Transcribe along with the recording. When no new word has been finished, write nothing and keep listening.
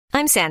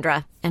I'm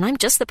Sandra, and I'm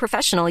just the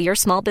professional your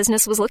small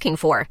business was looking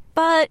for.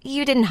 But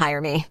you didn't hire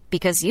me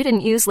because you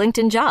didn't use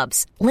LinkedIn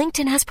Jobs.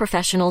 LinkedIn has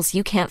professionals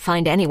you can't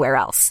find anywhere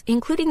else,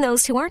 including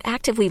those who aren't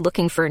actively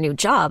looking for a new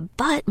job,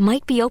 but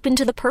might be open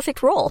to the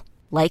perfect role,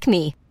 like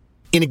me.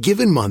 In a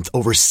given month,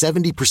 over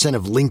 70%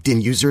 of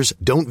LinkedIn users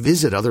don't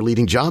visit other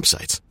leading job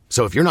sites.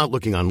 So if you're not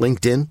looking on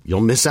LinkedIn,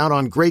 you'll miss out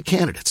on great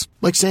candidates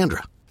like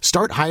Sandra.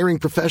 Start hiring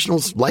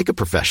professionals like a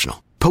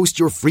professional. Post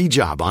your free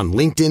job on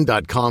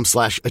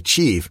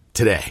linkedin.com/achieve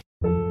today.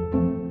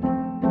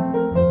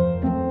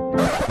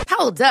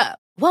 Hold up.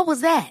 What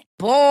was that?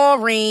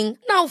 Boring.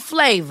 No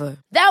flavor.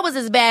 That was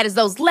as bad as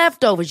those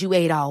leftovers you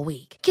ate all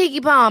week.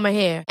 Keke Palmer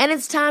here. And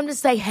it's time to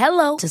say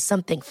hello to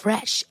something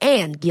fresh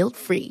and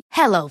guilt-free.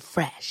 Hello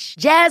Fresh.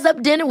 Jazz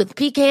up dinner with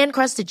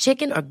pecan-crusted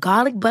chicken or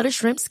garlic butter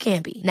shrimp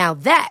scampi. Now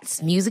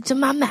that's music to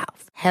my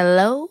mouth.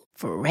 Hello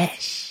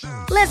Fresh.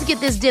 Let's get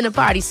this dinner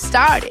party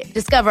started.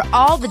 Discover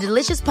all the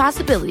delicious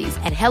possibilities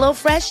at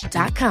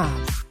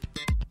HelloFresh.com.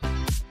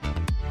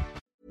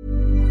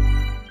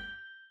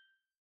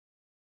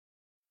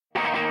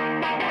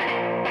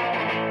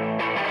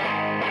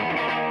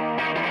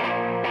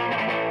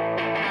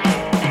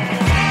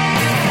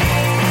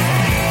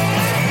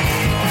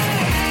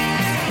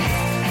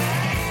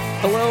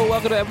 Hello,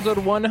 welcome to episode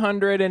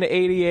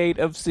 188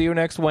 of See You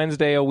Next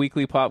Wednesday, a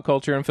weekly pop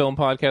culture and film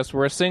podcast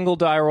where a single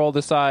die roll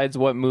decides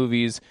what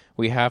movies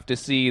we have to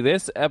see.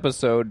 This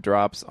episode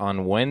drops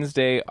on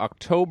Wednesday,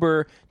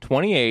 October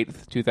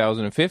 28th,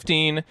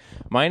 2015.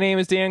 My name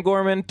is Dan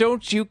Gorman.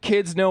 Don't you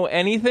kids know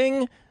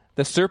anything?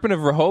 The Serpent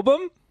of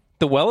Rehoboam?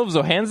 The Well of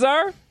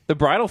Zohanzar? The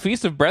Bridal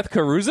Feast of Breth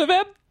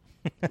Karuzaveb?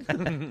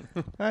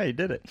 Oh, you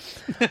did it.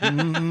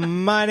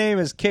 My name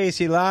is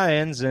Casey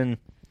Lyons, and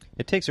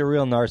it takes a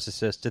real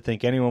narcissist to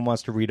think anyone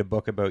wants to read a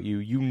book about you.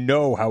 You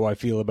know how I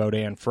feel about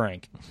Anne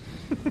Frank.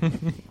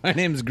 My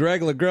name's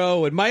Greg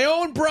LeGros, and my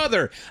own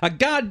brother, a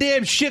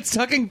goddamn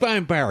shit-sucking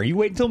vampire. You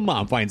wait until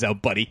Mom finds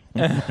out, buddy.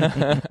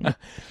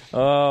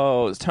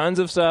 Oh, there's tons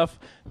of stuff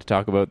to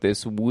talk about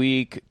this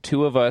week.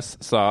 Two of us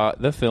saw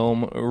the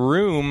film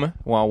Room,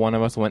 while one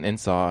of us went and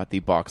saw the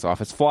box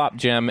office flop,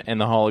 Gem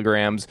and the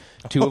Holograms.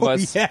 Two of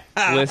us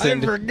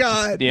listened. I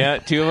forgot. Yeah,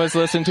 two of us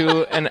listened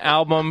to an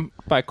album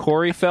by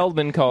Corey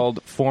Feldman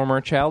called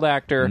Former Child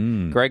Actor.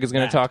 Greg is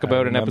going to talk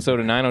about an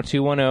episode of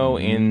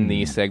 90210 in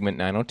the segment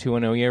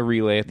 90210 Yeah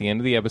Relay at the end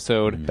of the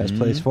episode. Best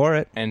place for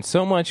it. And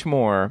so much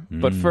more.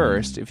 But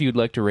first, if you'd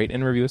like to rate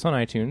and review us on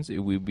iTunes,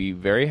 we'd be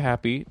very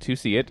happy to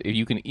see it.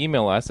 You can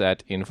email us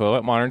at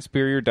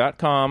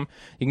info@modernsuperior.com.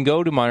 You can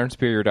go to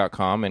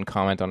modernsuperior.com and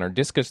comment on our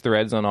Discuss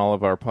threads on all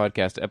of our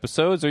podcast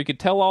episodes, or you could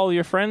tell all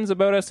your friends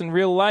about us in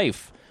real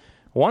life.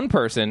 One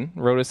person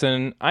wrote us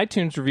an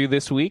iTunes review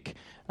this week.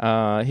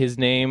 His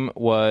name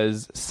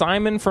was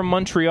Simon from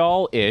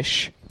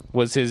Montreal-ish,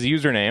 was his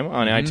username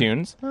on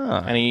iTunes.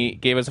 And he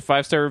gave us a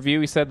 5-star review.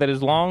 He said that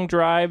his long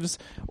drives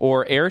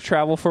or air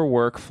travel for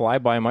work fly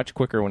by much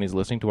quicker when he's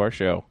listening to our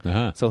show.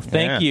 So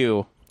thank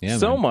you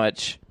so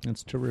much.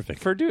 That's terrific.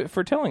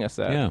 For telling us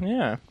that.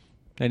 Yeah.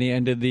 And he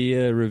ended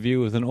the review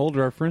with an old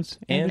reference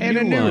and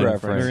a new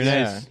reference. Very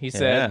nice. He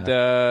said,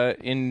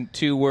 in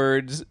 2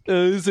 words,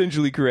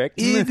 essentially correct.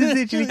 And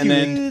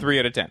then 3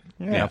 out of 10.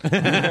 Yeah.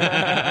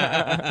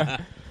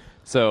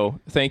 So,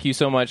 thank you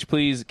so much.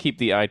 Please keep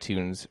the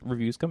iTunes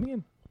reviews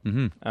coming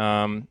in.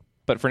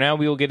 But for now,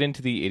 we will get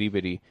into the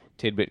itty-bitty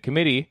tidbit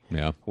committee,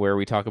 where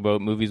we talk about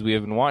movies we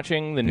have been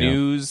watching, the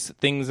news,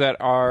 things that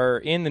are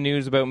in the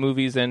news about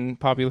movies and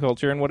popular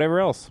culture, and whatever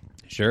else.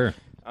 Sure.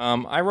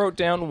 I wrote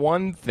down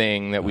one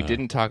thing that we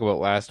didn't talk about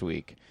last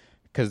week,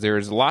 because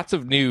there's lots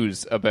of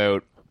news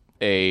about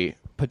a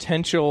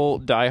potential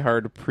Die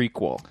Hard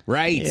prequel.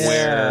 Right.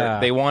 Where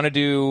they want to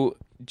do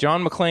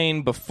John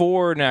McClane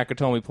before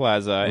Nakatomi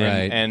Plaza.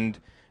 And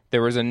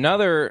there was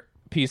another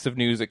piece of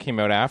news that came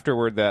out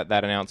afterward that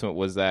announcement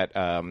was that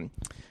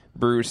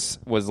Bruce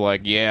was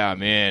like, yeah,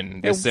 I'm in.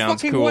 This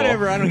sounds cool.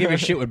 Whatever. I don't give a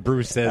shit what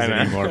Bruce says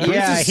anymore.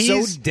 Bruce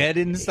is so dead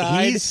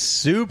inside. He's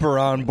super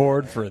on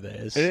board for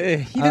this.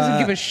 He doesn't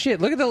give a shit.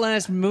 Look at the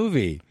last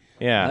movie.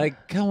 Yeah.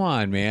 Like, come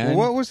on, man.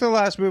 What was the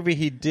last movie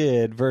he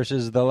did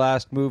versus the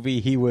last movie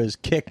he was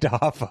kicked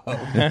off of?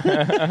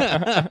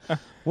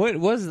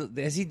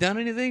 Has he done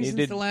anything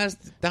since the last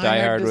Die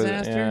Hard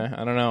disaster?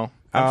 I don't know.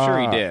 I'm sure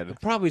he did.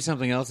 Probably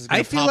something else is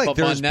going I to feel pop like up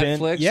on there's been-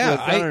 Netflix. yeah,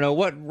 I don't know.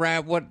 What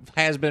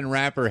has-been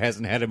rapper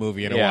hasn't had a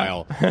movie in a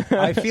while?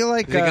 I feel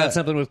like They got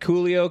something with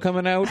Coolio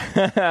coming out?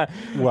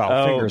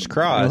 well, fingers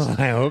crossed.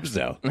 I hope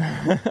so.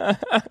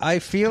 I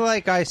feel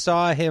like I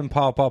saw him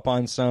pop up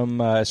on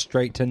some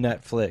straight to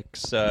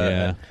Netflix.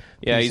 Yeah,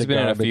 he's been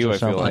in a few, I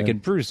feel Like,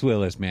 and Bruce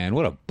Willis, man,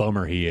 what a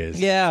bummer he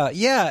is.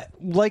 Yeah.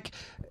 Like,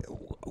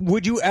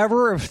 would you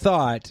ever have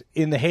thought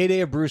in the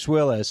heyday of Bruce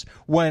Willis,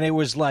 when it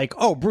was like,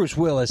 oh, Bruce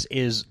Willis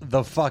is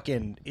the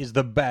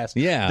best,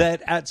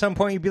 that at some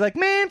point you'd be like,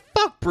 man,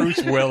 fuck Bruce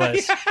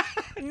Willis.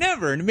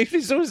 Never. And it makes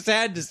me so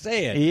sad to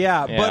say it.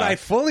 Yeah, but I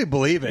fully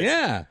believe it.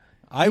 Yeah.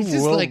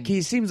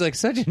 He seems like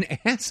such an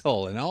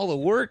asshole, and all the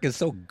work is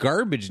so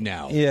garbage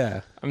now.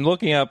 Yeah. I'm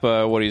looking up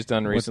what he's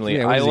done recently.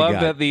 what I has he love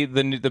got?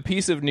 that the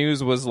piece of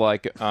news was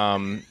like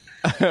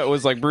it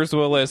was like Bruce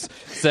Willis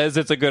says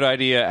it's a good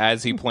idea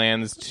as he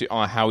plans to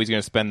on how he's going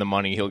to spend the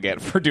money he'll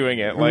get for doing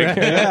it. Like,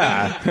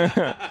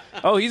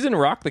 oh, he's in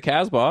Rock the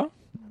Casbah.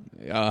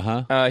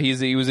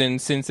 He was in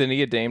Sin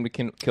City, A Dame to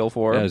Kill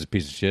For. That was a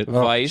piece of shit.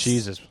 Vice,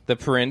 Jesus. The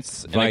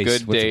Prince, and Vice. A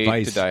Good What's Day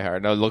Vice? to Die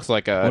Hard. No, it looks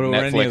like a What were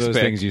Netflix any of those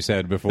pick. things you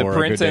said before? The A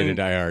Prince Good Day to and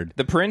Die Hard.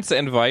 The Prince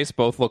and Vice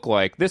both look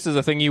like this is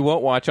a thing you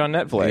won't watch on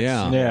Netflix.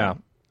 Yeah.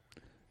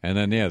 And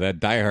then that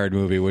Die Hard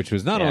movie, which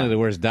was not only the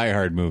worst Die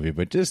Hard movie,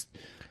 but just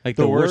like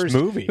The worst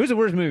movie. It was the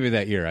worst movie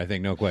that year, I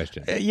think, no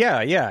question.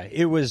 Yeah.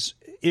 It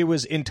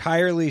was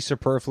entirely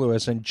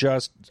superfluous and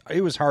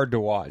it was hard to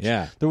watch.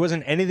 Yeah. There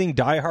wasn't anything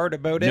Die Hard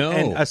about it. No.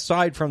 And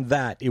aside from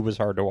that, it was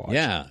hard to watch.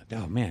 Yeah.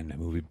 Oh man, that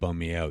movie bummed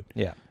me out.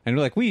 Yeah. And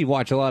we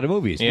watch a lot of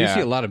movies. We Yeah.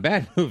 see a lot of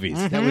bad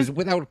movies. That was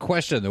without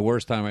question the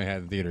worst time I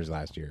had in theaters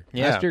last year.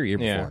 Yeah. Last year Yeah,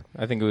 before.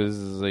 I think it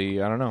was I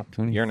don't know,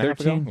 year and a half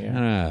ago. 2013?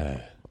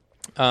 Yeah.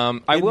 I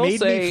It will made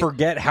say me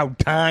forget how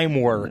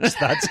time works.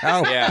 That's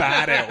how Yeah.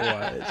 bad it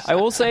was. I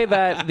will say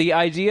that the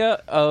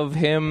idea of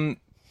him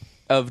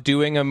of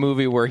doing a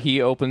movie where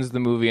he opens the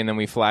movie and then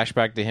we flash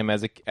back to him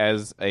as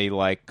a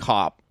like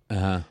cop.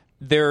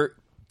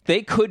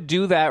 They could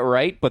do that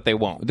right, but they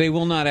won't. They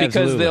will not, because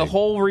absolutely. the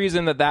whole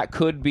reason that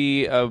could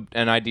be an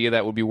idea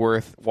that would be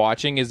worth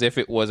watching is if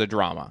it was a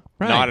drama,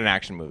 Right. not an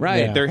action movie.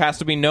 Right. Yeah. There has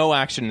to be no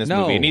action in this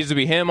movie. It needs to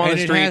be him on and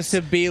the it streets has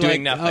to be doing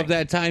like nothing. of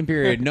that time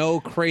period. No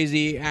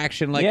crazy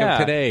action like yeah. of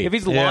today. If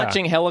he's Yeah.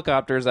 launching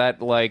helicopters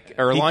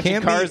or launching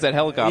can't cars be- at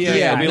helicopters,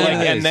 Yeah, it'll be none like, of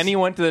this. and then he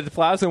went to the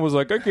plaza and was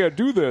like, I can't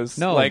do this.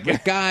 No, like the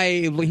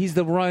guy, he's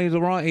the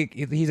wrong.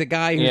 He's a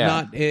guy who's Yeah.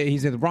 not.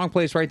 He's in the wrong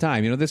place, right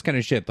time. This kind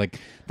of shit. Like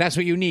that's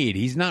what you need.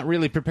 He's not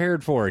really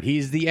prepared for it.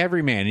 He's the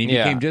everyman. He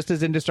Yeah. became just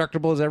as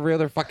indestructible as every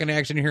other fucking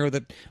action hero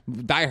that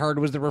Die Hard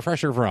was the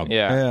refresher from.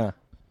 yeah.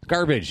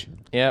 Garbage.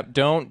 Yep,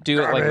 don't do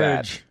it like that.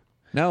 Garbage.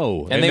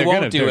 No, And they they're won't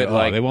gonna do it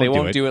like they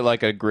won't do it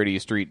like a gritty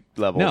street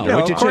level. No, No,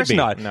 which of it should course be.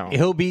 not. No.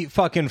 He'll be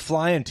fucking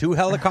flying 2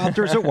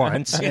 helicopters at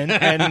once, and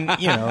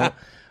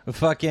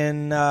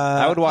fucking.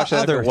 I would watch that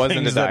if other it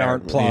wasn't things a that Die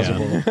aren't Hard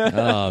plausible.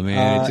 Oh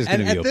man, it's just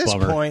and gonna be at a this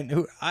bummer. point,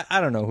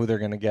 I don't know who they're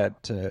gonna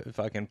get to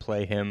fucking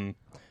play him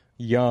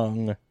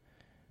young.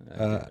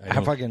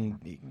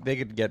 They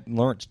could get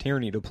Lawrence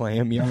Tierney to play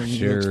him young.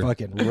 He looks Sure.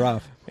 fucking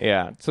rough.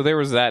 Yeah, so there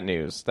was that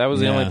news. That was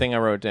the Yeah. only thing I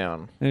wrote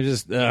down. They're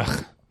just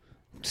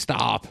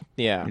stop.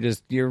 Yeah.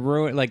 You're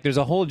ruined. Like there's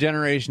a whole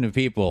generation of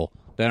people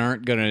that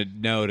aren't gonna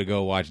know to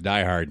go watch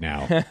Die Hard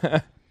now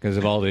because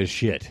of all this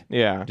shit.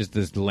 Yeah. just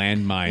this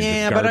landmine.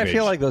 Yeah, of but I garbage.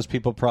 feel like those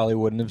people probably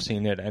wouldn't have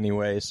seen it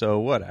anyway. So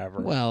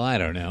whatever. Well, I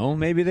don't know.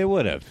 Maybe they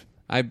would have.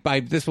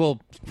 This will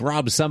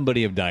rob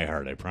somebody of Die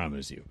Hard. I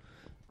promise you.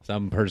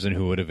 Some person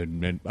who would have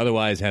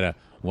otherwise had a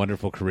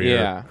wonderful career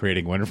Yeah.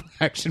 creating wonderful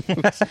action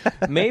movies.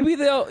 Maybe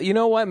they'll, you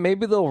know what?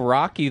 Maybe they'll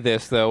Rocky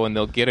this though, and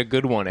they'll get a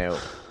good one out.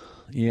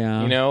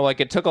 Yeah, Like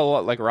it took a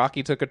lot. Like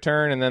Rocky took a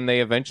turn, and then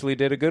they eventually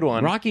did a good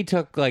one. Rocky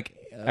took like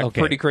a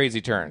pretty crazy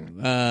turn.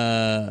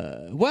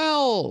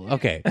 Well,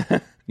 okay.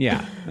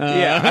 Yeah.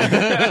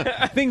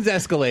 Yeah. Things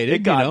escalated. It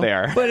got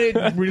there. But it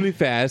really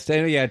fast.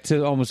 And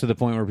to almost to the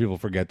point where people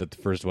forget that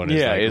the first one is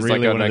Yeah, like it's really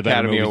like an one of the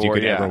better Academy movies Award,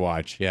 you could yeah. ever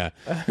watch.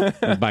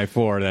 Yeah. By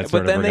 4, that's But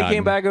sort then of they forgotten.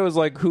 came back. It was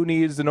like, who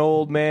needs an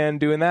old man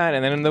doing that?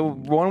 And then the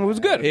one was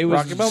good. It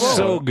was Rocky Balboa.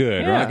 so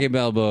good. Yeah. Rocky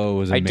Balboa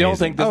was I amazing. don't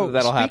think that'll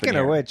happen. Speaking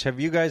here. of which, have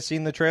you guys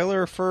seen the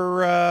trailer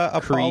for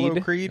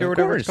Apollo Creed or Of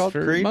whatever course, it's called?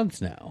 for Creed?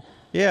 months now.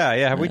 Yeah.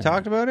 Have we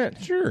talked about it?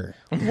 Sure.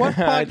 What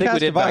I think we podcast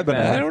did have I back been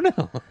then. I on? don't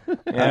know.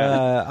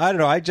 I don't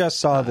know. I just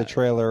saw the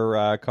trailer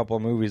a couple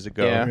of movies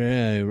ago.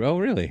 Yeah. Oh,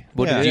 really?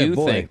 What Yeah. did you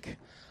boy. think?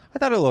 I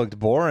thought it looked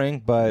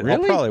boring, but I'll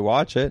Really? probably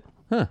watch it.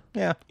 Huh.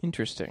 Yeah.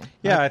 Interesting.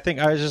 Yeah, I think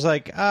I was just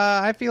like,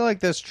 I feel like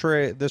this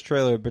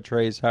trailer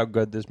betrays how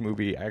good this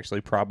movie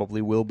actually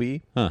probably will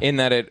be. In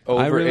that it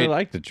I really it,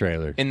 liked the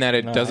trailer. in that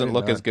it No, I doesn't did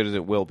look not. as good as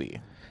it will be.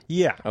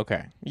 Yeah.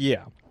 Okay.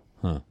 Yeah.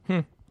 Well,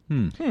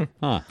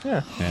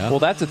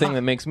 that's the thing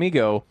that makes me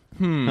go,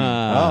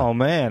 Oh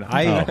man,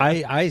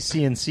 I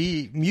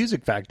CNC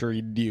Music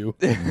Factory you.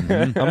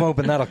 I'm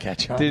hoping that'll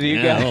catch on. did you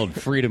yeah, guys? old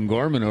Freedom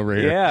Gorman over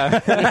here. Yeah.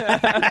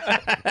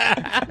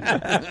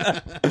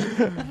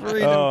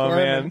 Freedom Oh, Gorman.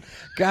 man.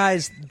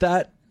 Guys,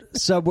 that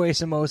Subway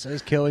samosa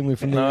is killing me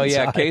from the Oh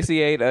inside. yeah, Casey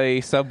ate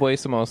a Subway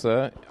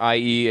samosa,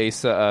 i.e. a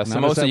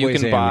samosa you Subway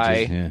can buy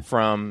sandwiches, yeah.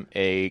 from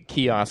a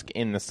kiosk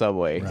in the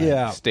subway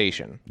Yeah.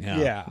 station.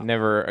 Yeah.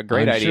 Never a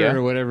great I'm idea.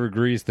 sure whatever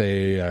grease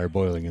they are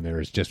boiling in there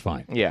is just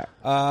fine. Yeah.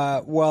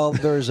 Well,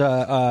 there's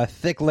a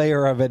thick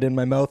layer of it in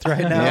my mouth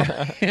right now.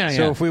 Yeah,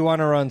 So yeah. if we want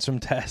to run some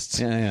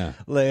tests Yeah.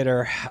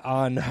 later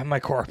on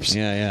my corpse,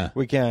 Yeah.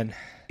 we can.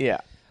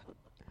 Yeah.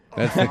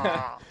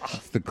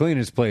 It's the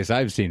cleanest place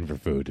I've seen for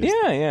food. is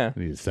Yeah.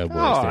 These Subway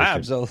Oh,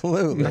 stations.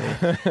 absolutely.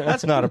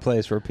 That's not a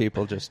place where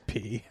people just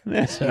pee.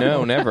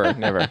 No,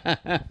 never.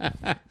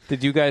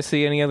 Did you guys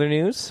see any other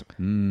news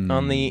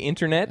on the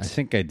internet? I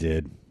think I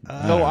did.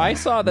 So I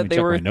saw that me they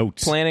check were my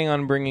notes. planning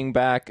on bringing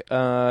back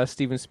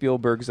Steven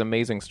Spielberg's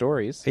Amazing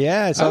Stories.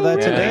 Yeah, I saw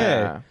that today.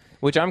 Yeah.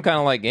 Which I'm kind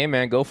of like, hey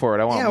man, go for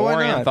it. I want why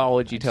more not?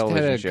 anthology Had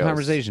television a shows.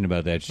 conversation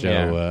about that show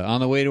Yeah. on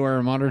the way to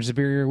our Modern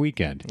Superior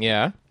weekend.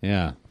 Yeah.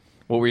 Yeah.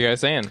 What were you guys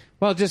saying?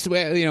 Well, just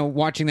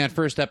watching that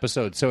first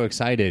episode, so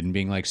excited and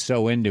being like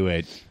so into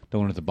it. The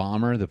one with the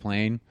bomber, the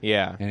plane.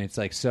 Yeah. And it's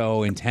like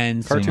so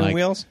intense. Cartoon and, like,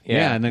 wheels?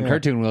 Yeah, and then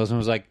cartoon wheels, and I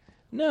was like,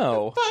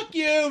 No. fuck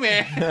you,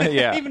 man.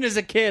 Yeah. Even as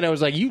a kid, I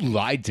was like, you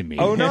lied to me.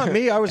 Oh, not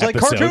me. I was like,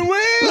 Episode. cartoon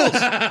wheels!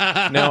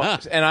 No,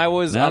 and I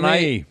was, Not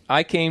and me.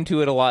 I came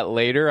to it a lot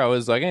later. I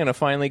was like, I'm gonna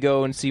finally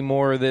go and see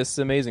more of this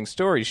Amazing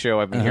Stories show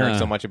I've been hearing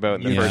so much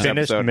about in the You first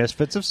finished episode.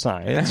 Misfits of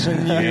Science.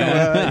 And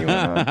Yeah, and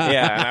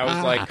I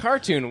was like,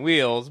 cartoon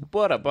wheels,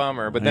 what a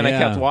bummer. But then I Yeah.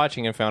 kept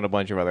watching and found a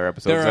bunch of other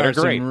episodes There that are are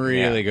great. some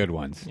really Yeah. good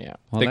ones. Yeah,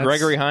 Well, the that's-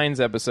 Gregory Hines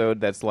episode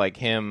that's like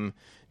him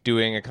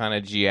doing a kind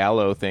of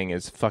giallo thing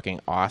is fucking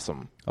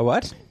awesome. A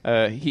what?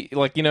 He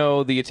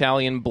the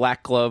Italian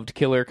black gloved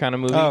killer kind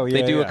of movie. Oh, they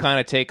yeah, do yeah. a kind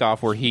of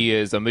takeoff where he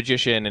is a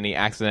magician and he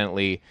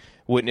accidentally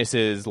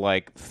witnesses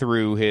like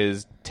through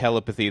his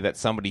telepathy that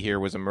somebody here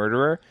was a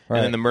murderer,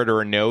 and then the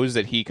murderer knows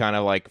that he kind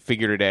of like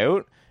figured it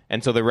out.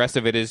 And so the rest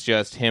of it is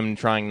just him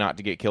trying not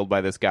to get killed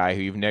by this guy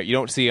who you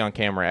don't see on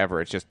camera ever.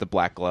 It's just the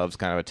black gloves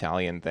kind of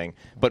Italian thing,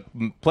 but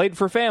played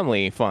for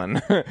family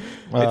fun.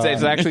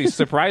 It's actually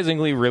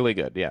surprisingly really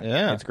good. Yeah,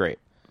 Yeah. it's great.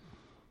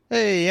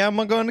 Hey, I'm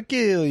going to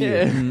kill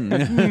you.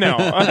 No,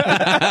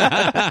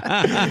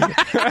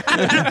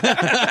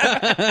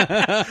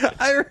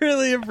 I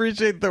really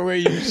appreciate the way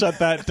you shut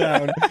that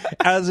down,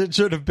 as it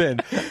should have been.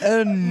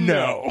 And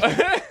no.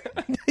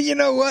 You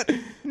know what?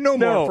 No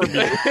more from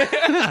you.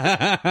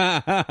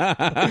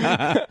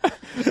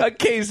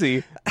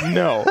 Casey.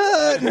 No.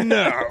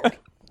 No.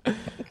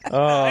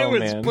 I was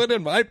man. put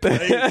in my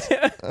place.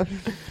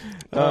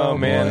 Oh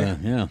man.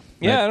 Yeah.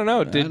 Yeah, I don't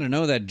know. I don't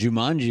know. That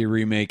Jumanji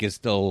remake is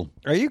still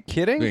Are you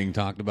kidding? being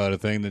talked about. A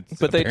thing that's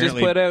But they just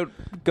put out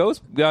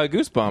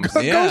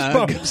Goosebumps. Yeah.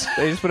 Goosebumps.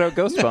 They just put out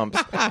Goosebumps.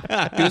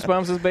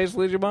 Goosebumps is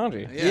basically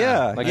Jumanji.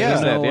 Yeah. Like yeah.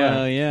 you said,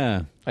 yeah.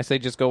 yeah. I say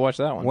just go watch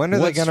that one. When are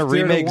they What's going to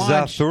fair to remake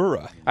watch?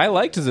 Zathura? I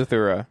liked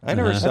Zathura. I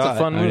never That's saw a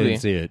fun I movie.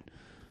 didn't see it.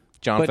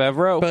 John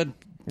Favreau. But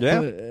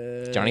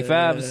Yeah. Johnny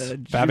Favs.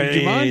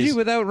 Fabbies. Jumanji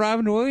without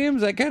Robin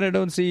Williams, I kind of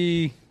don't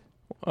see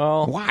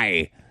Well,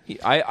 why.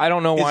 I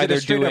don't know Is why it they're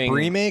a straight doing up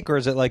remake, or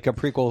is it like a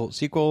prequel,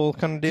 sequel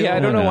kind of deal? Yeah, I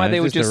don't know No, why it's they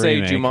would just just a say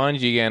remake.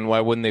 Jumanji again. Why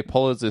wouldn't they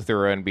pull it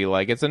Zathura and be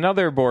like, it's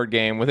another board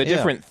game with a Yeah.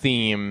 different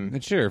theme?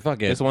 Sure, fuck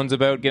it. This one's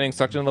about getting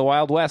sucked into the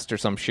Wild West or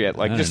some shit.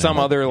 Like I just don't some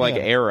know. other like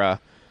Yeah. era.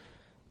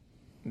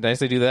 Did I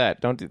say do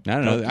that? Don't do I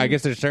don't know. I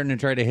guess they're starting to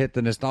try to hit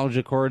the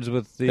nostalgia chords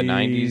with the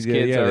 90s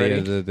kids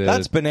already?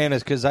 That's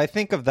bananas, because I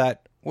think of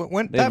that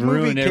when They've that movie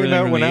ruined came everything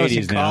out from when the I was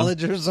in 80s now.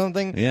 college or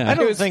something. Yeah. I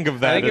don't It was- think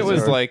of that. I think it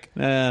was as a- like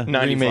remake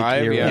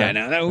 95. era. Yeah, yeah,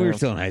 no, we were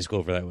still in high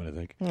school for that one, I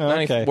think. Oh,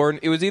 okay. Or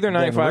it was either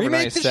 95 or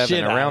remake the 97,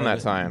 shit out around of that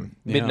it. time,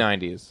 Yeah. mid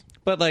 90s.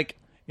 But like,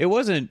 it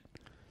wasn't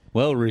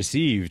well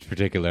received,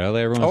 particularly.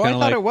 Everyone Oh, was I kind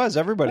of thought like, it was.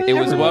 Everybody. It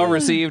was well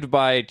received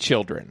by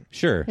children.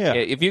 sure, Yeah.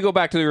 If you go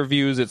back to the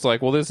reviews, it's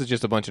like, well, this is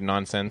just a bunch of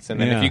nonsense.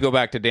 And then Yeah. if you go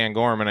back to Dan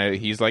Gorman,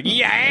 he's like,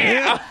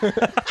 yeah!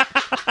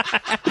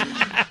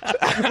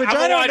 Which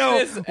I don't watch know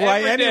this why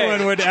every day.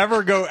 anyone would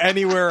ever go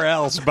anywhere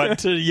else but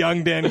to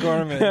young Dan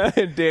Gorman.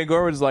 Dan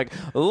Gorman's like,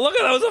 look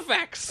at those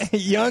effects.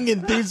 Young,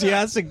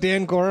 enthusiastic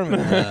Dan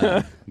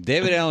Gorman.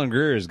 David Alan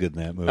Grier is good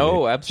in that movie.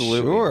 Oh,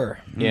 absolutely. Sure.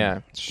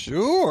 Yeah.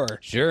 Sure.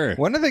 sure.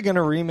 When are they going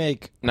to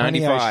remake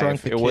Honey, I 95.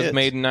 Shrunk the It was Kids?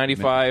 made in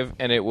 95,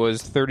 and it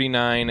was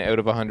 39 out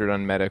of 100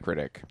 on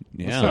Metacritic.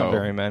 Yeah. not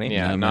very many.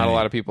 Yeah, Not not many. a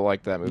lot of people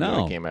liked that movie when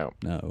No, it came out.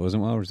 No, it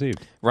wasn't well received.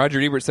 Roger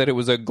Ebert said it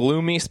was a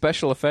gloomy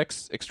special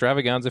effects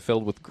extravaganza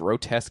filled with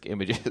grotesque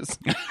images,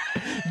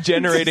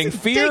 generating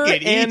fear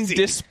Take it and easy.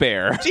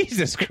 despair.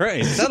 Jesus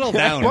Christ, settle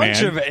down,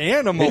 Bunch man. of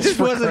animals. It just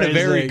for wasn't a Christ's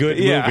very sake. good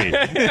Yeah. movie.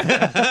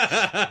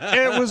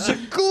 It was a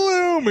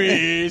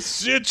gloomy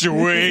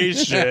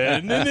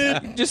situation. And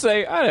it, Just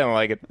say, I don't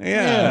like it.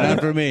 Yeah, not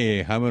for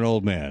me. I'm an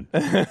old man.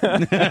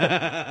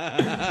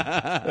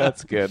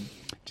 That's good.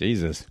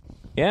 Jesus.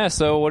 Yeah,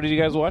 so what did you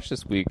guys watch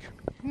this week?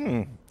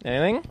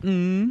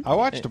 Anything? I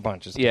watched a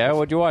bunch of stuff. Yeah,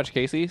 what'd you watch,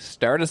 Casey?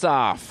 Start us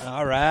off.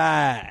 All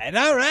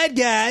right,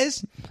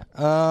 guys.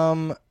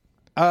 Well,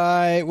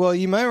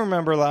 you might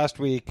remember last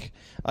week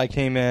I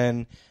came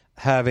in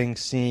having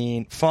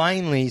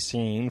finally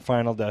seen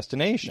Final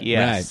Destination.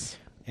 Yes.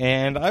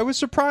 And I was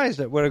surprised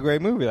at what a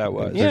great movie that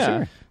was. Yeah.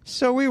 Sure.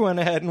 So we went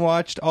ahead and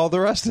watched all the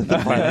rest of the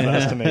Final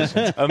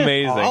Destinations.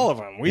 Amazing. All of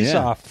them. We Yeah.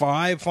 saw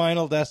 5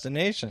 Final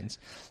Destinations.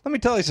 Let me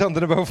tell you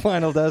something about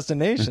Final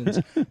Destinations.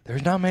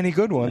 There's not many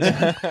good ones.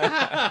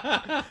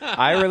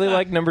 I really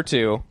like number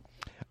 2.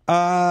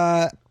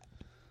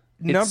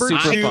 Number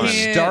super 2 fun.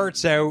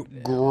 starts out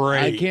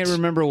great. I can't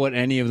remember what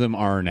any of them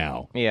are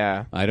now.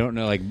 Yeah. I don't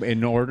know, like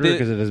in order,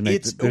 because it doesn't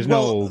make. There's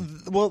well, no.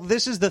 Well,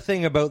 this is the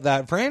thing about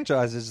that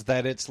franchise is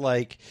that it's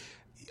like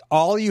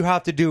all you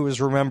have to do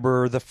is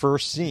remember the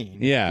first scene.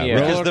 Yeah,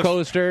 Yeah. roller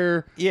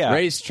coaster,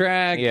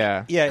 racetrack,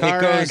 Yeah.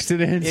 car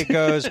accident. It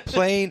goes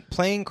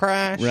plane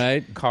crash,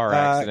 right? Car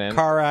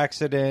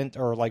accident,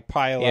 or like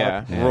pile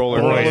Yeah. up, Roller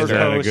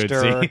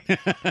coaster,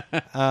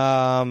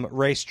 Good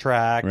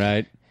racetrack,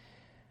 right?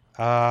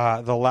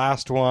 The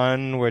last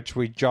one, which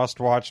we just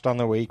watched on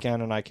the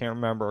weekend, and I can't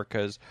remember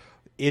because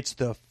it's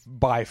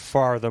by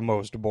far the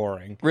most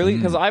boring. Really?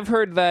 Because I've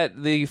heard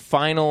that the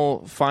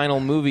final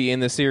movie in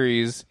the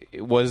series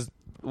was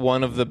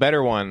one of the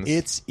better ones.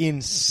 It's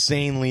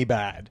insanely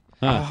bad.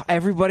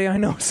 Everybody I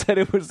know said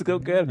it was so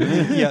good.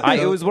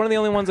 It was one of the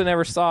only ones I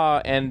never saw.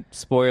 And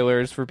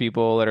spoilers for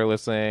people that are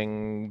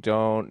listening: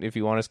 don't, if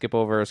you want to skip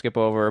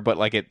over. But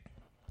like it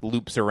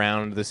loops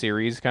around the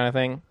series, kind of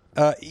thing.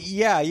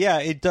 Yeah,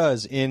 it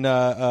does in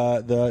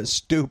the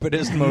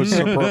stupidest, most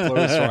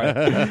superfluous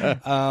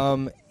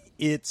way.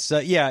 It's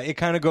it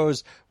kind of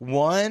goes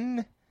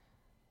 1,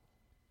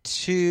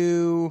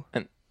 2,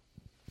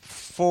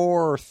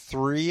 4,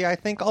 3, I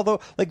think. Although,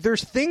 like,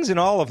 there's things in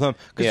all of them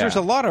because there's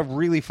a lot of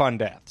really fun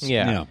deaths.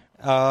 Yeah.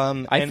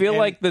 I feel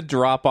like the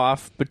drop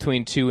off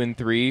between 2 and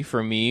 3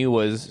 for me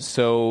was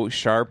so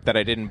sharp that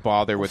I didn't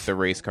bother with the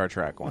race car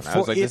track one. I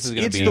was like, this is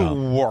going to be the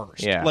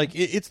worst. Yeah. Like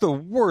it's the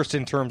worst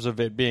in terms of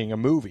it being a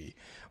movie,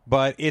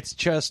 but it's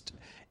just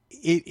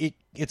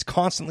it's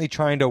constantly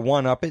trying to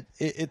one up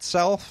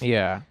itself.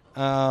 Yeah.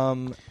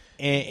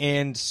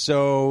 And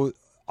so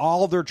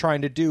all they're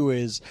trying to do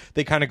is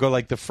they kind of go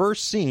like the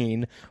first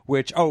scene,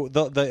 which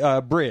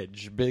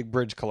the big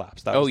bridge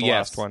collapse. That was the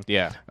last one.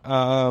 Yeah.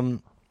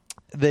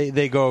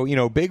 They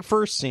go, big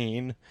first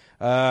scene,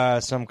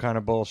 some kind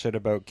of bullshit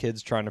about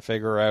kids trying to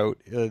figure out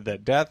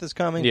that death is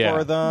coming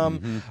for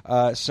them,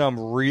 some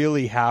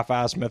really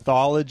half-assed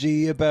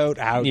mythology about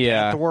how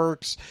death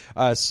works,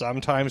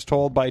 sometimes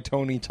told by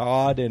Tony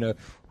Todd in a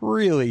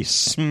really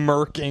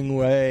smirking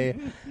way,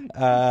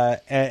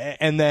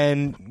 and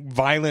then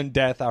violent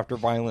death after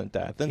violent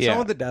death. And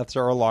some of the deaths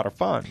are a lot of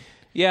fun.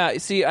 Yeah,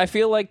 see, I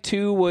feel like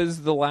 2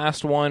 was the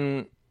last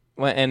one,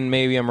 and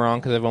maybe I'm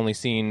wrong because I've only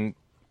seen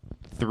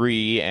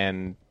 3,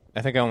 and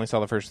I think I only saw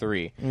the first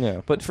 3.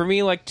 Yeah. But for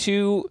me, like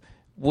 2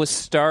 was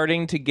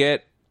starting to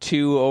get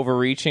too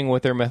overreaching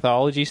with their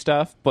mythology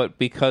stuff, but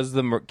because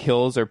the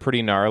kills are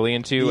pretty gnarly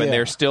in 2, and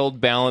they're still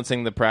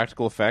balancing the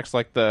practical effects,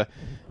 like the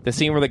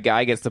scene where the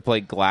guy gets to play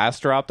glass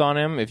dropped on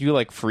him, if you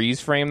like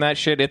freeze frame that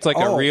shit, it's like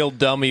a real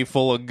dummy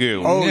full of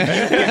goo. Oh,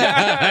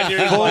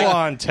 yeah. Full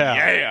on tell.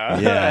 Yeah,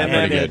 and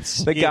then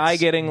it's the guy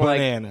getting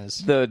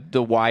bananas. like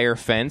the wire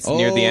fence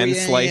near the end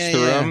sliced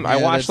through him. I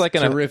watched like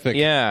terrific.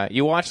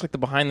 you watch like the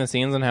behind the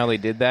scenes on how they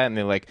did that, and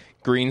they like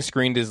green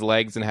screened his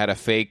legs and had a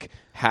fake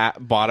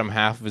bottom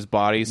half of his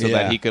body so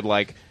that he could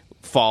like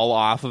fall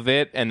off of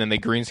it, and then they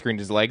green screened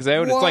his legs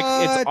out. What?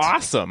 It's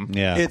awesome.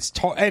 Yeah, it's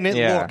and it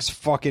looks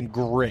fucking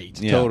great.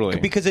 Yeah. Totally,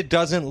 because it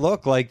doesn't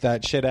look like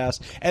that shit ass.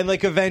 And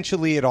like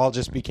eventually, it all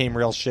just became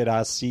real shit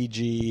ass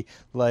CG,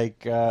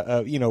 like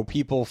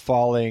people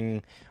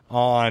falling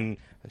on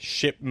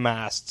ship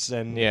masts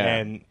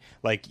and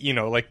like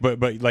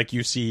but like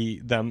you see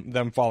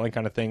them falling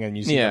kind of thing, and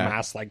you see the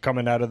mass like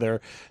coming out of their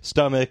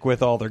stomach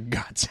with all their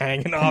guts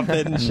hanging off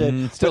it and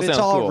shit. Still but it's sounds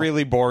all cool.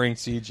 really boring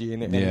CG,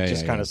 and it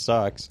just kind of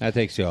sucks. That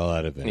takes you all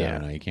out of it. I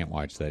don't know. You can't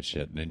watch that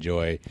shit and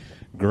enjoy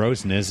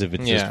grossness if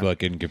it's just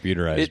fucking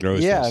computerized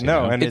grossness. Yeah,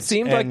 no, and it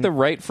seemed like the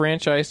right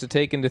franchise to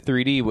take into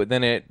 3D, but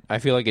then I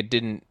feel like it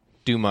didn't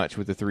do much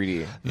with the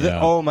 3D.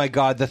 Oh my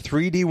god, the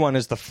 3D one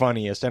is the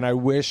funniest, and I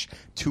wish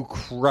to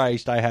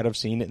Christ I had have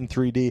seen it in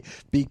 3D,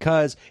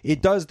 because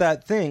it does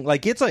that thing,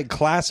 like it's like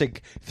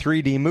classic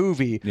 3D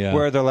movie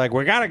where they're like,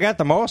 we gotta get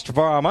the most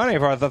for our money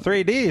for the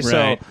 3D,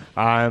 right.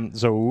 I'm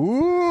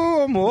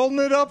holding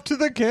it up to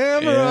the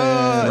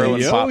camera,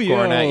 Throwing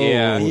popcorn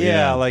at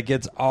yeah, like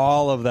it's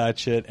all of that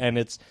shit, and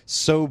it's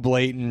so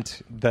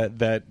blatant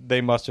that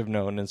they must have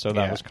known, and so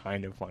that was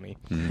kind of funny.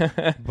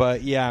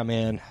 But yeah,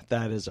 man,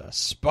 that is a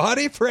spotty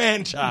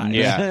franchise.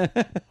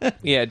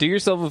 Yeah, do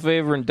yourself a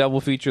favor and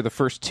double feature the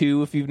first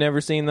 2 if you've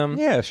never seen them.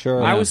 Yeah,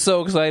 sure. I was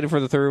so excited for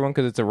the third one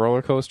because it's a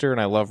roller coaster, and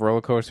I love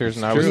roller coasters,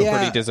 and I was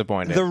pretty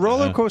disappointed. The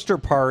roller coaster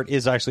part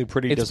is actually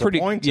pretty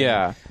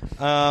disappointing.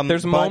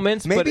 There's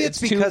moments, maybe but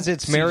it's because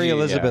it's Mary CG,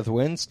 Elizabeth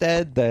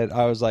Winstead that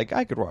I was like,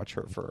 I could watch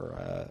her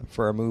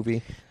for a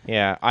movie.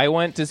 Yeah, I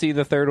went to see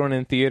the third one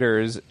in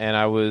theaters, and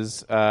I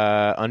was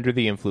under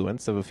the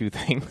influence of a few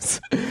things.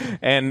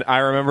 And I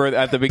remember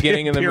at the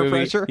beginning of the peer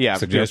movie, pressure?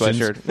 peer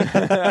pressure.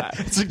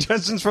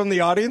 Suggestions from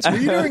the audience. Were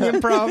you doing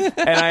improv?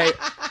 And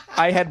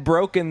I had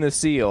broken the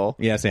seal.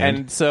 Yes,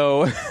 and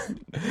so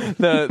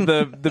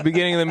the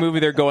beginning of the movie,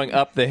 they're going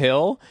up the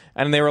hill,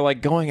 and they were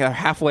like going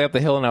halfway up the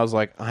hill, and I was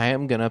like, I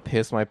am gonna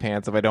piss my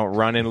pants if I don't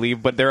run and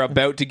leave. But they're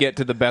about to get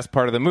to the best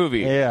part of the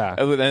movie. Yeah.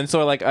 And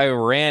so I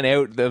ran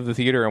out of the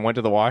theater and went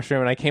to the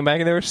washroom, and I came back,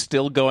 and they were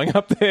still going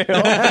up the hill.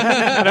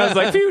 And I was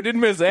like, phew,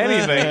 didn't miss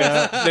anything.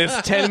 This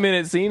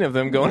 10-minute scene of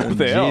them going up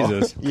the hill.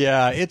 Jesus.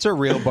 Yeah, it's a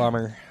real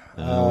bummer.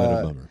 What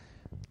a bummer.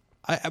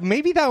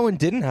 Maybe that one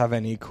didn't have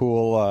any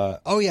cool.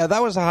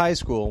 That was a high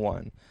school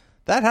one.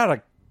 That had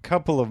a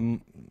couple of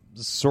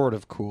sort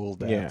of cool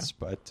deaths.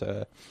 But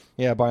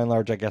by and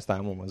large, I guess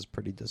that one was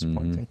pretty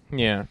disappointing.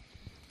 Yeah.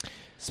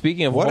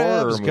 Speaking of What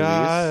horror else, movies,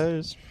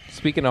 guys?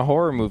 Speaking of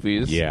horror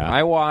movies,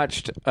 I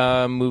watched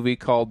a movie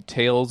called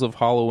Tales of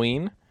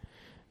Halloween.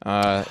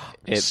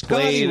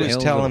 Scotty was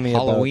telling me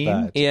about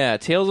that. Yeah,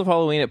 Tales of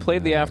Halloween. It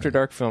played the After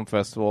Dark Film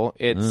Festival.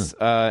 It's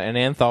an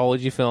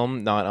anthology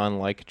film, not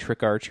unlike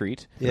Trick or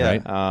Treat. Yeah,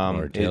 right.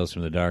 Or Tales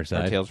from the Dark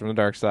Side. Tales from the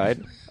Dark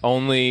Side.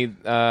 Only,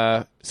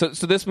 so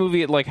this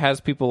movie, it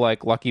has people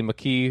like Lucky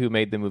McKee, who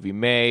made the movie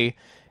May,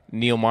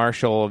 Neil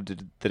Marshall of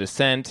The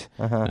Descent,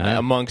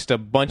 amongst a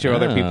bunch of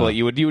other people that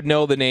you would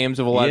know the names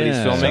of a lot of these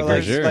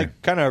filmmakers. So like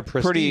kind of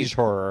prestige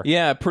horror.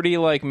 Yeah, pretty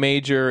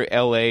major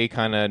LA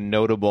kind of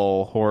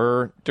notable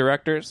horror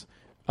directors.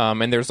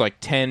 And there's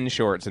 10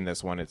 shorts in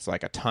this one. It's a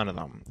ton of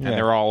them. And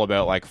they're all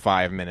about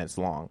 5 minutes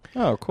long.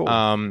 Oh, cool.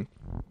 And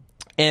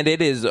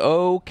it is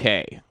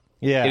okay.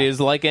 Yeah. It is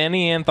like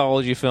any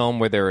anthology film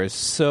where there is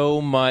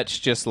so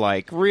much just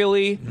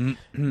really?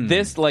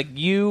 This,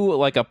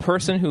 a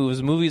person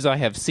whose movies I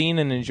have seen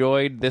and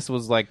enjoyed, this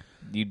was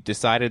you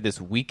decided this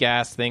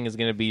weak-ass thing is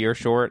going to be your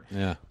short.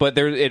 Yeah. But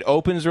it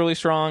opens really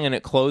strong and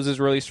it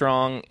closes really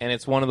strong, and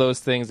it's one of those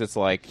things that's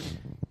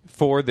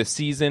for the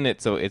season,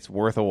 it's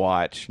worth a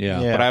watch. Yeah.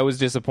 But I was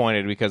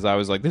disappointed because I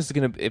was like,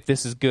 if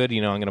this is good,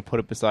 I'm gonna put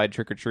it beside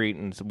Trick or Treat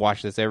and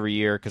watch this every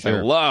year because I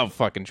love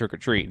fucking Trick or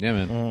Treat. Yeah,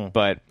 man.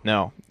 But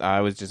no,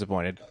 I was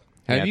disappointed.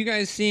 Have you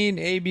guys seen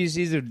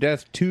ABCs of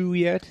Death 2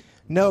 yet?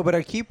 No, but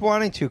I keep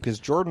wanting to because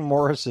Jordan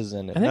Morris is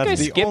in it. I think That's I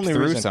the skipped only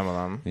through reason. some of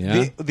them.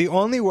 Yeah. The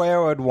only way I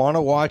would want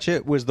to watch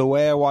it was the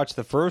way I watched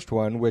the first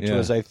one, which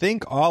was, I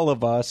think, all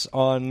of us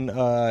on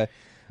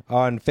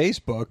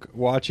Facebook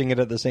watching it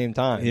at the same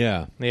time.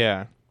 Yeah.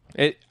 Yeah.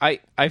 I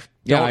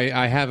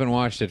haven't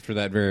watched it for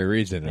that very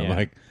reason. I'm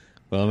like,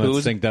 well, I'm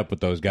not synced up with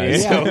those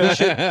guys.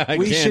 Yeah, So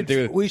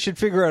we should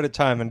figure out a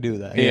time and do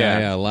that.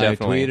 Yeah, live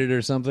definitely. tweet it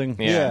or something.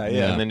 Yeah.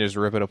 And then just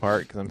rip it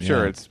apart because I'm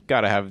sure it's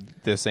got to have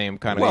the same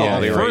kind of Well,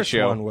 quality the first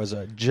ratio. one was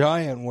a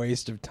giant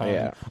waste of time.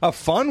 Yeah. A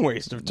fun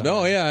waste of time.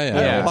 Oh, yeah. I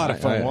had a lot of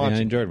fun watching.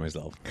 I enjoyed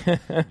myself.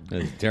 It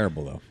was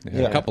terrible, though.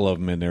 Yeah. A couple of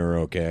them in there were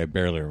okay. I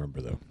barely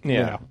remember, though.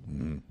 Yeah.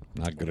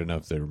 Not good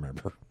enough to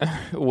remember.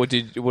 What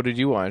did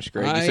you watch,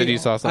 Greg? You said you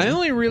saw something. I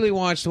only really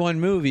watched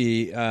one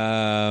movie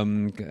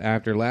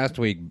after last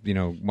week,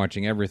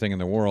 watching everything in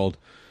the world.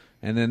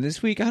 And then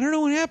this week, I don't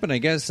know what happened. I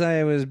guess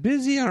I was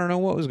busy. I don't know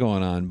what was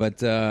going on.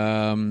 But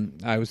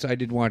I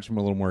did watch a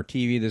little more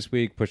TV this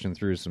week, pushing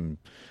through some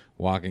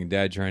Walking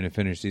Dead, trying to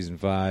finish season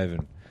 5,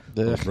 and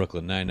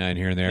Brooklyn Nine-Nine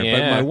here and there.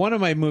 Yeah. But one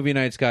of my movie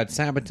nights got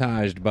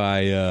sabotaged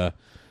by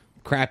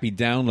crappy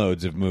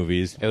downloads of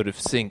movies. Out of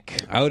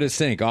sync. Out of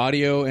sync.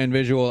 Audio and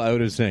visual out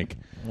of sync.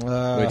 Which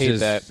hate is,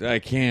 that. I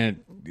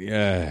can't,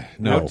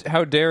 no.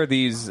 How dare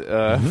these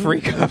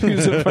free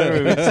copies of my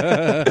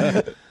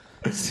movies?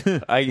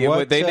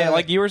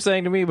 Like you were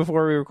saying to me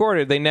before we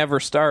recorded, they never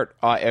start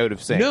out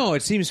of sync. No,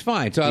 it seems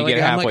fine. So You I'm get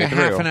like halfway a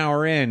half through. an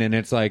hour in, and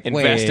it's like,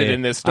 Invested wait,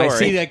 in this story. I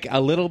see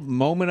a little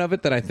moment of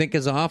it that I think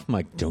is off. I'm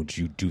like, don't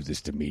you do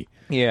this to me.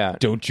 Yeah.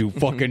 Don't you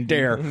fucking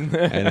dare. And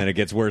then it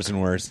gets worse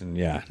and worse, and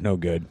no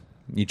good.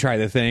 You try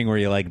the thing where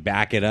you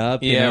back it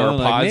up. Or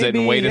pause it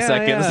and wait a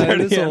second and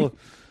start again.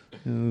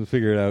 We'll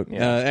figure it out.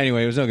 Yeah.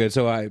 Anyway, it was no good.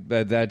 So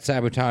that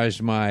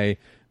sabotaged my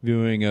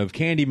viewing of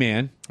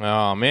Candyman.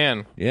 Oh,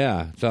 man.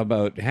 Yeah, so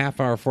about half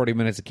hour, 40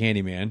 minutes of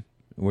Candyman,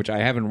 which I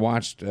haven't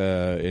watched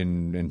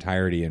in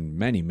entirety in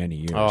many, many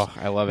years. Oh,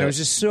 I love it. I was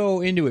just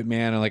so into it,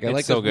 man. I like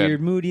so the good.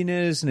 weird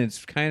moodiness, and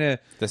it's kind of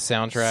The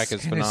soundtrack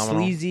is phenomenal.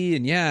 sleazy,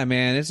 and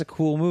man, it's a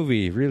cool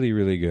movie. Really,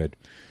 really good.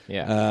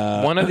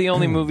 Yeah. One of the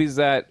only movies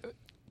that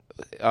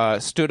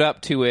stood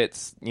up to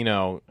its,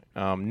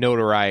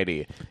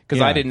 notoriety.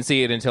 Because I didn't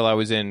see it until I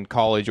was in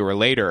college or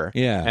later.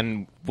 Yeah.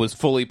 And was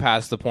fully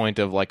past the point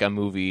of a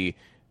movie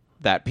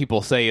that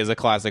people say is a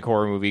classic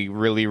horror movie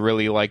really,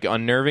 really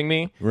unnerving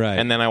me. Right.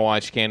 And then I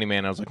watched Candyman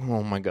and I was like,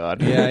 oh my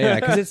God. Yeah,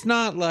 because it's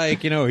not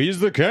like, he's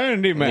the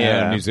Candyman.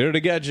 Yeah. He's here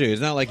to get you.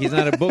 It's not like he's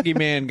not a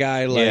boogeyman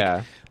guy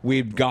like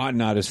we've gotten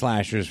out of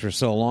slashers for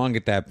so long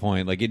at that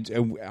point. Like,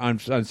 on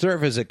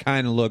surface, it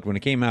kind of looked, when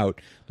it came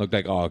out, looked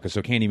like,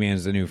 so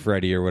Candyman's the new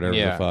Freddy or whatever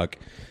the fuck.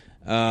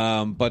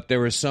 But there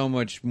was so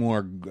much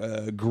more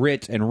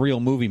grit and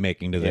real movie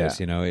making to this.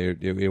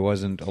 It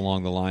wasn't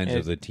along the lines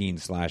of the teen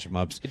slash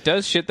em-ups. It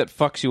does shit that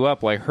fucks you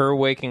up, like her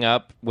waking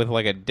up with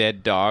a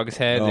dead dog's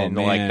head, and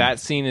man. that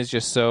scene is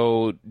just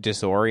so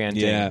disorienting.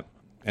 Yeah.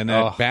 And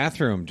that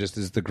bathroom just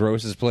is the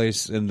grossest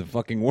place in the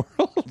fucking world.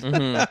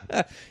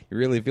 Mm-hmm. You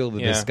really feel the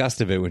disgust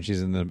of it when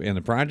she's in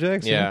the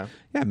projects. Yeah.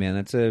 Yeah, man,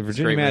 that's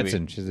Virginia great Madsen.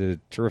 movie. She's a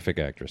terrific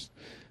actress.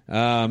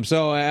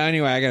 So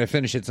anyway, I got to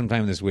finish it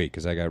sometime this week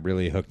because I got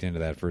really hooked into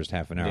that first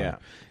half an hour. Yeah.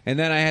 And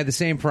then I had the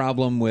same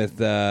problem with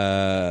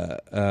audio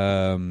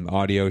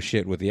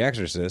shit with The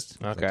Exorcist.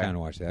 Okay. I kind of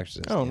watched The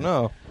Exorcist. Oh,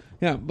 no.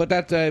 Yeah, but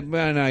that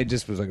and I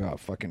just was like, oh,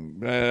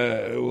 fucking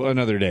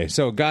another day.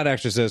 So got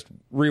Exorcist,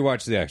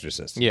 rewatched The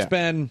Exorcist. Yeah. It's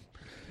been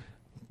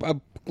a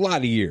lot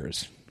of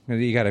years.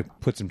 You got to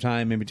put some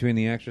time in between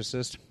The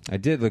Exorcist.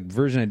 The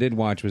version I did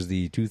watch was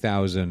the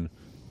 2000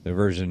 The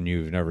version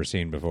you've never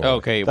seen before.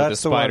 Okay, with the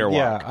spider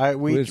walk. Yeah,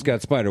 it's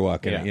got spider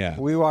walk in it, yeah.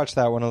 We watched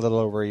that one a little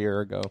over a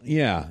year ago.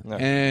 Yeah,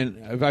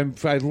 and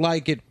I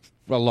like it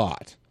a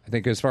lot. I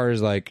think as far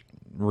as like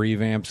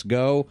revamps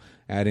go,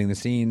 adding the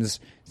scenes,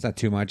 it's not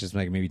too much. It's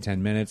like maybe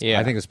 10 minutes. Yeah.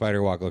 I think the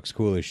spider walk looks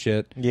cool as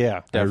shit.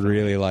 Yeah, definitely. I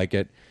really like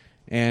it.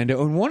 And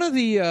on one of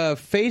the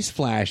face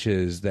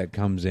flashes that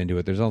comes into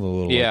it, there's all the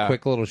little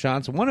quick little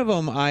shots. One of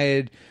them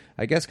I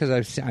guess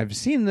because I've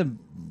seen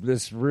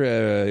this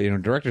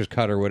director's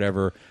cut or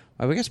whatever,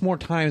 I guess more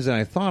times than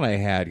I thought I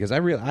had, because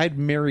I'd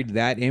married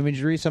that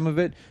imagery, some of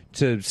it,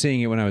 to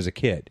seeing it when I was a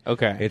kid.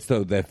 Okay, it's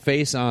the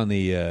face on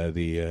the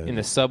in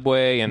the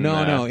subway and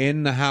no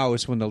in the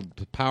house when the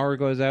power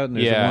goes out and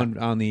there's one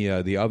on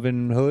the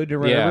oven hood or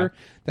whatever. Yeah.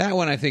 That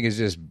one I think is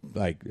just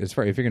like, as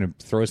far if you're going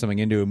to throw something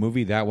into a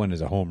movie, that one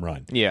is a home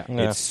run. Yeah,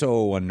 it's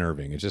so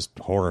unnerving. It's just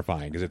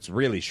horrifying because it's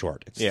really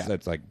short.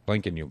 It's like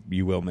blinking,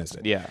 you will miss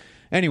it. Yeah.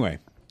 Anyway.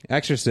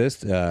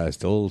 Exorcist,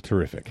 still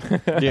terrific.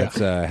 Yeah.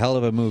 It's a hell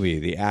of a movie.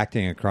 The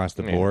acting across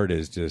the board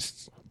is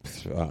just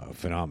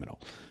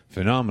phenomenal.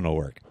 Phenomenal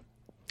work.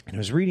 And I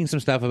was reading some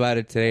stuff about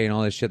it today and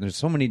all this shit. And there's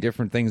so many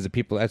different things that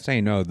people that's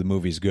saying, no, the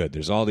movie's good.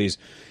 There's all these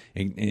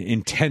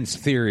intense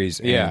theories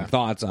and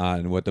thoughts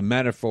on what the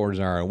metaphors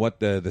are and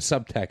what the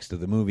subtext of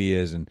the movie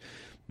is. And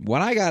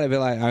what I got of it,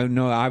 I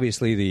know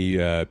obviously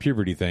the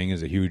puberty thing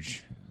is a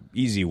huge...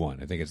 easy one.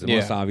 I think it's the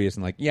most obvious,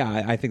 and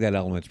I think that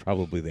element's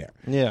probably there.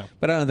 Yeah,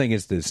 but I don't think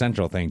it's the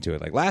central thing to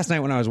it. Like last night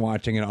when I was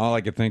watching it, all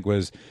I could think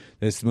was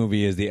this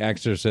movie is The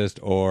Exorcist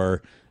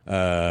or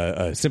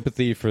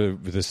sympathy for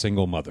the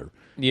single mother.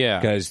 Yeah,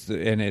 because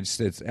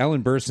it's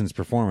Ellen Burstyn's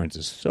performance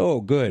is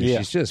so good. Yeah.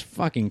 She's just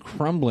fucking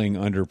crumbling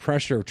under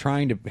pressure of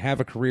trying to have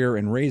a career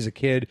and raise a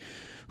kid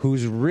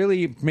who's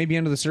really maybe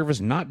under the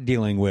surface not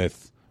dealing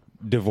with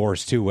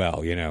divorce too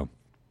well,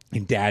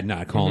 and dad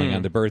not calling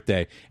on the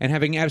birthday and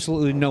having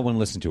absolutely no one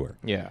listen to her.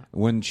 Yeah.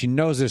 When she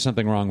knows there's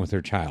something wrong with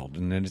her child.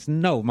 And then it's,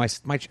 no, my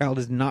child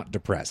is not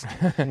depressed.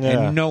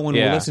 And no one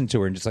will listen to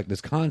her. And just like this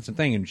constant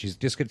thing. And she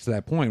just gets to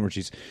that point where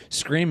she's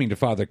screaming to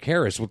Father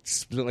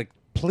Karras, like,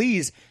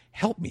 please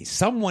help me.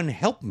 Someone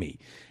help me.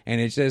 And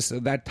it's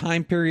just that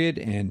time period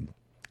and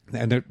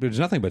there's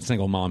nothing but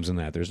single moms in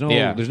that. There's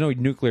no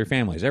nuclear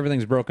families.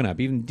 Everything's broken up.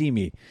 Even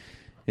Demi,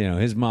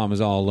 his mom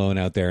is all alone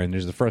out there, and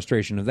there's the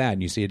frustration of that,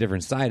 and you see a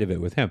different side of it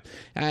with him.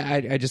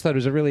 I just thought it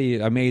was a really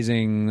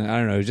amazing, I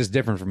don't know, it was just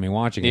different from me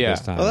watching it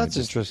this time. Well, that's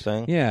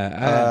interesting.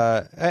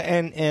 Yeah.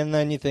 And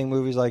then you think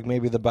movies like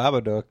maybe The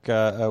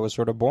Babadook was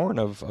sort of born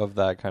of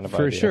that kind of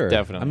idea. For sure.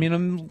 Definitely. I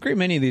mean, a great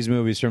many of these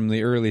movies from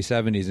the early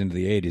 70s into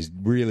the 80s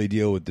really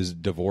deal with this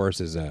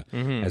divorce as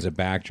a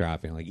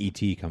backdrop. Like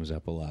E.T. comes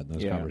up a lot in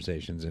those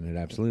conversations, and it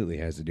absolutely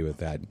has to do with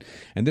that.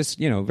 And this,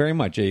 very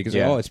much, you can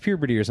say, it's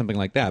puberty or something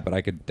like that, but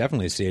I could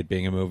definitely see it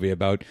being a movie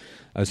about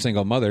a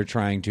single mother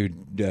trying to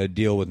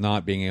deal with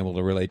not being able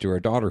to relate to her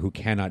daughter who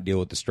cannot deal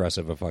with the stress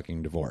of a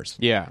fucking divorce.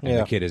 Yeah. And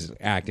the kid is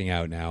acting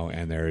out now,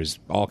 and there's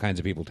all kinds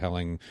of people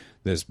telling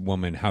this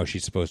woman how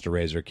she's supposed to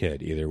raise her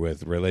kid, either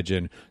with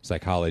religion,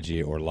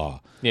 psychology, or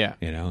law. Yeah.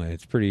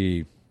 It's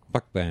pretty...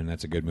 Fuck Ben,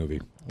 that's a good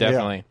movie.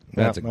 Definitely.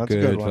 That's a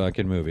good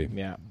fucking movie.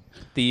 Yeah.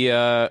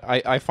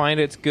 I find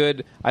it's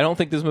good. I don't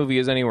think this movie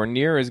is anywhere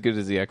near as good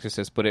as The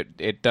Exorcist, but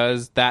it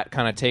does, that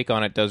kind of take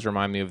on it does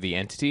remind me of The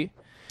Entity.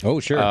 Oh,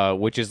 sure.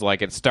 Which is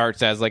like, it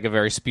starts as like a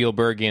very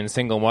Spielbergian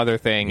single mother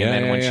thing, and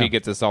then when she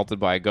gets assaulted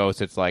by a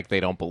ghost, it's like they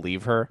don't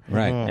believe her.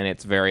 Right. And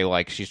it's very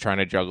like she's trying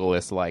to juggle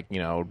this, like,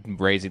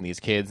 raising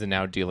these kids and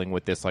now dealing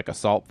with this like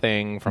assault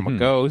thing from a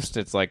ghost.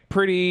 It's like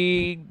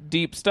pretty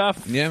deep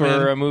stuff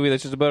for a movie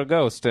that's just about a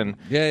ghost. And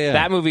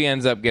that movie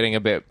ends up getting a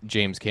bit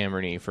James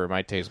Cameron-y for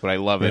my taste, but I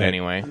love it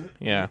anyway.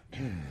 Yeah.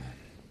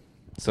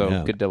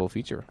 So, good double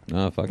feature.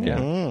 Oh, fuck yeah.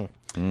 Mm-hmm.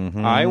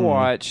 Mm-hmm. I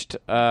watched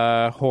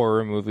a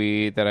horror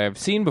movie that I've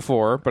seen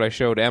before, but I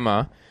showed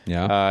Emma.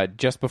 Yeah.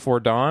 Just Before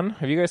Dawn.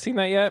 Have you guys seen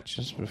that yet?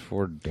 Just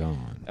Before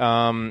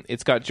Dawn.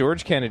 It's got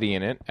George Kennedy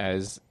in it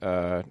as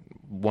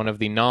one of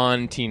the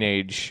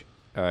non-teenage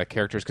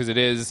characters, because it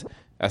is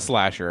a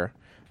slasher.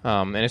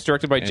 And it's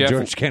directed by Jeff...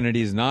 George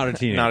Kennedy's not a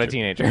teenager. Not a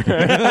teenager.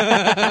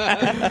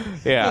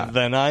 Yeah.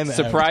 Then I'm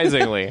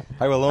surprisingly.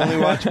 I will only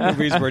watch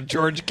movies where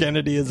George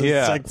Kennedy is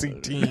a sexy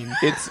teen.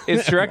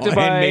 It's directed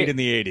by... And made in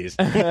the 80s.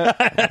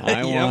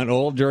 I want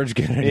old George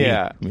Kennedy.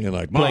 Yeah. Being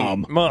like,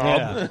 Mom.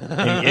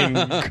 In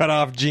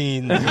cut-off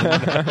jeans.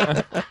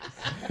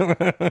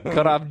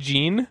 Cut-off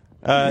jean?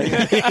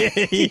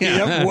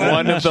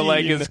 One of the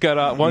leg is cut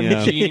off. One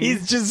jean.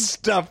 He's just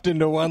stuffed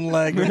into one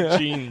leg with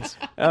jeans.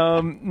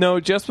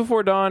 No, Just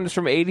Before Dawn is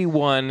from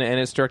 1981, and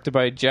it's directed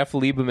by Jeff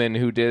Lieberman,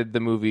 who did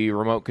the movie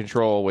Remote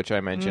Control, which I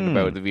mentioned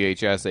about the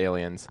VHS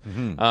aliens.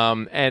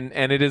 Mm-hmm.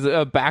 And it is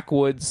a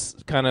backwoods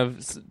kind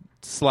of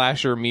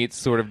slasher meets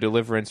sort of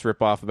Deliverance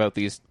ripoff about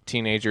these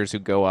teenagers who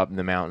go up in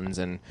the mountains,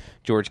 and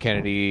George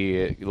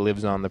Kennedy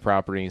lives on the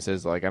property. He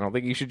says, like, I don't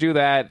think you should do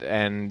that,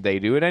 and they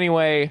do it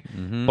anyway.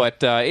 Mm-hmm.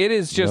 But it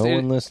is just... No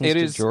one listens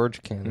to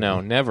George Kennedy.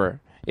 No,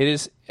 never. It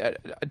is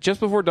Just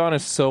Before Dawn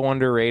is so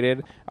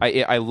underrated.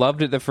 I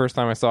loved it the first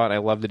time I saw it. I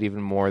loved it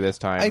even more this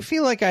time. I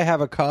feel like I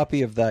have a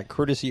copy of that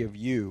courtesy of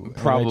you.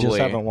 Probably. I just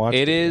haven't watched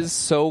it. It is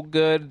so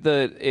good.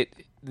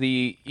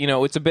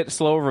 It's a bit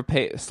slower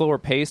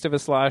paced of a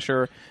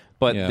slasher,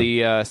 but the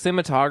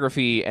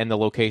cinematography and the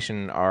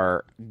location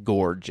are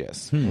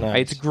gorgeous. Nice.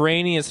 It's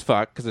grainy as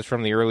fuck because it's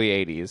from the early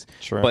 80s.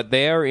 Sure. But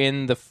they are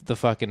in the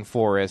fucking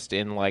forest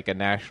in like a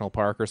national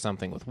park or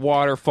something with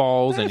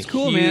waterfalls. That's and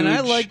cool, huge... man.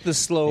 I like the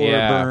slower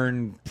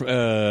burn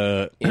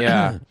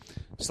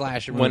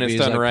slasher when movies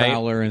it's done like right.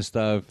 Prowler and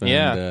stuff.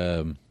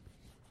 And,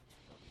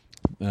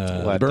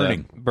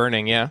 Burning.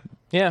 Burning, yeah.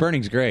 Yeah.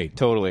 Burning's great.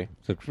 Totally.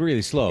 So it's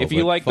really slow. If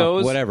you but like fuck,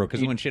 those... whatever,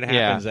 because when shit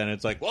happens, then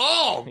it's like,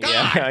 whoa,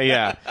 God!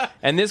 Yeah.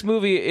 And this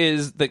movie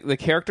is... The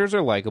characters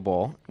are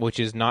likable, which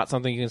is not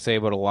something you can say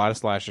about a lot of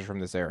slashers from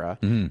this era.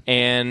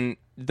 And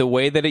the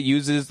way that it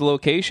uses the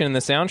location and the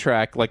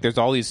soundtrack, like there's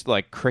all these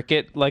like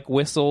cricket like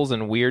whistles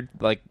and weird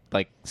like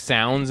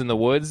sounds in the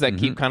woods that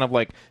keep kind of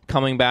like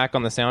coming back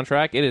on the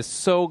soundtrack. It is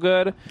so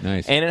good.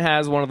 Nice. And it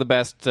has one of the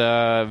best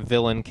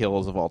villain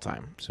kills of all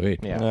time.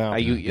 Sweet. Yeah.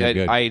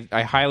 Good.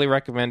 I highly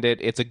recommend it.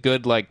 It's a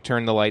good like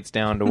turn the lights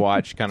down to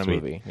watch kind of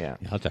movie. Yeah.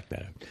 I'll check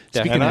that out.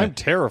 Definitely. And I'm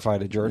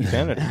terrified of George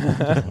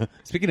Kennedy.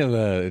 Speaking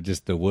of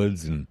just the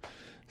woods and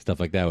stuff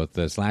like that with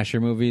the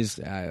slasher movies,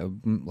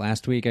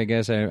 last week I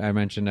guess I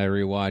mentioned I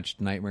rewatched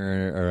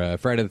Nightmare or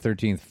Friday the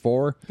 13th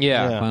 4.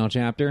 Yeah. Final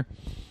chapter.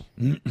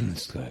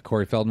 It's the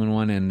Corey Feldman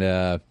one, and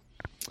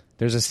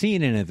there's a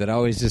scene in it that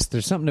always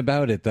there's something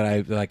about it that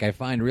I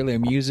find really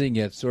amusing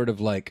yet sort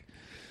of like,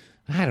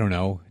 I don't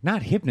know,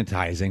 not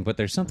hypnotizing, but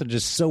there's something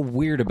just so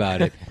weird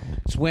about it.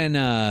 It's when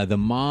the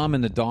mom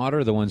and the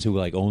daughter, the ones who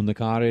like own the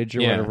cottage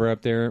or whatever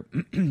up there,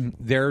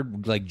 they're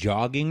like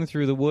jogging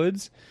through the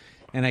woods.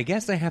 And I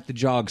guess they have to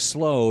jog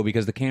slow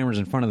because the camera's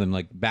in front of them,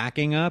 like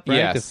backing up, right,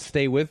 Yes. to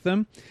stay with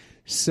them.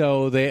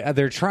 So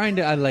they're trying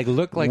to like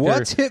look like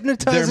What's they're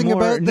hypnotizing more,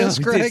 about this,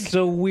 no, Greg? It's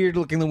so weird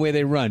looking the way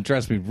they run.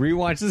 Trust me,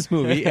 rewatch this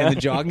movie and the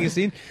jogging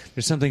scene.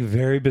 There's something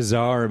very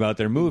bizarre about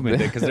their movement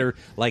because they're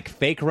like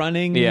fake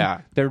running. Yeah.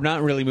 They're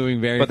not really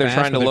moving very But they're fast.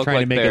 trying to look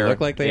like make they're- it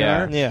look like they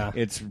yeah. are. Yeah.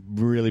 It's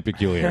really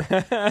peculiar.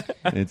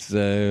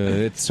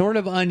 It's sort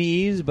of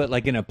unease, but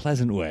like in a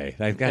pleasant way.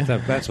 Like,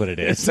 that's what it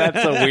is.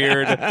 That's a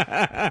weird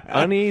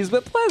unease,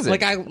 but pleasant.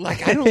 Like I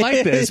don't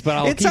like this, but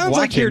I'll it keep sounds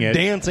like watching you're it.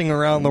 dancing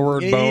around the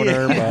word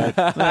boner, but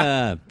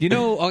You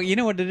know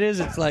what it is?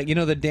 It's like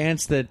the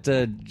dance that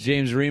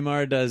James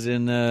Remar does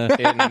in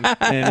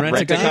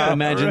Rent-A-Cop.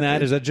 Imagine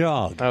that as a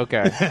jog.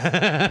 Okay.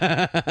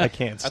 I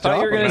can't I stop. thought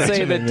you were going to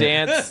say the imagining it.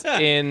 dance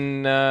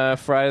in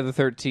Friday the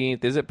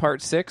 13th. Is it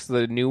part 6,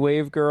 the New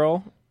Wave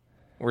girl?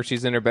 Where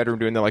she's in her bedroom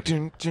doing the like...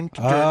 Dun, dun,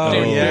 dun, Oh,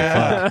 dun,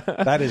 yeah.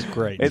 That is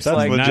great. It's That's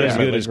like- Not as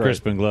legitimately good as great.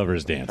 Crispin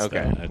Glover's dance.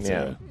 Okay,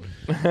 Though.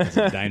 That's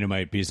a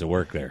dynamite piece of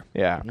work there.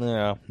 Yeah.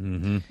 Yeah.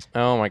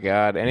 Oh, my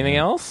God. Anything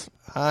else?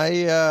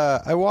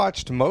 I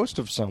watched most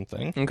of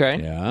something. Okay.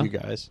 Yeah. You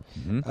guys.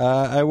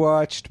 I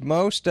watched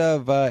most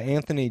of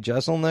Anthony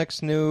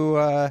Jeselnik's new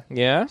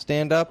Yeah?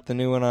 stand-up, the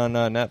new one on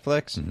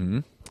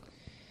Netflix.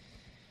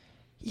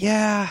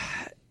 Yeah,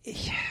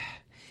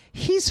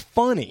 he's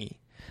funny.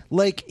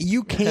 Like,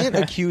 you can't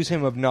accuse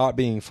him of not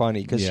being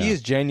funny because he Yeah.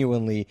 is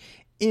genuinely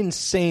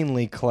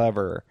insanely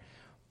clever.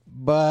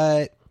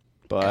 But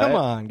come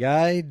on,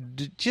 guy.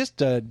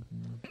 Just a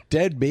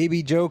dead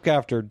baby joke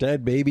after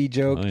dead baby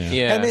joke. Oh, yeah.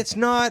 Yeah. And it's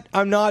not,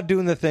 I'm not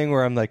doing the thing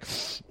where I'm like,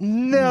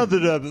 now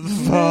that I'm a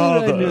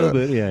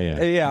father.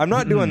 Yeah. I'm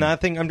not doing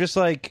that thing. I'm just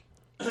like,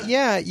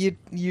 yeah,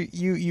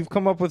 you've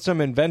come up with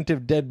some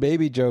inventive dead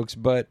baby jokes,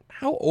 but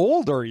how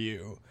old are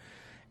you?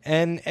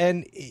 And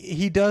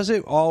he does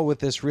it all with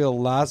this real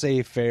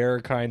laissez-faire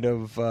kind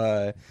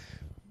of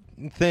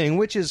thing,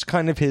 which is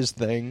kind of his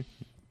thing.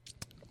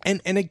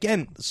 And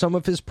again, some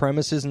of his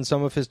premises and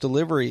some of his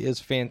delivery is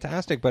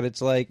fantastic, but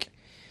it's like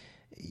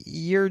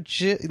you're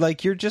just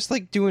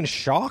like doing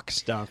shock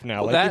stuff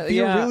now. Well, like that- if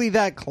you're yeah. really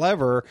that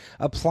clever,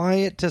 apply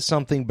it to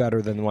something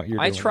better than what you're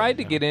I doing. tried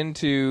to right get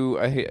into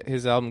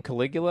his album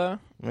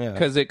Caligula Yeah.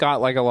 because it got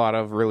like a lot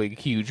of really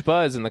huge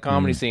buzz in the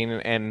comedy scene,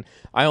 and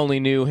I only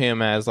knew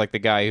him as like the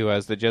guy who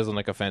has the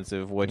Jeselnik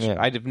Offensive, which Yeah.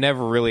 I've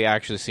never really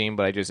actually seen,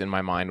 but I just in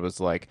my mind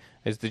was like,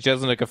 it's the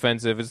Jeselnik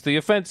Offensive, it's the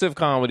offensive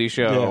comedy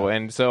show, Yeah.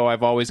 and so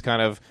I've always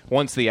kind of,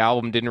 once the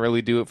album didn't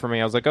really do it for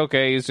me, I was like,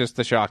 okay, he's just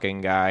the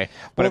shocking guy,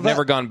 but Well, I've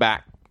never gone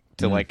back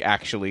to like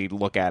actually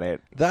look at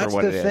it. That's for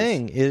what the it is.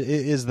 thing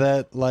is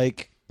that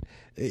like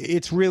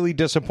it's really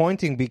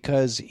disappointing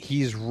because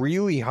he's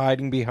really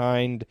hiding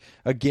behind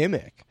a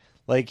gimmick.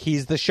 Like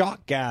he's the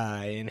shock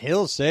guy and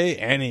he'll say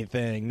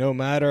anything no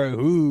matter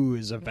who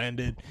is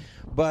offended.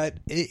 But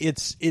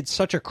it's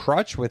such a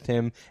crutch with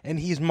him, and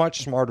he's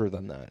much smarter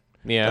than that.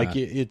 Yeah. Like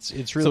it's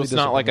really. So it's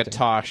not like a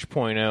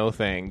disappointing. Tosh.0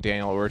 thing,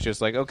 Daniel, where it's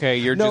just like, okay,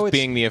 you're No, just it's-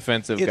 being the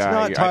offensive It's guy.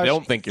 not Tosh, I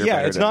don't think you're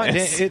better it's than not.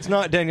 this. It's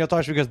not Daniel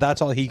Tosh because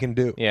that's all he can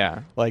do.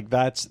 Yeah. Like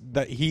that.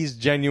 He's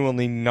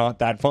genuinely not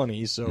that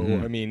funny. So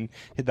I mean,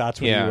 that's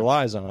what he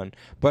relies on.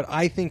 But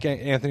I think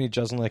Anthony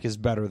Jeselnik is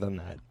better than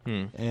that,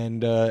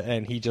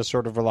 and he just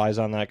sort of relies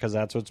on that because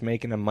that's what's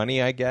making him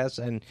money, I guess.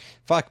 And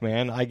fuck,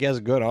 man, I guess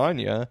good on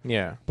you.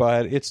 Yeah.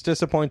 But it's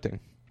disappointing.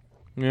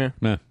 Yeah.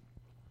 Meh.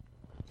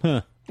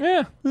 Huh.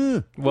 Yeah.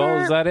 Well,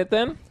 is that it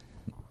then?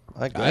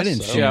 I guess I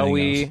didn't so. see Shall anything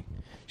we? else.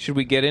 Should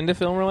we get into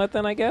film roulette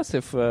then? I guess I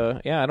don't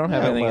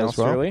have anything might as else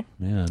well. really.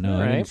 Yeah, no,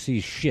 All I right. didn't see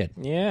shit.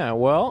 Yeah.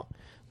 Well,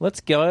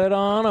 let's get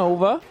on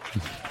over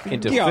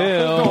into Yeah,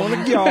 film.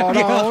 gonna get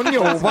on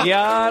over.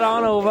 Get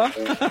on over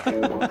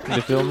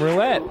into film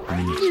roulette.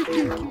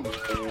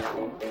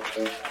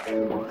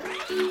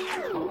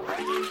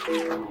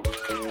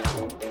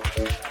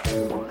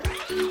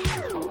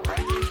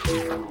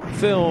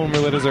 Film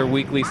Roulette is our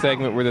weekly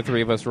segment where the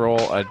three of us roll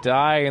a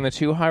die and the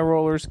two high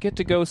rollers get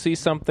to go see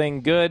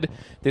something good.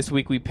 This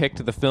week we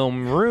picked The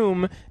Film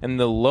Room, and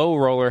the low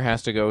roller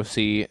has to go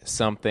see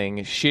something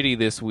shitty.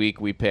 This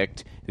week we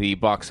picked the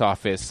box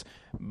office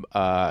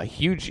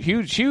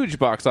huge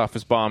box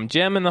office bomb,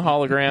 Gem and the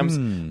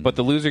Holograms, but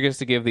the loser gets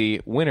to give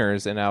the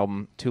winners an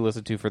album to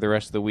listen to for the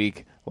rest of the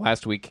week.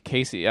 Last week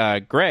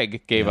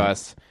Greg gave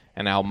us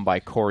an album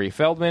by Corey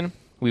Feldman.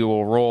 We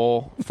will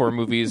roll for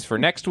movies for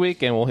next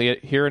week, and we'll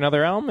hear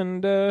another album,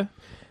 and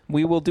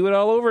we will do it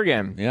all over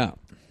again. Yeah.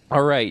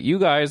 All right, you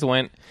guys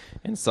went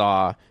and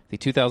saw the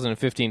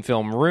 2015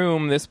 film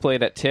Room. This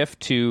played at TIFF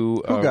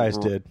to... Who guys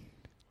did?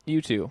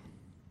 You two.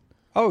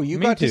 Oh, you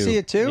Me got too. to see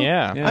it too?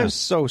 Yeah. I'm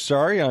so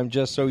sorry. I'm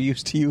just so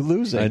used to you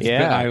losing.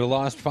 Yeah. I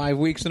lost 5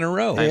 weeks in a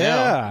row.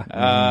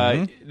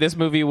 Yeah. This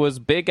movie was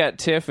big at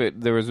TIFF.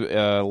 There was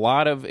a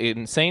lot of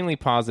insanely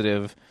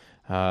positive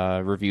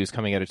reviews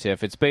coming out of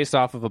TIFF. It's based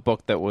off of a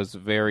book that was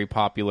very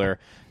popular.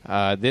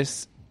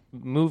 This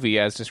movie,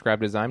 as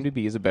described as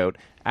IMDb, is about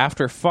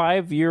after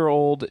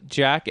 5-year-old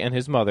Jack and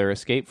his mother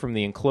escape from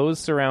the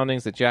enclosed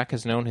surroundings that Jack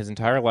has known his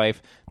entire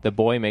life, the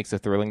boy makes a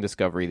thrilling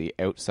discovery: the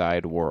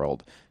outside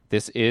world.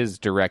 This is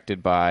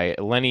directed by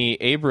Lenny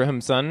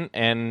Abrahamson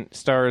and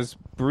stars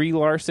Brie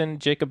Larson,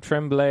 Jacob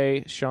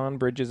Tremblay, Sean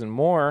Bridges, and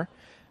more.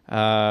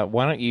 Why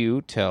don't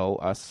you tell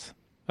us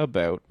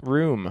about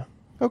Room?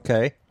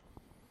 Okay.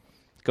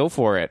 Go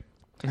for it.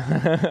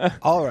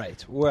 All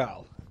right.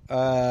 Well,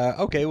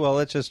 okay. Well,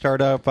 let's just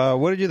start up.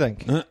 What did you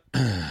think?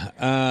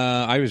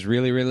 I was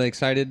really, really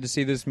excited to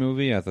see this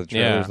movie. I thought the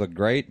trailers Yeah. looked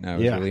great, and I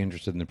was Yeah. really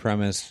interested in the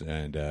premise,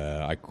 and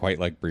I quite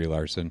like Brie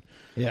Larson.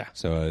 Yeah.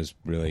 So I was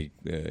really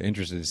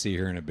interested to see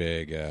her in a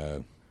big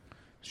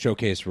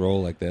showcase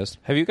role like this.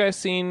 Have you guys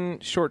seen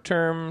Short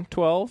Term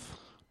 12?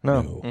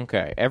 No.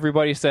 Okay.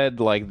 Everybody said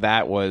like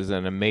that was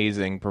an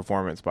amazing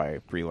performance by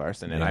Brie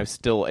Larson, and it's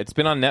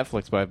been on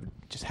Netflix, but I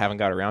just haven't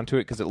got around to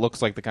it because it looks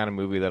like the kind of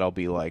movie that I'll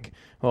be like,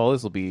 well,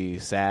 this will be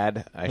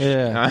sad.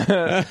 Yeah.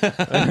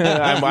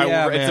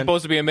 It's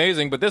supposed to be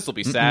amazing, but this will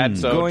be sad.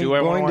 So Going do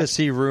I want to to watch?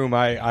 see Room,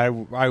 I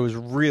was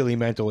really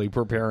mentally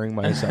preparing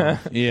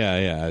myself.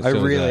 Yeah. I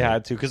really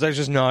had to because I was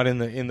just not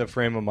in the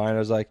frame of mind. I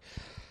was like,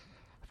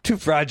 I'm too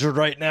fragile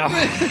right now.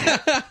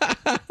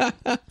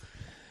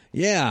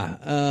 Yeah,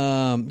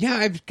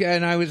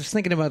 I was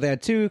thinking about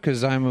that too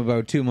because I'm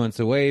about 2 months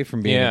away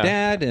from being a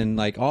dad, and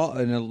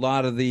and a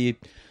lot of the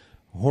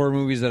horror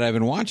movies that I've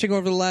been watching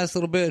over the last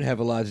little bit have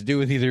a lot to do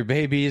with either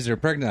babies or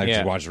pregnant. I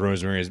just watched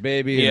Rosemary's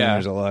Baby, and then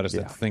there's a lot of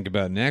stuff to think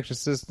about in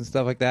Exorcist and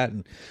stuff like that,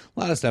 and a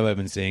lot of stuff I've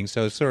been seeing.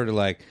 So it's sort of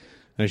like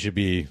I should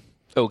be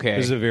Okay.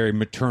 This is a very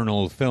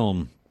maternal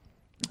film,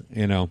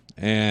 and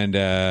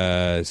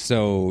I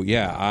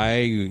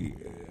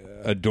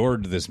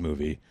adored this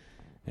movie,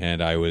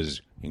 and I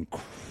was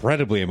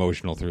incredibly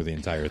emotional through the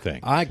entire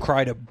thing. I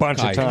cried a bunch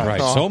of I times.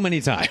 cried so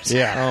many times.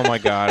 Oh my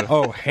god.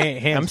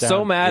 Hands I'm down.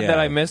 so mad that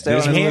I missed out on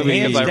this Hands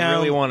movie because I down.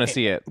 really want to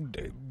see it.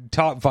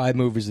 Top 5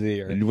 movies of the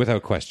year.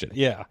 Without question.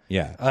 Yeah.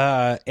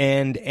 Yeah.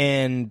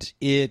 And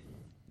it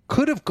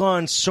could have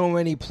gone so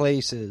many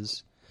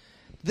places.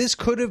 This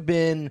could have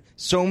been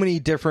so many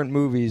different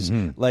movies.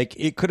 Like,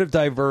 it could have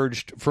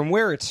diverged from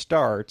where it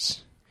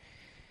starts.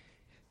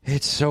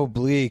 It's so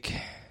bleak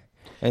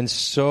and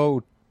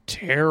so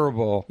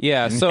terrible.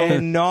 Yeah, so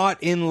And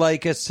not in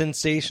like a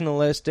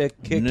sensationalistic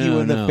kick you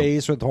in the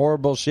face with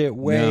horrible shit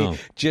way.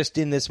 Just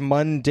in this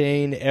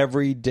mundane,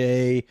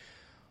 everyday,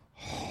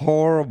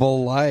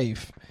 horrible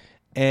life.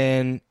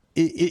 And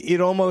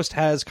it almost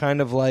has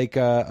kind of like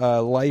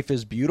a life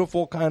is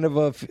beautiful kind of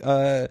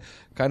a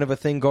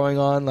thing going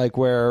on, like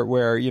where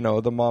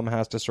the mom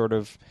has to sort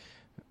of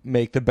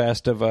make the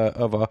best of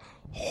a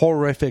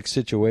horrific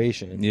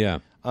situation. Yeah.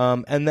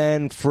 And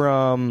then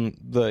from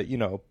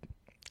the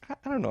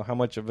I don't know how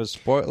much of a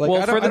spoil. Like,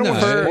 Well, I don't for the want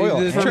to spoil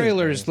The anything.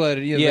 trailers let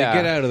it. They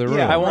get out of the room.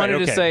 I wanted Right,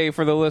 to okay. say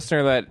for the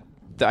listener that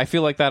I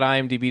feel like that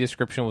IMDb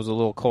description was a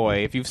little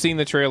coy. If you've seen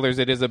the trailers,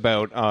 it is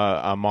about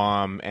a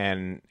mom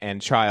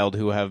and child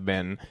who have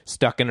been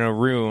stuck in a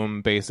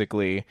room,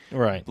 basically,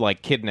 right,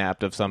 like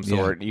kidnapped of some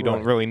sort. You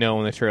don't really know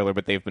in the trailer,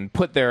 but they've been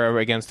put there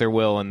against their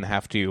will and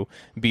have to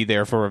be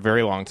there for a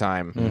very long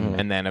time.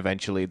 And then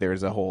eventually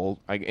there's a whole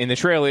in the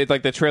trailer. It's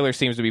like the trailer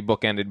seems to be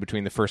bookended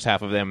between the first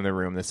half of them in the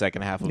room, the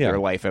second half of their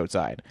life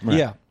outside.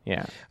 Right.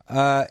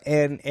 Yeah.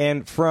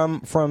 And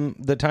from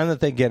the time that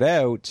they get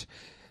out,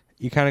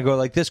 you kind of go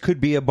like, this could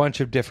be a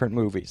bunch of different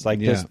movies. Like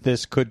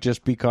this could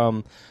just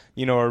become,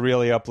 a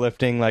really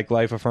uplifting, like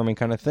life affirming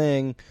kind of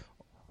thing,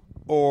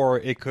 or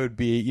it could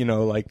be,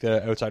 like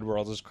the outside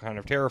world is kind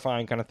of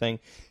terrifying kind of thing.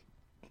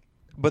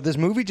 But this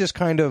movie just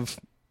kind of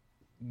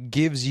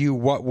gives you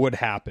what would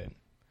happen.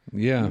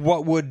 Yeah.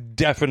 What would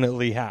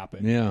definitely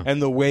happen. Yeah.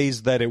 And the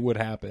ways that it would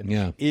happen.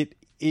 Yeah.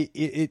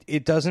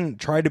 It doesn't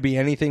try to be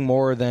anything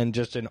more than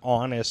just an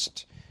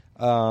honest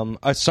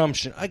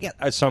assumption. I get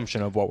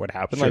assumption of what would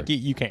happen. Sure. Like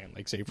you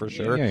can't say for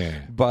sure. Yeah.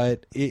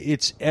 But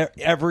it's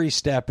every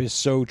step is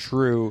so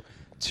true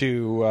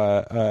to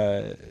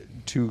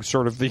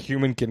sort of the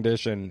human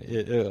condition,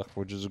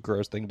 which is a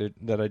gross thing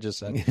that I just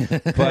said.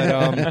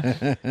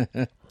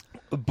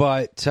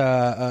 But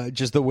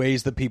just the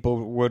ways that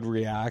people would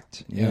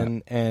react,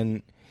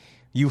 and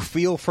you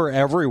feel for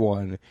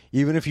everyone,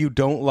 even if you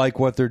don't like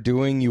what they're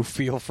doing. You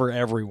feel for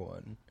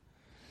everyone.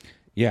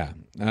 Yeah.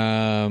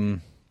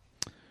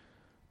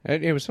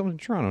 It was filmed in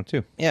Toronto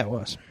too. Yeah, it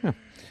was. Yeah.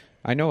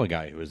 I know a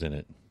guy who was in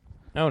it.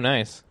 Oh,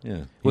 nice.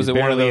 Yeah. Was He's it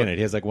one of barely the? in it?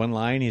 He has like one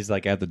line. He's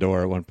like at the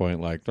door at one point,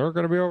 like they're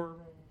gonna be over.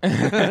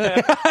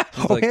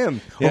 Like,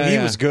 him. Yeah, he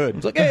yeah. was good.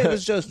 It's like, hey,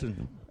 this is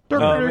Justin.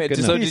 So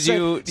did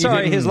you? Sorry,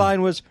 didn't- his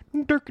line was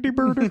 "Dirkety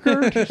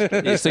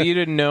bird." So you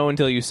didn't know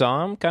until you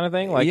saw him, kind of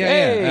thing. Like, yeah,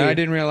 hey, yeah. I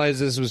didn't realize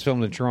this was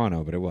filmed in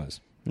Toronto, but it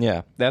was.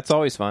 Yeah, that's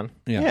always fun.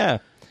 yeah.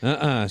 So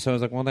I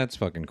was like, well, that's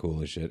fucking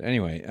cool as shit.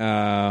 Anyway,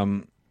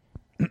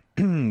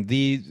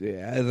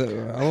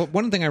 the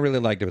one thing I really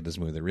liked about this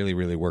movie that really,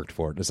 really worked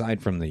for it,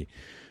 aside from the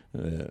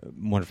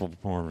wonderful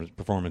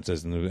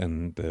performances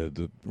and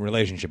the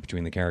relationship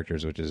between the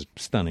characters, which is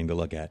stunning to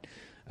look at,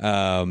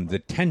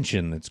 the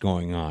tension that's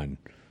going on.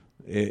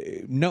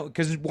 No,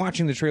 because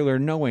watching the trailer,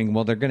 knowing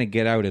they're going to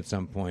get out at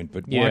some point,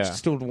 but watch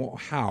still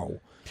how,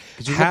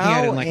 because you're looking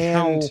at it like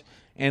how.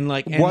 And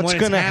what's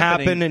going to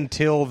happen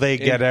until they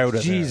get out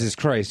of Jesus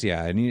Christ,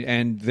 yeah.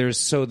 And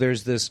there's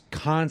this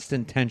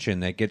constant tension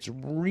that gets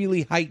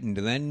really heightened,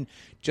 and then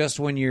just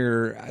when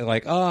you're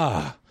like,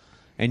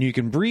 and you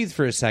can breathe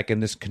for a second,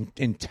 this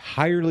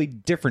entirely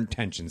different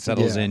tension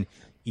settles in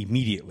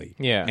immediately.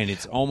 Yeah. And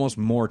it's almost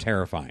more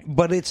terrifying.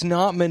 But it's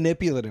not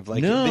manipulative.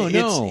 Like, no.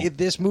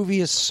 This movie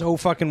is so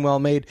fucking well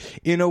made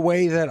in a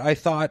way that I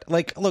thought,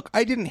 like, look,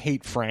 I didn't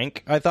hate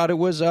Frank. I thought it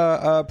was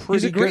a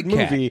pretty great good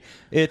movie.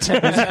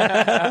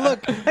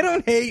 Look, I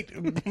don't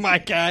hate my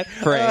cat.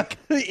 Frank.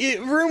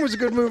 Room was a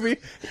good movie.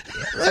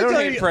 I don't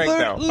hate Frank,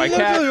 though. My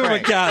cat, Frank. Frank. My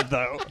cat,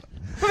 though.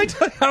 Let me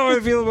tell you how I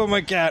feel about my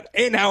cat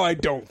and how I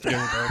don't feel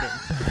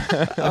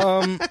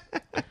about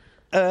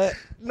him.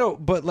 No,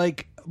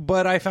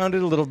 but I found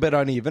it a little bit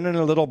uneven and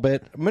a little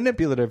bit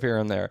manipulative here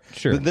and there.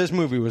 Sure. But this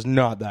movie was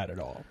not that at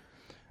all.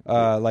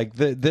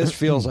 This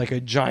feels like a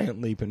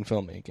giant leap in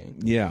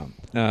filmmaking. Yeah.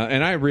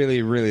 And I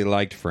really, really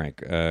liked Frank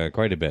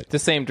quite a bit. The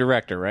same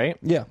director, right?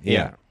 Yeah.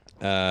 Yeah.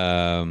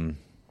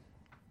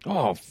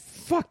 Oh,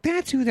 fuck,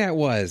 that's who that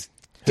was.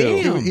 He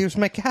Damn. was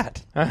my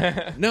cat.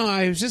 No,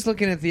 I was just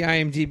looking at the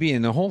IMDb,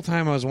 and the whole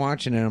time I was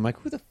watching it, I'm like,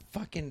 who the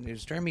fucking... It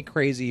was driving me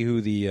crazy who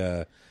the...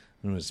 I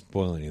don't want to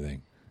spoil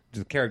anything.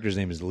 The character's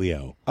name is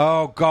Leo.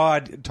 Oh,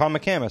 God. Tom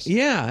McCamus.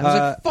 Yeah. I was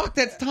like, fuck,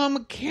 that's Tom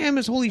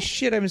McCamus. Holy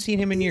shit, I haven't seen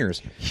him in years.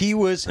 He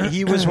was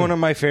one of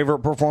my favorite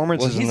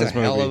performances Well, he's in this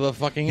a hell movie. of a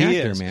fucking He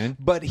actor, is. man.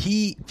 But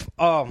he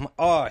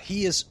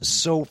is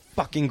so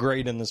fucking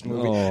great in this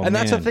movie. Oh, and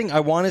that's man. the thing. I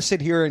want to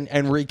sit here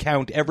and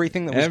recount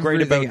everything that was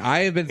great about. I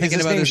have been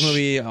thinking about this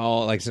movie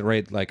all I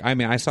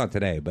saw it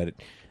today, but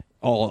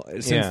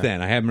since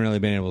then I haven't really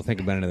been able to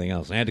think about anything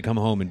else. I had to come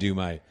home and do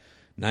my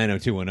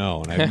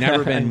 90210, and I've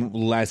never been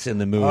less in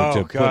the mood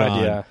to put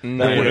on. Yeah.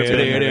 And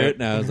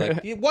I was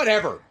like,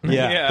 whatever.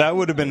 Yeah, that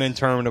would have been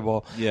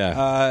interminable.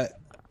 Yeah.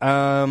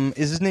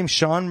 Is his name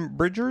Sean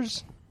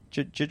Bridgers?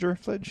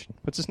 Gingerflidge?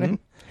 What's his name?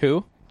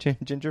 Who?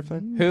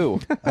 Gingerflidge? Who?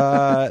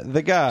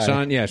 The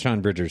guy.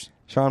 Sean Bridgers.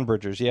 Sean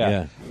Bridgers,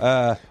 yeah.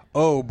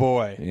 Oh,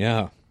 boy.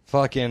 Yeah.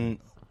 Fucking...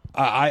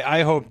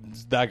 I hope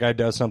that guy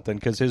does something,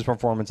 because his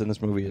performance in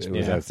this movie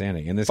was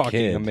outstanding. And this fucking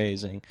kid,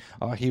 amazing.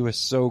 Oh, he was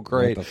so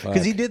great, What the fuck?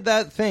 because he did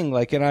that thing.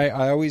 Like, and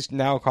I always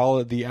now call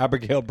it the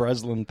Abigail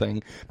Breslin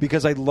thing,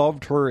 because I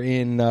loved her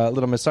in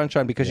Little Miss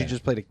Sunshine because she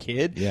just played a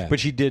kid,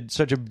 but she did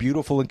such a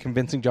beautiful and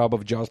convincing job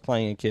of just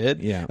playing a kid.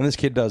 Yeah, and this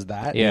kid does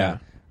that. Yeah.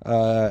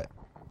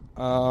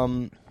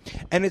 And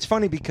it's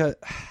funny because.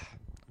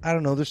 I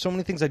don't know. There's so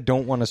many things I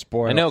don't want to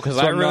spoil. I know, because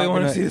I really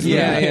want to see this movie.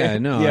 Yeah,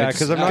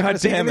 because I'm not going to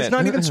say. damn And it's it.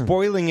 not even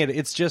spoiling it.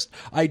 It's just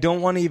I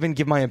don't want to even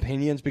give my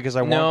opinions because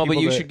I want. No, but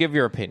people you to, should give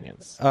your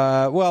opinions.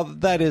 Well,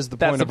 that is the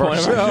That's point the of our point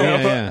of our show.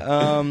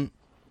 show. Yeah.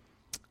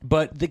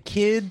 But the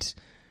kid,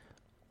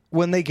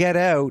 when they get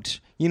out,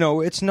 you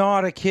know, it's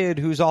not a kid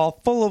who's all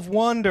full of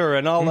wonder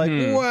and all like,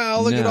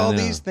 wow, look at all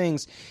these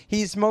things.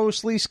 He's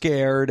mostly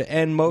scared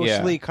and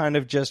mostly kind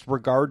of just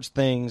regards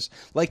things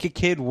like a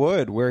kid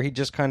would, where he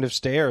just kind of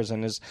stares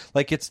and is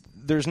like,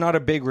 there's not a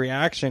big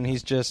reaction.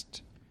 He's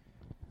just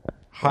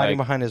hiding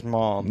behind his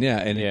mom. Yeah,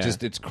 and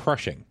it's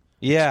crushing.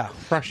 Yeah,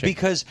 crushing.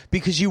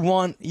 Because you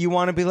want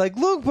to be like,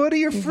 look, buddy,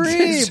 you're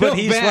free. But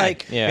he's bad.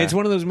 like, it's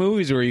one of those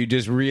movies where you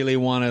just really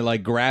want to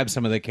like grab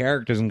some of the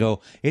characters and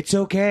go, it's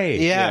okay.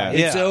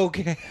 It's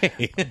okay.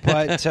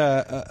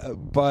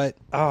 but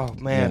oh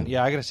man,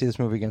 I got to see this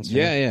movie again soon.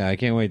 Yeah, I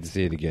can't wait to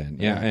see it again.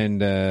 Yeah,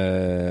 and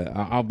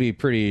I'll be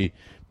pretty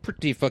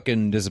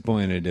fucking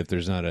disappointed if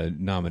there's not a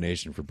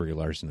nomination for Brie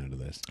Larson out of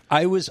this.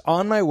 I was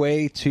on my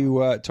way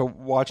to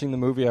watching the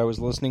movie. I was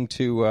listening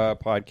to a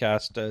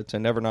podcast to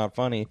Never Not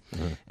Funny,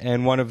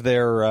 and one of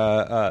their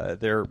I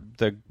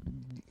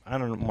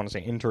don't want to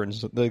say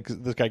interns.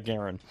 This guy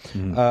Garen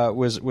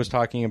was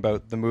talking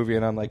about the movie,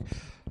 and I'm like,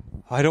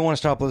 I don't want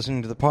to stop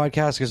listening to the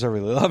podcast because I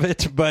really love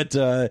it, but.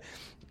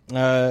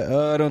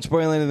 Don't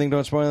spoil anything.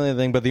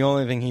 But the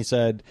only thing he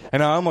said,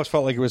 and I almost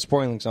felt like it was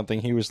spoiling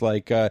something. He was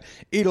like,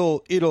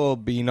 "It'll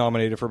be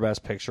nominated for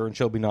Best Picture, and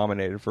she'll be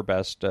nominated for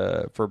Best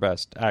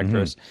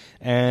Actress."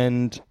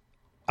 And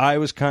I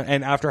was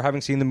and after having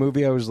seen the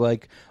movie, I was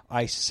like,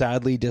 I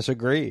sadly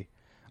disagree.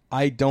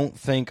 I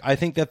think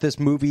that this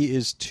movie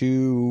is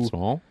too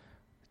small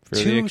for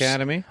the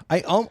Academy.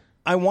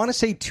 I want to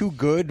say too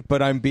good,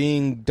 but I'm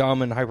being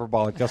dumb and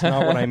hyperbolic. That's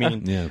not what I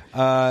mean.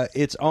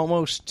 It's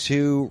almost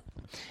too.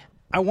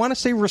 I want to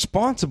say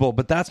responsible,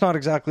 but that's not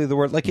exactly the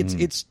word. Like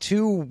it's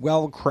too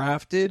well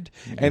crafted,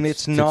 and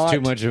it's not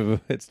too much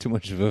of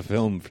a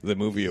film for the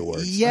movie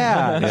awards.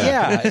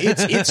 Yeah.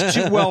 It's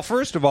too well.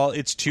 First of all,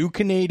 it's too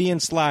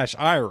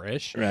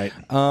Canadian/Irish, right?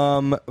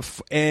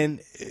 And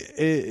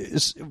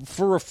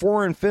for a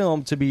foreign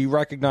film to be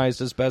recognized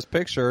as Best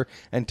Picture,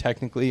 and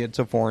technically it's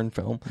a foreign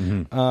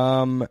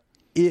film.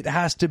 It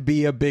has to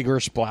be a bigger,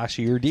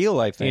 splashier deal,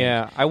 I think.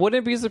 Yeah, I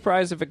wouldn't be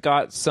surprised if it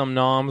got some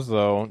noms,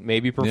 though,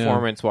 maybe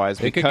performance-wise.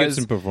 It could get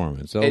some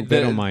performance. So they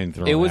don't mind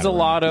throwing it was that a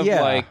lot of,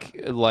 Yeah.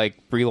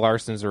 like Brie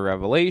Larson's a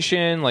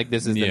revelation, like,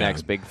 this is the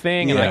next big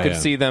thing, and I could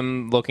see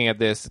them looking at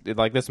this,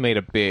 like, this made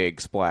a big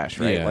splash,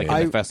 right? In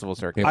the festival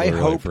circuit. People I are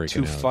really hope freaking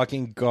to out.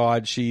 fucking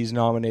God she's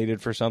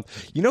nominated for something.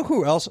 You know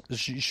who else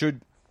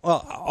should...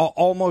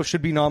 almost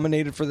should be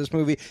nominated for this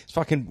movie? It's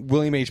fucking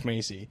William H.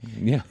 Macy.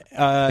 Yeah.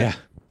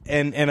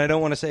 And I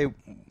don't want to say...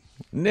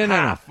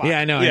 No. Yeah,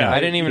 I know. I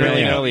didn't even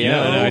really know the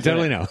end. No, I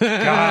totally know.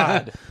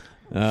 God.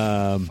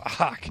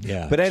 Fuck.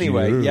 Yeah. But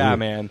anyway,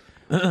 man.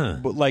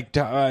 But like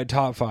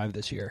top 5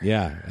 this year.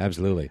 Yeah,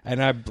 absolutely.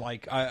 And I'm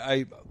like,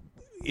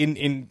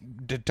 in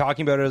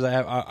talking about it as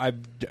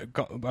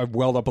I've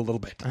welled up a little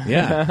bit.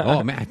 Yeah.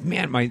 Oh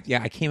man,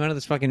 I came out of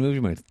this fucking movie,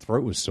 my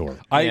throat was sore.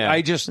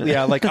 I just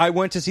like I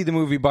went to see the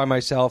movie by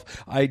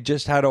myself. I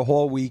just had a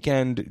whole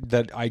weekend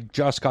that I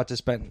just got to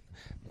spend.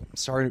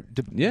 Sorry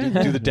to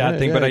do the dad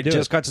thing, but I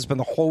just got to spend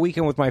the whole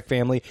weekend with my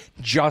family,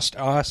 just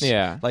us,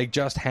 like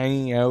just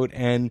hanging out,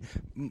 and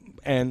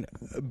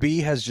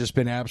B has just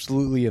been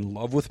absolutely in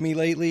love with me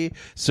lately.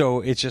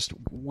 So it's just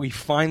we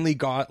finally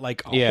got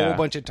like a whole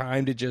bunch of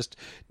time to just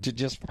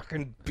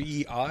fucking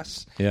be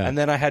us. Yeah. And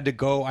then I had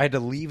to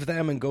leave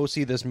them and go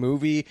see this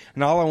movie,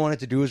 and all I wanted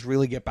to do was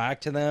really get back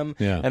to them.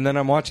 Yeah. And then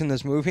I'm watching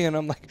this movie, and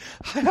I'm like,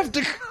 I have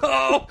to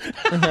go.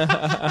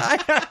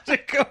 I have to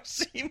go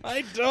see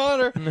my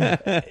daughter.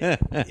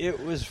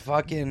 It was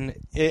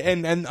fucking,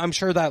 and I'm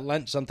sure that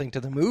lent something to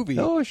the movie.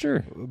 Oh,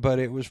 sure. But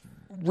it was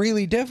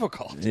really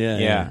difficult.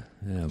 Yeah.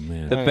 Oh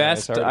man.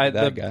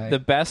 The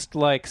best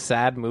like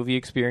sad movie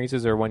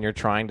experiences are when you're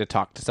trying to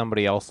talk to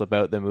somebody else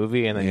about the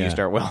movie and then you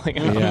start welling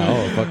up. Yeah.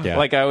 Oh fuck yeah.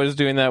 Like I was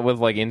doing that with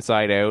like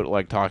Inside Out,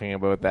 like talking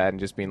about that and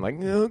just being like,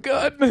 oh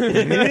god,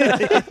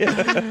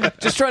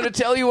 just trying to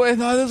tell you what I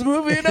thought of this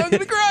movie and I'm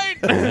gonna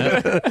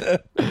cry.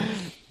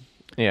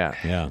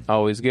 Yeah.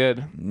 Always good.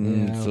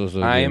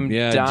 So I am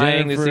good.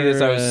 dying to see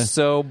this. I was Jennifer,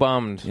 so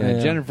bummed.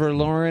 Jennifer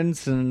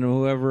Lawrence and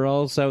whoever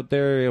else out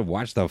there,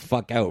 watch the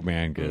fuck out,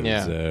 man,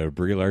 because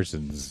Brie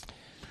Larson's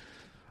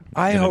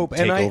I hope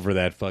take over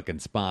that fucking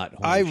spot.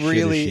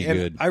 Holy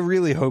shit, I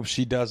really hope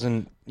she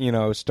doesn't,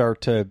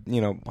 start to,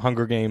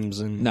 Hunger Games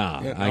and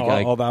all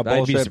that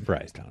bullshit. I'd be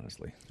surprised,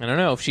 honestly. I don't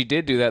know if she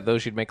did do that though.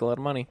 She'd make a lot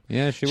of money.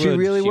 Yeah, she would. She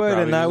really She would,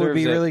 probably and that would be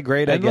deserves it. really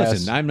great. I And guess.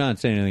 listen, I'm not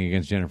saying anything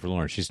against Jennifer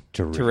Lawrence. She's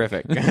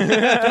terrific.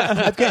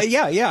 I've got.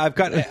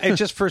 It's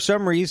just for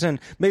some reason,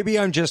 maybe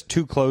I'm just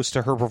too close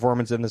to her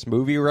performance in this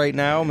movie right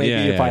now.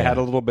 Maybe if I had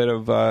a little bit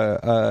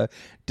of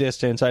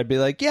distance, I'd be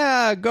like,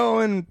 go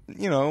and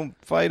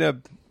fight a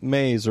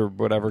maze or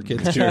whatever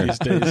kids do these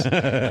days.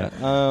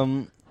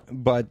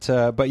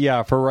 But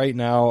yeah, for right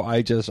now,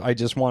 I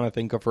just want to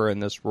think of her in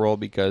this role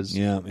because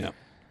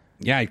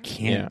I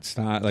can't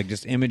stop. Like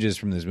just images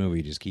from this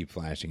movie just keep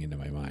flashing into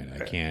my mind.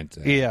 I can't.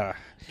 And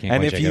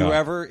quite if check you it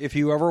off. if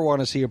you ever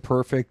want to see a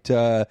perfect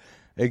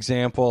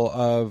example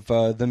of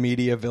the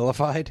media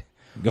vilified,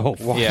 Go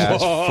watch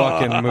this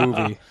fucking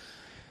movie.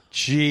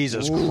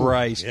 Jesus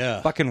Christ.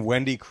 Yeah. Fucking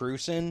Wendy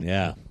Crewson.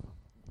 Yeah.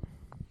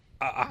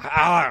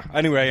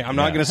 Anyway, I'm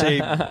not gonna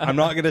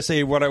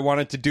say what I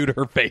wanted to do to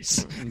her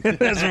face in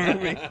this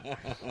movie.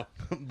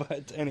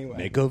 But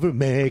anyway,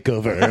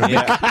 Makeover.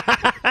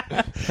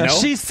 Yeah. No,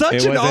 she's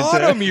such an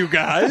autumn, you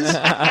guys.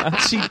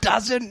 She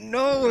doesn't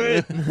know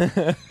it.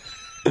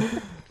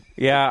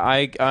 Yeah,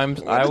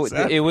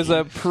 it was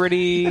a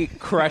pretty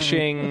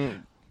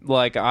crushing.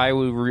 Like I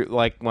would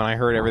like when I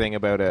heard everything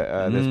about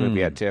this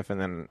movie at TIFF, and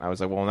then I was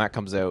like, well, when that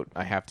comes out,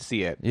 I have to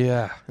see it.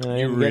 Yeah,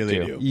 you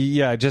really do.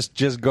 Yeah,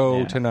 just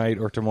go tonight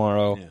or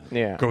tomorrow.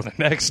 Yeah, go the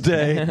next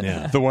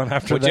day. The one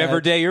after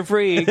whichever day you're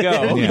free,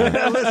 go.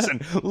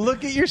 Listen,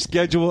 look at your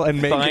schedule and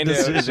make Find a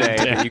decision. a day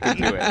that you can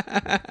do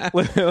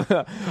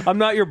it. I'm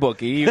not your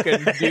bookie. You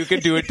can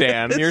do it,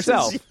 Dan,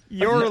 yourself.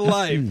 Your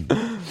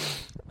life.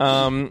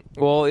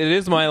 Well, it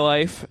is my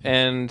life,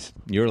 and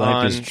your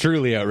life is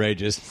truly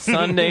outrageous.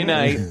 Sunday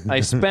night, I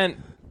spent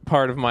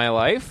part of my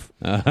life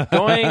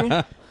going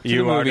to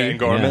the movie. Dan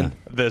Gorman. Yeah.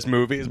 This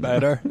movie is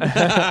better.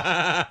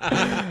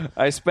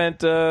 I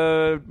spent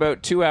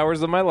about 2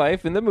 hours of my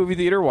life in the movie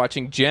theater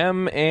watching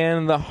Jem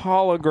and the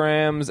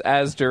Holograms,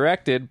 as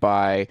directed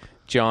by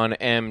John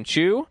M.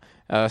 Chu,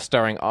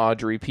 starring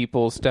Audrey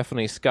Peoples,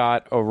 Stephanie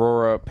Scott,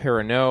 Aurora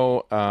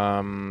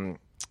Perrineau,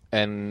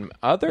 and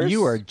others.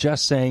 You are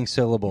just saying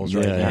syllables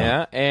right now.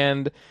 Yeah,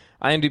 and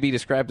IMDb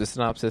described the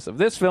synopsis of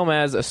this film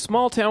as a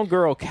small-town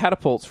girl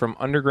catapults from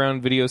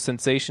underground video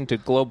sensation to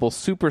global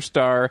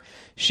superstar.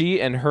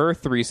 She and her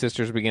three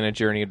sisters begin a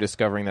journey of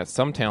discovering that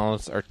some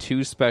talents are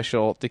too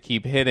special to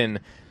keep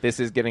hidden.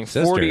 This is getting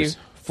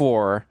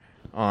 44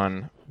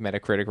 on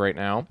Metacritic right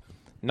now.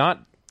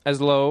 Not as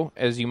low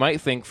as you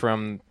might think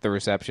from the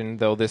reception,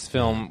 though this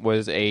film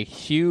was a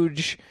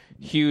huge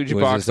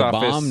box office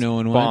bomb. No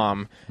one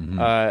bomb.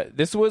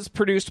 This was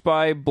produced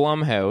by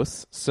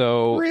Blumhouse.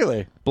 So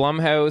really,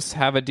 Blumhouse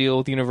have a deal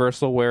with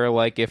Universal where,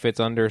 like, if it's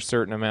under a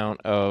certain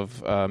amount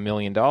of $1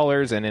 million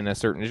and in a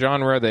certain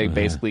genre, they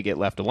basically get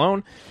left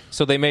alone.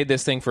 So they made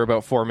this thing for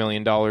about $4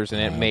 million, and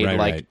it made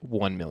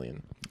 $1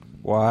 million.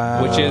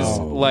 Wow. Which is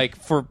like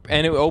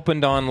and it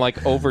opened on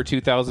like over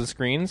 2,000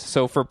 screens.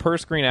 So for per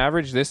screen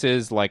average, this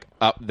is like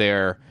up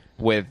there.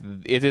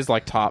 It is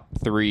like top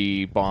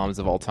 3 bombs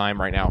of all time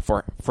right now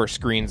for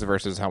screens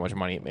versus how much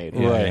money it made.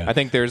 Right. I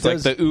think there's like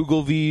the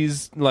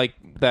Ooglevies, like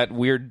that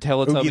weird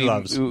Teletubby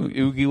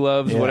Oogie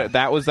Loves. Yeah.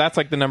 That's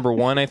like the number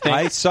 1, I think.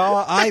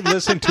 I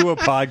listened to a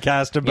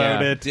podcast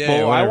about it. Yeah,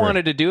 well, I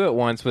wanted to do it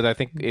once, but I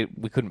think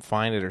we couldn't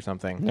find it or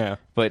something. Yeah.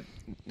 But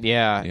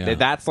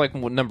that's like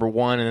number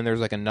 1, and then there's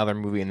like another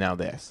movie, and now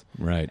this.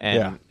 Right.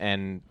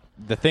 And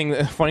the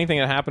funny thing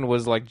that happened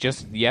was like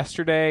just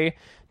yesterday,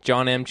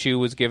 John M. Chu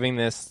was giving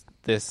this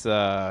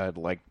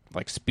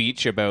like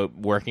speech about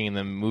working in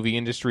the movie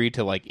industry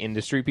to like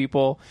industry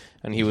people,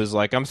 and he was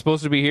like, I'm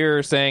supposed to be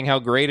here saying how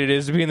great it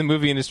is to be in the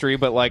movie industry,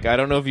 but like I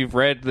don't know if you've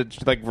read the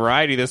like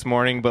Variety this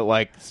morning, but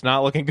like it's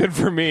not looking good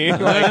for me.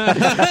 Like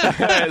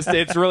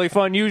it's really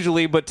fun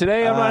usually, but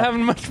today I'm not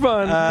having much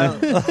fun.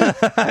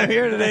 I'm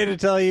here today to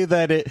tell you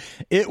that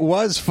it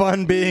was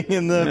fun being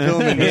in the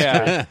film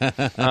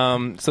industry.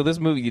 Yeah. So this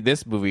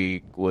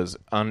movie was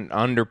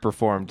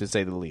underperformed, to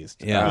say the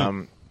least.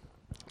 Yeah.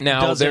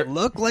 Now, does it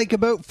look like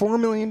about $4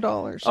 million?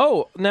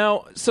 Oh,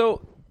 now,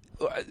 so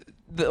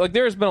like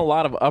there's been a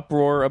lot of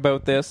uproar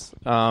about this,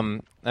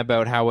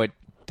 about how it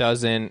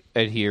doesn't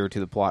adhere to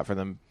the plot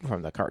from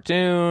the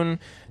cartoon,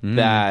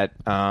 that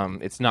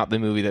it's not the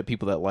movie that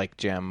people that like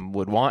Jem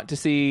would want to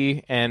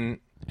see, and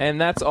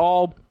that's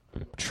all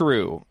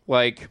true.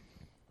 Like,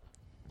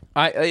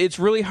 it's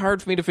really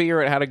hard for me to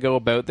figure out how to go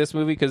about this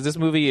movie, because this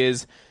movie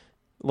is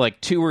like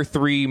 2 or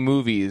 3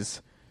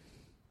 movies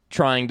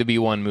trying to be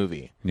one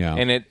movie. Yeah.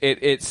 And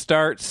it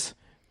starts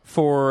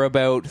for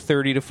about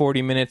 30 to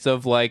 40 minutes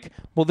of like,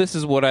 well, this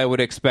is what I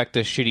would expect a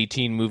shitty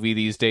teen movie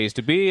these days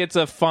to be. It's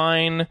a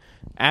fine,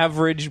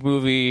 average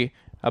movie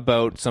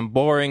about some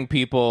boring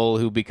people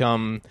who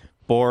become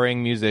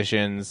boring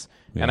musicians.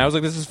 Yeah. And I was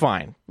like, this is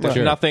fine. There's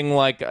nothing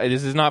like,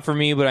 this is not for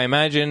me, but I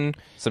imagine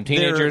some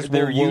teenagers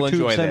will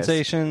enjoy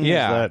sensations, this.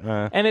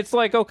 Yeah. And it's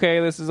like,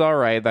 okay, this is all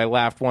right. I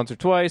laughed once or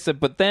twice,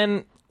 but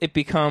then it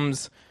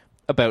becomes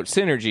about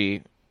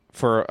Synergy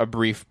for a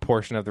brief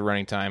portion of the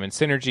running time. And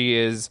Synergy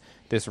is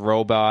this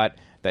robot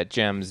that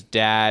Jem's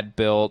dad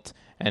built,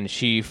 and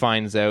she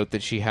finds out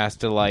that she has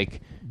to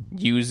like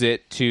use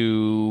it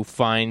to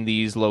find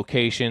these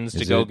locations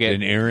to go get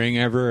an earring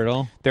ever at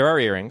all. There are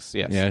earrings,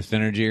 yes. Yeah,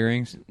 Synergy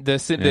earrings.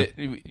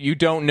 You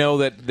don't know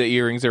that the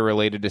earrings are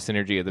related to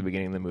Synergy at the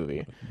beginning of the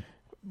movie.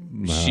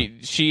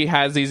 She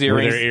has these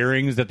earrings. Were there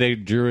earrings that they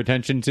drew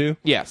attention to?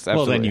 Yes, absolutely.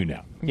 Well, then you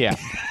know. Yeah.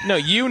 No,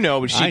 you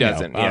know, but she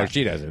doesn't. Yeah. Oh,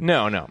 she doesn't.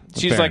 No.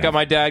 She's like,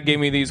 my dad gave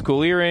me these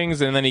cool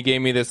earrings, and then he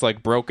gave me this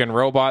like broken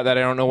robot that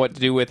I don't know what to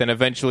do with, and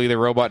eventually the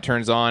robot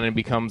turns on and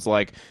becomes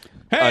like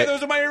Hey,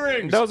 those are my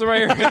earrings. Those are my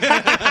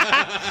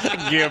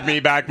earrings. Give me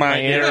back my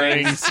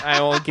earrings.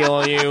 I will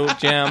kill you,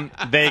 Jim.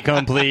 They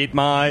complete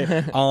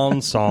my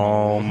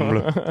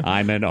ensemble.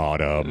 I'm an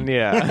autumn.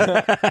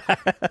 Yeah.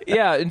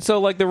 Yeah, and so,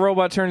 like, the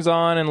robot turns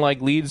on and,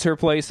 like, leads her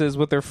places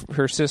with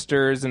her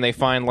sisters, and they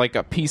find,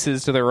 like,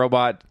 pieces to the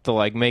robot to,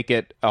 like, make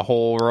it a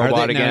whole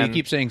robot again. Now, you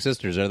keep saying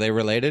sisters. Are they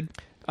related?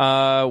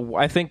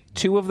 I think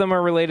 2 of them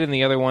are related, and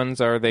the other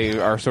ones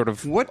are sort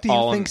of. What do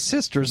you think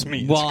sisters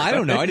means? Well, I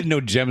don't know. I didn't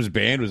know Jem's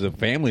band was a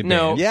family band.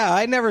 No. Yeah,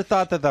 I never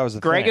thought that was a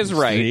Greg thing. is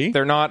right. See?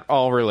 They're not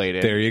all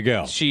related. There you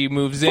go. She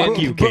moves in.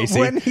 Fuck you, Casey.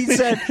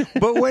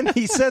 But when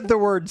he said the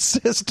word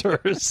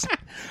sisters,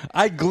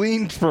 I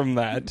gleaned from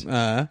that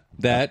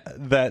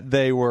that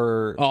they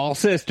were all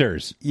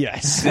sisters.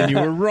 Yes. And you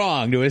were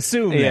wrong to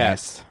assume that.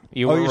 Yes.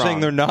 You're wrong. saying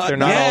they're not? They're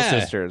not Yeah. all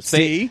sisters.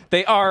 See?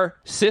 They are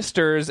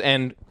sisters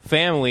and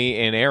family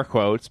in air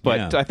quotes,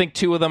 but Yeah. I think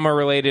 2 of them are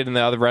related, and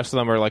the rest of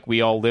them are like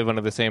we all live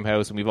under the same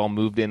house and we've all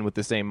moved in with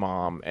the same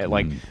mom. And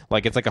like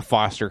it's like a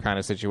foster kind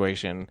of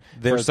situation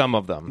for some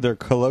of them. They're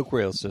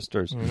colloquial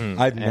sisters.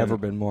 I've never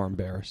been more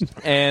embarrassed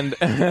And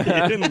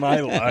in my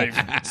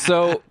life.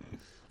 so.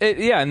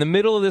 In the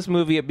middle of this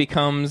movie, it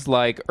becomes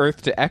like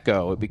Earth to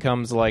Echo. It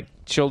becomes like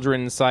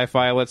children's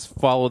sci-fi. Let's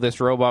follow this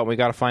robot. We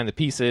got to find the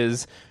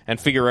pieces and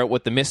figure out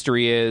what the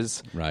mystery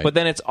is. Right. But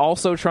then it's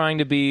also trying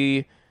to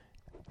be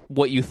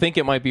what you think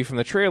it might be from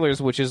the trailers,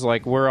 which is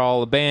like we're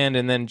all a band,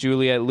 and then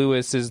Juliette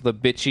Lewis is the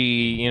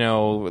bitchy,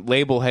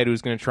 label head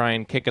who's going to try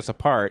and kick us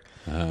apart.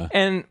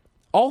 And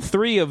all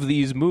 3 of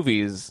these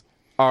movies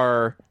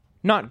are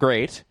not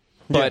great,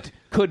 but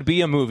could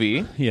be a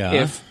movie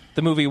if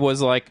the movie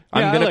was like,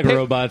 I'm going to pick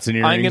robots and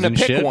earrings I'm going to and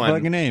pick shit. one.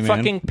 Fucking A, man.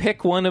 Fucking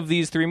pick one of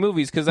these 3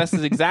 movies, because that's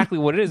exactly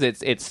what it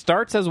is. It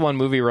starts as one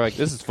movie. We're like,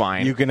 this is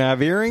fine. You can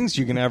have earrings.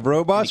 You can have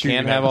robots. You You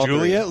can't can have all 3.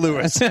 Juliette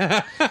Lewis.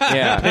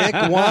 Yeah.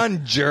 Pick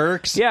one,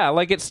 jerks. Yeah,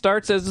 like it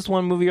starts as this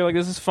one movie. You're like,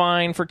 this is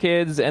fine for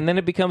kids, and then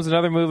it becomes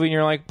another movie, and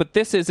you're like, but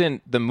this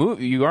isn't the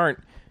movie. You aren't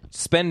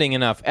spending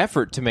enough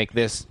effort to make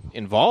this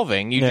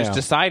involving. You just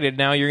decided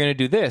now you're going to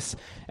do this.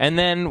 And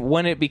then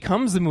when it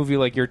becomes the movie,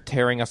 like you're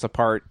tearing us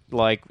apart,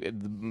 like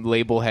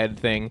label head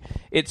thing,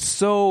 it's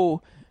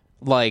so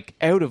like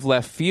out of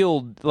left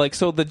field. Like,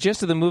 so the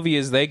gist of the movie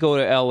is they go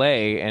to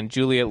LA and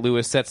Juliette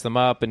Lewis sets them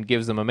up and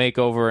gives them a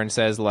makeover and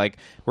says, like,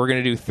 we're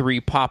going to do 3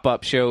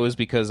 pop-up shows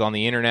because on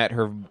the internet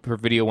her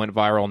video went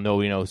viral.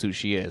 Nobody knows who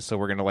she is. So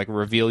we're going to like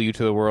reveal you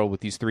to the world with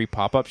these 3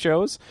 pop-up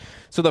shows.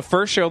 So the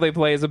first show they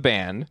play as a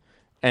band,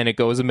 and it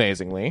goes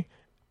amazingly.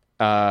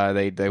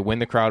 They win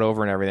the crowd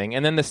over and everything.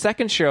 And then the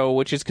second show,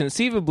 which is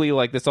conceivably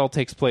like this all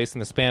takes place in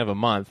the span of a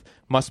month,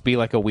 must be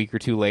like a week or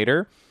 2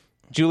 later.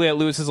 Juliette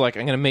Lewis is like,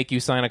 I'm going to make you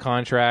sign a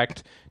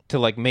contract to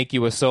like make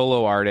you a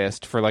solo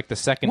artist for like the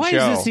second show.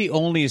 Why is this the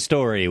only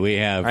story we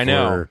have? I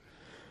know.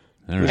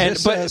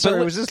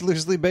 Was this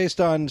loosely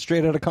based on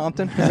Straight Outta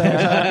Compton?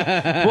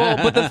 Well,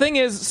 but the thing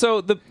is,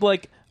 so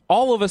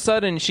all of a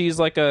sudden she's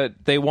like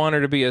they want her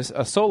to be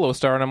a solo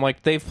star, and I'm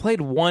like, they've played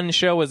one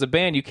show as a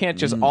band. You can't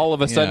just all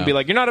of a sudden be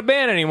like, you're not a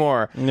band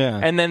anymore. Yeah.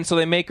 And then so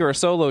they make her a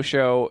solo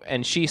show,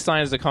 and she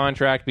signs the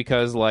contract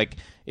because like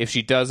if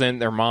she doesn't,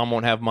 their mom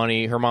won't have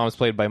money. Her mom's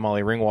played by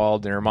Molly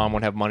Ringwald, and her mom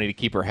won't have money to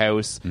keep her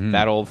house,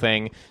 that old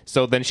thing.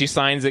 So then she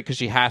signs it because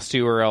she has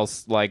to, or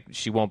else like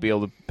she won't be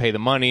able to pay the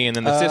money. And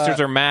then the sisters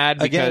are mad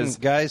because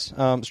again,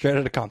 guys, Straight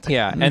Outta Compton.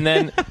 yeah, and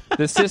then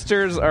the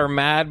sisters are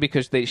mad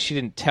because she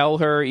didn't tell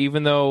her,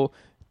 even though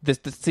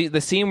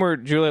the scene where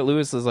Juliette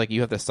Lewis is like,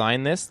 you have to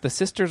sign this, the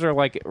sisters are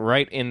like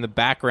right in the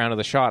background of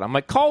the shot. I'm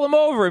like, call them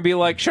over and be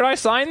like, should I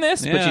sign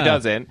this? But she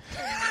doesn't.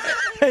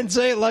 And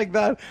say it like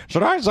that.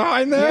 Should I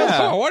sign this?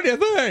 Yeah. Oh, what do you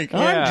think?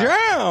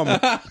 I'm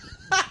Jam.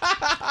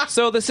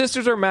 So the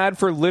sisters are mad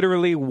for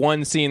literally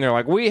one scene. They're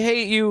like, we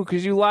hate you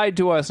because you lied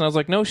to us. And I was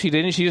like, no, she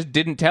didn't. She just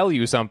didn't tell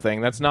you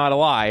something. That's not a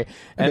lie.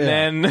 And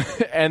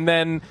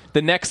then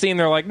the next scene,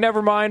 they're like,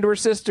 never mind, we're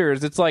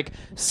sisters. It's like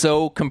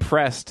so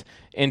compressed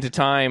into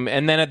time.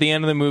 And then at the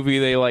end of the movie,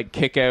 they like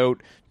kick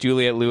out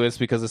Juliette Lewis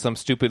because of some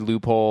stupid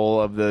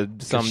loophole of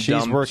some she's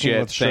dumb working shit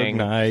with thing. Suge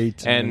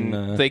Knight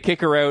and they kick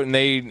her out, and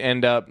they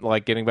end up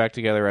like getting back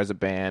together as a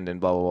band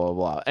and blah blah blah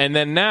blah. And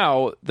then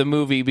now the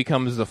movie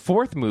becomes the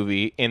 4th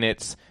movie in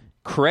its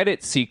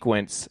credit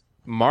sequence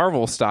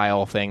Marvel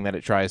style thing that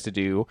it tries to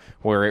do,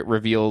 where it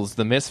reveals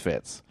the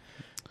Misfits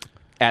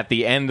at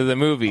the end of the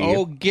movie.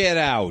 Oh, get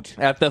out!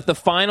 At the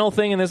final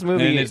thing in this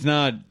movie, And it's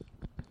not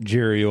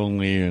Jerry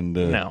only and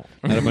No.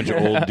 not a bunch of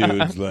old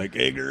dudes like,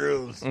 hey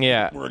girls,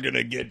 Yeah. we're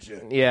gonna get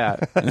you. Yeah,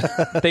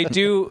 they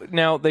do.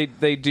 Now they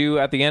do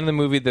at the end of the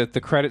movie the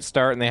credits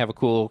start and they have a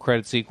cool little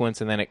credit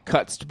sequence, and then it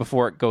cuts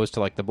before it goes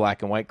to like the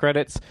black and white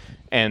credits.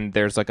 and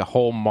there's like a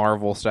whole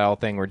Marvel style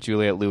thing where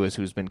Juliette Lewis,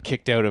 who's been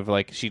kicked out of,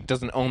 like, she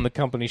doesn't own the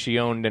company she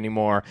owned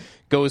anymore,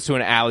 goes to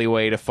an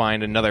alleyway to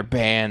find another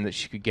band that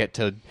she could get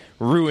to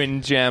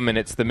ruin Jem, and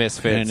it's the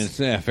Misfits. And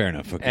it's fair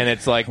enough. Okay. And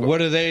it's like,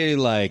 what are they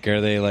like?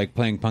 Are they like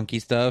playing punky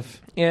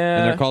stuff? Yeah,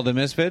 and they're called the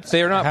Misfits.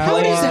 They're not.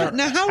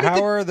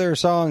 How are their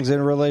songs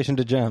in relation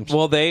to Jem's?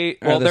 Well, they're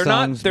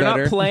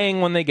not playing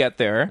when they get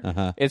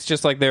there. It's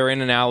just like they're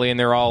in an alley and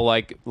they're all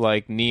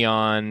like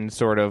neon,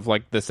 sort of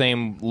like the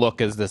same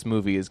look as this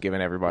movie is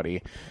giving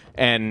everybody.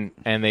 And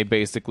they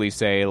basically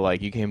say,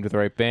 like, you came to the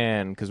right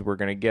band because we're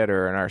gonna get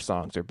her and our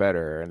songs are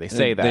better. And they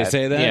say that. They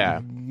say that.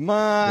 Yeah.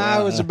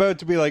 I was about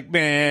to be like,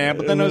 man,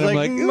 but then I was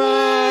like,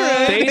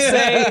 They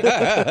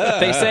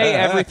say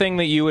everything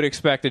that you would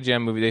expect a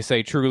Jem movie. They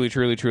say truly,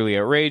 truly, truly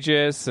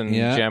outrageous, and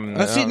Jem.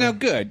 See, now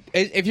good.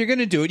 If you're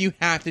gonna do it, you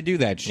have to do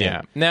that shit.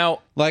 Yeah.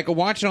 Now, like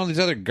watching all these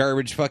other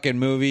garbage fucking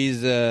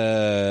movies,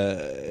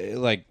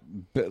 like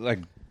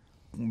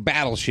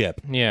Battleship.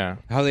 Yeah.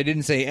 How they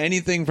didn't say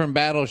anything from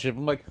Battleship.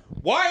 I'm like,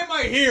 why am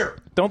I here?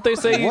 Don't they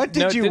say... What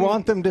did you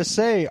want them to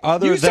say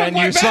other than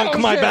you sunk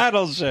my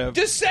battleship?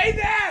 Just say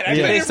that. I've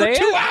been here for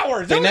 2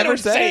 hours. They never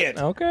say it.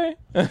 Okay.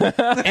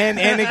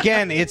 and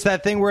again, it's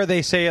that thing where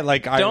they say it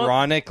like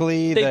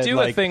ironically. They that, do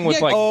like, a thing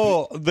with like...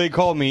 Oh, they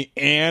call me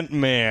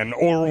Ant-Man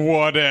or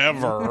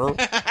whatever.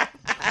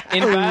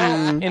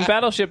 In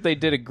Battleship, they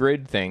did a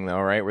grid thing,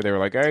 though, right? Where they were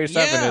like, "Area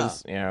 7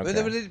 is..." Yeah,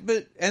 okay.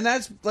 But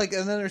that's like...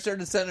 And then they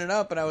started setting it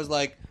up, and I was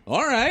like,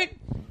 all right,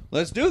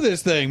 let's do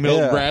this thing,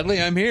 Milton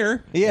Bradley. I'm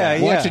here.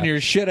 Watching your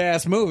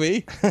shit-ass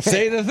movie.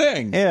 Say the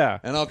thing. Yeah.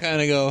 And I'll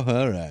kind of go,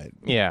 all right.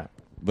 Yeah.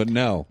 But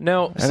no.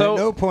 And at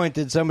no point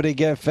did somebody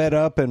get fed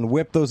up and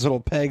whip those little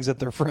pegs at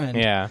their friend.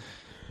 Yeah.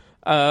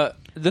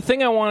 The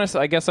thing I want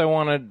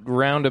to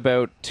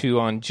roundabout to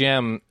on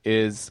Jem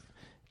is...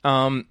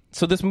 so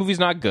this movie's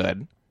not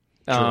good.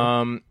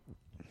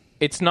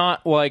 It's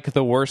not like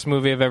the worst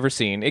movie I've ever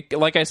seen.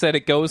 Like I said,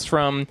 it goes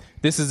from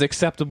this is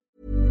acceptable.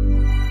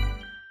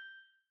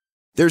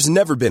 There's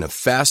never been a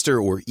faster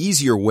or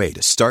easier way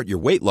to start your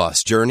weight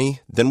loss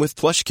journey than with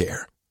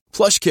PlushCare.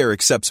 PlushCare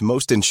accepts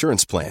most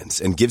insurance plans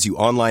and gives you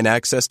online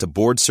access to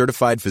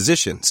board-certified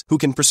physicians who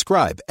can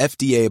prescribe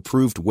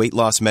FDA-approved weight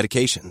loss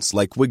medications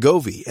like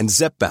Wegovy and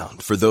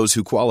Zepbound for those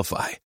who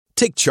qualify.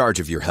 Take charge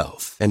of your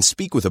health and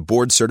speak with a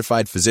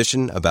board-certified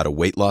physician about a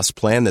weight loss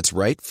plan that's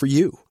right for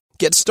you.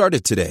 Get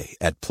started today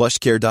at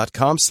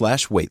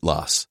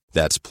plushcare.com/weightloss.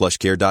 That's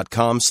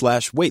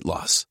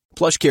plushcare.com/weightloss.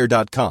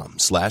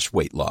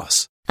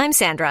 plushcare.com/weightloss. I'm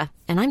Sandra,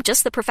 and I'm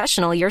just the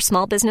professional your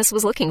small business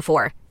was looking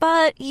for.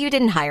 But you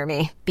didn't hire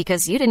me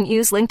because you didn't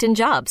use LinkedIn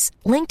Jobs.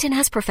 LinkedIn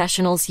has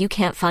professionals you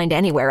can't find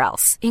anywhere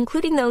else,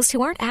 including those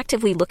who aren't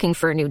actively looking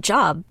for a new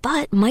job,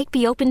 but might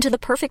be open to the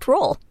perfect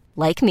role,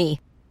 like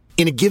me.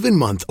 In a given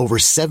month, over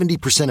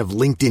 70% of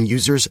LinkedIn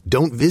users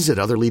don't visit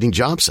other leading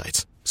job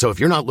sites. So if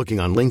you're not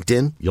looking on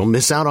LinkedIn, you'll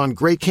miss out on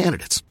great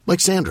candidates like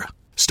Sandra.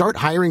 Start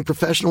hiring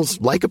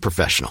professionals like a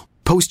professional.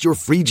 Post your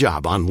free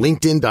job on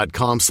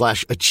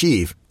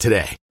linkedin.com/achieve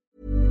today.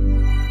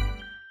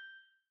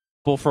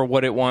 For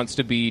what it wants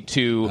to be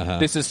to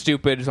this is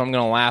stupid, so I'm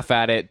going to laugh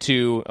at it,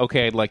 to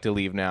okay, I'd like to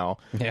leave now.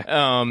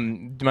 Yeah.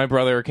 My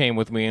brother came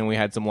with me and we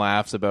had some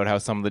laughs about how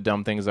some of the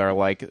dumb things are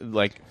like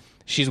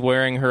she's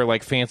wearing her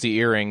like fancy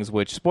earrings,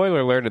 which,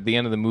 spoiler alert, at the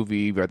end of the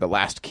movie are the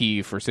last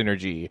key for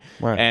Synergy.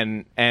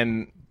 Right.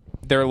 And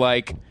they're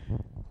like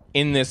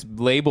in this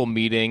label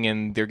meeting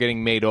and they're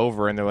getting made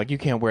over and they're like, you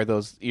can't wear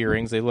those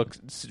earrings, they look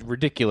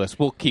ridiculous,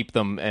 we'll keep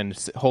them and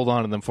hold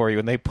on to them for you,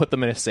 and they put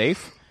them in a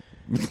safe.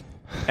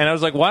 And I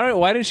was like,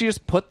 why didn't she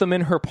just put them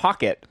in her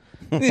pocket?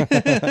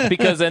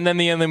 Because and then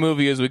the end of the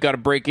movie is we got to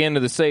break into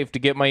the safe to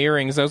get my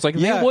earrings. I was like,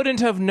 they wouldn't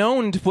have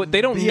known to put.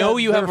 They don't know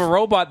you have a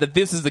robot that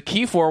this is the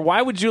key for.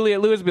 Why would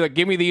Juliette Lewis be like,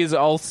 give me these,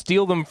 I'll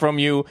steal them from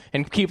you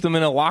and keep them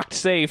in a locked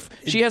safe?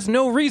 She has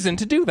no reason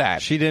to do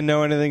that. She didn't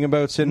know anything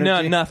about Synergy?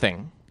 No,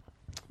 nothing.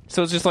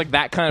 So it's just like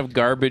that kind of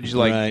garbage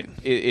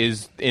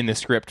is in the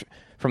script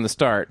from the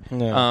start.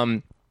 Yeah.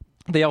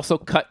 They also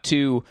cut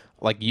to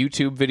like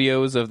YouTube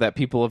videos of that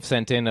people have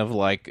sent in of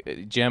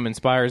like Jem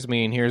inspires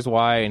me and here's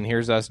why, and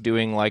here's us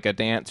doing like a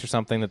dance or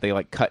something that they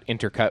like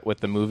intercut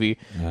with the movie.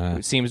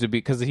 It seems to be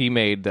because he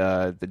made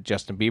the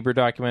Justin Bieber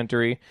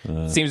documentary.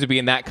 It seems to be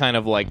in that kind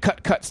of like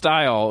cut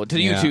style to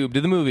YouTube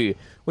to the movie,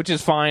 which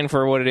is fine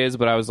for what it is.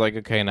 But I was like,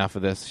 okay, enough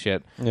of this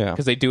shit. Yeah,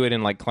 because they do it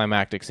in like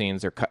climactic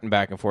scenes. They're cutting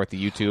back and forth to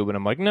YouTube, and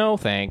I'm like, no,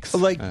 thanks.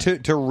 Like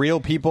to real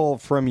people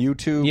from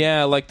YouTube.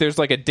 Yeah, like there's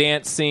like a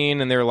dance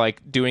scene, and they're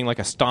like doing like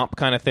a stomp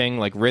kind of thing,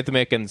 like rhythmic,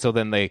 and so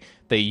then they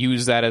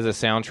use that as a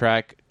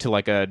soundtrack to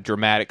like a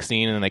dramatic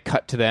scene, and then they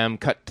cut to them,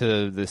 cut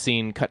to the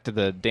scene, cut to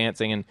the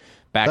dancing, and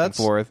back and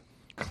forth.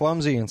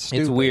 Clumsy and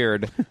stupid. It's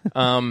weird.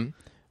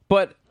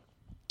 But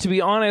to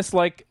be honest,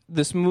 like,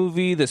 this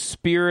movie, the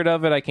spirit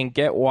of it, I can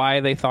get why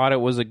they thought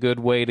it was a good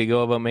way to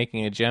go about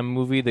making a Jem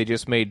movie. They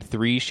just made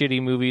 3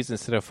 shitty movies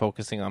instead of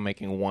focusing on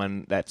making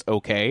one that's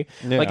okay.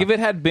 Yeah. Like, if it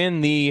had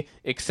been the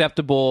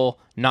acceptable,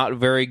 not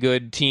very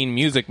good teen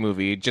music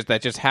movie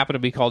that just happened to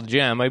be called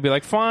Jem, I'd be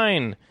like,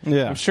 fine.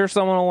 Yeah. I'm sure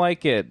someone will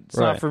like it. It's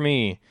not for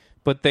me.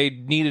 But they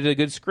needed a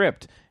good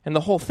script. And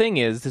the whole thing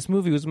is, this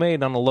movie was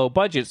made on a low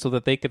budget so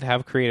that they could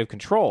have creative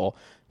control.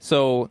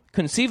 So,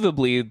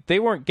 conceivably, they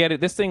weren't getting...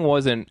 This thing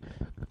wasn't...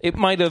 It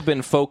might have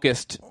been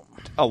focused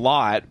a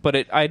lot,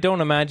 but I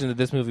don't imagine that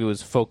this movie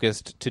was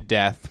focused to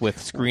death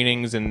with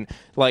screenings and...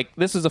 Like,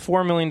 this is a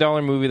 $4 million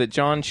movie that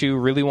John Chu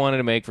really wanted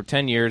to make for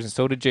 10 years, and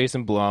so did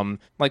Jason Blum.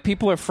 Like,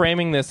 people are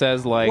framing this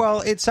as, like... Well,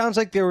 it sounds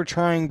like they were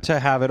trying to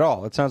have it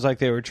all. It sounds like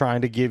they were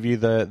trying to give you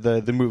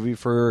the movie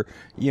for,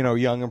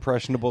 young,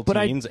 impressionable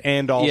teens,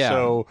 and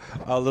also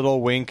a little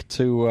wink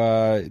to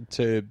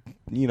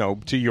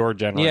your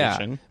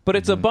generation. Yeah, but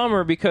it's a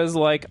bummer because,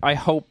 like, I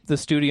hope the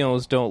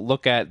studios don't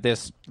look at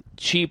this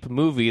cheap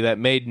movie that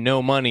made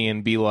no money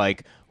and be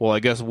like, well, I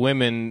guess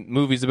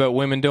movies about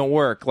women don't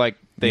work. Like,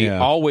 they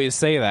always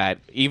say that,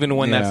 even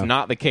when that's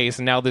not the case,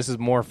 and now this is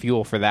more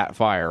fuel for that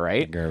fire,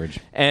 right? Garbage.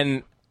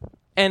 And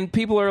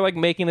people are, like,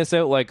 making this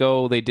out like,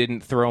 oh, they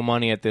didn't throw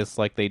money at this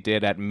like they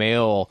did at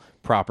male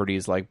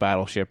properties like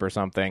Battleship or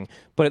something.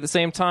 But at the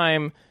same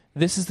time,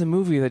 this is the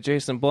movie that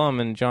Jason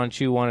Blum and John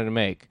Chu wanted to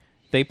make.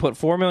 They put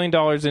 $4 million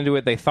into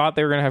it. They thought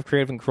they were going to have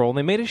creative control, and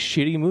they made a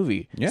shitty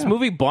movie. Yeah. This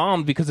movie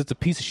bombed because it's a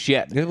piece of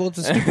shit. Yeah, well, it's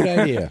a stupid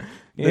idea.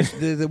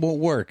 It won't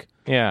work.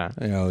 Yeah.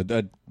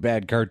 A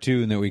bad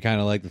cartoon that we kind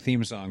of like the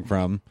theme song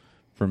from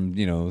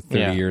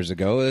 30 years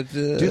ago.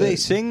 Do they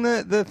sing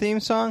the theme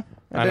song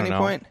at any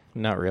point?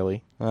 Not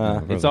really.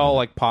 It's all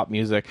like pop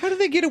music. How do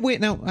they get away?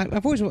 Now,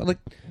 I've always like,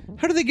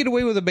 how do they get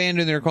away with a band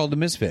in there called the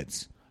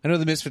Misfits? I know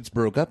the Misfits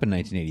broke up in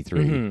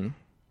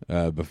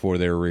 1983 before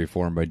they were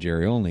reformed by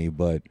Jerry Only,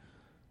 but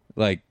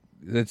like,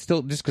 that's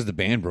still just because the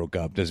band broke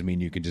up doesn't mean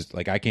you can just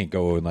like I can't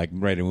go and like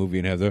write a movie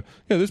and have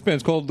this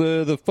band's called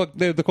they're called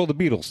the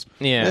Beatles.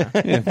 Yeah,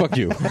 fuck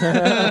you.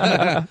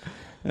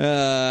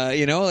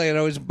 It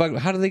always bug.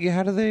 How do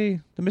they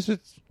the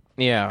Misfits?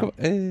 Yeah.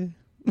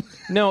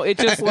 No, it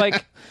just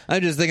like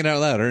I'm just thinking out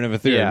loud. I don't have a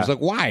theory. It's like,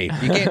 why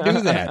you can't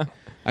do that?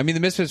 I mean,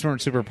 the Misfits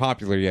weren't super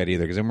popular yet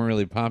either because they weren't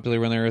really popular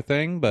when they were a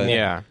thing. But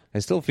I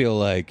still feel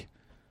like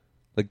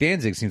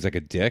Danzig seems like a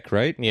dick,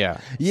 right? Yeah.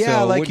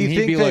 So like you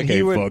think that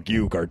he would fuck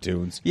you,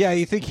 cartoons. Yeah,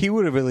 you think he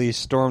would have at least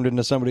stormed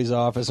into somebody's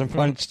office and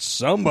punched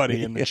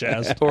somebody in the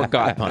chest. Or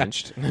got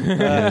punched.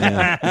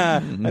 I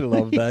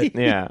love that.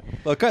 Yeah.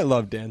 Look, I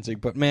love Danzig,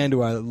 but man,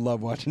 do I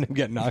love watching him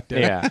get knocked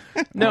out. Yeah.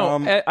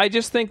 No, I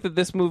just think that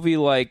this movie,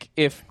 like,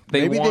 if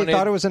they maybe they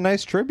thought it was a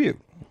nice tribute.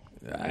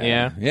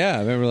 Yeah. Yeah,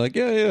 I remember like,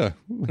 their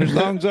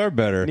songs are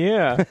better.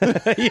 Yeah.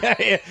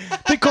 yeah.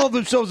 They call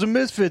themselves the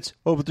Misfits.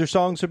 Oh, but their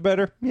songs are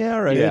better? Yeah,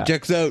 all right. Yeah,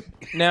 checks out.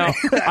 Now,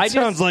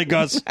 sounds like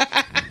us.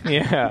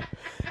 Yeah.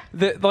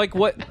 The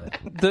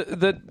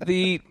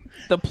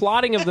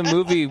plotting of the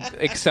movie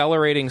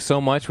accelerating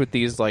so much with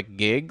these, like,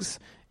 gigs,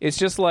 it's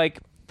just like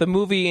the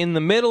movie, in the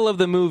middle of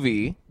the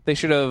movie, they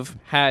should have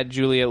had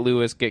Juliette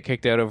Lewis get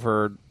kicked out of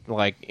her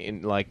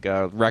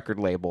record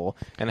label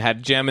and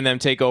had Jem and them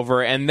take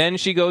over, and then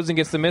she goes and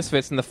gets the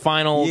Misfits, and the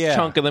final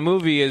chunk of the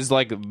movie is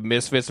like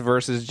Misfits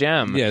versus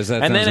Jem. Yes,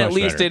 that and then at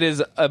least better. It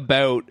is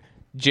about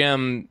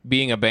Jem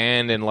being a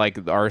band and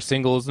like our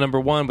single is number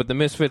one, but the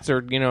Misfits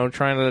are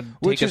trying to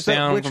take us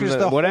down which from was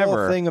the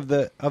whatever whole thing of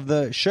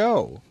the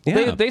show.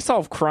 Well, they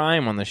solve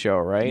crime on the show,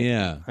 right?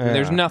 Yeah.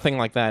 There's nothing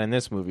like that in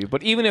this movie.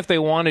 But even if they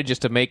wanted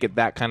just to make it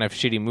that kind of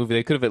shitty movie,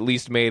 they could have at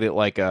least made it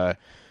like a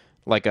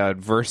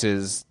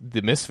versus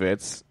the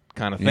Misfits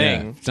kind of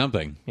thing. Yeah,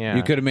 something. Yeah.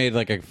 You could have made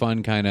like a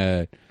fun kind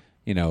of,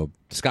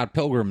 Scott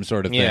Pilgrim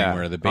sort of thing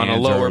where the bands on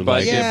a lower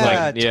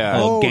budget,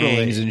 all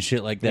gangs and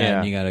shit like that,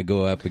 and you got to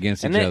go up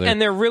against each other.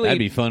 And they're really that'd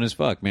be fun as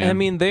fuck, man. I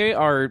mean, they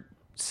are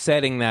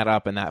setting that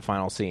up in that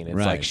final scene. It's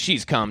like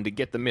she's come to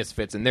get the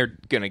Misfits, and they're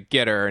gonna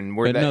get her, and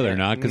no, they're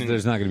not, because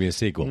there's not gonna be a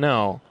sequel.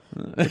 No.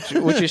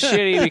 which is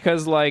shitty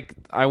because like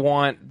I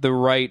want the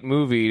right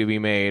movie to be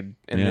made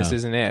and this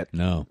isn't it.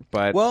 No.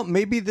 But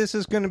maybe this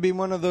is going to be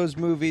one of those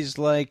movies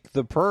like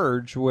The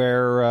Purge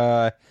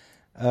where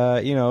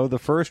the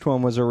first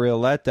one was a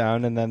real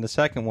letdown, and then the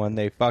second one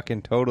they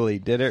fucking totally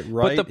did it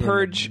right. But The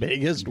Purge, in the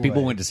biggest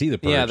people way. went to see The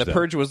Purge. Yeah, The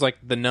Purge was like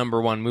the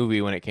 #1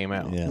 movie when it came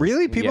out. Yeah.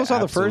 Really? People saw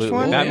the first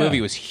one? That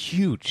movie was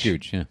huge.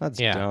 Huge, yeah. That's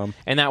dumb.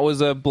 And that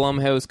was a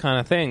Blumhouse kind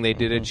of thing. They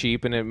did it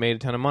cheap and it made a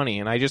ton of money.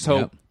 And I just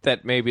hope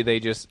that maybe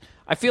they just...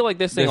 I feel like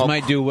this thing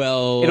might do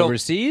well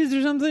overseas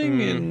or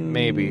something.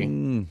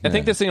 Maybe. I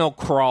think this thing will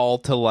crawl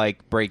to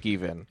like break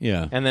even.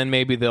 Yeah. And then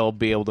maybe they'll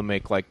be able to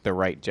make like the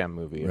right Jem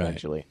movie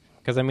eventually.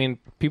 Because I mean,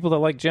 people that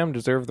like Jem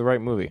deserve the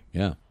right movie.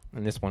 Yeah.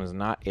 And this one is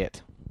not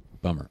it.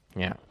 Bummer.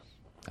 Yeah.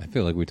 I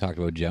feel like we talked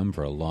about Jem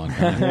for a long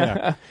time.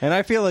 Yeah. And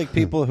I feel like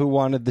people who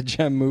wanted the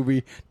Jem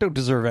movie don't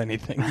deserve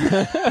anything.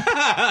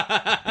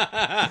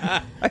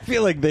 I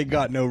feel like they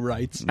got no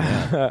rights.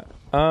 Yeah.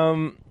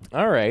 All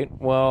right.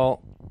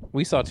 Well,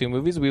 We saw 2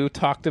 movies. We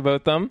talked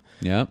about them.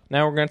 Yep.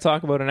 Now we're going to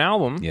talk about an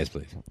album. Yes,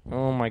 please.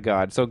 Oh, my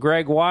God. So,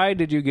 Greg, why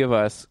did you give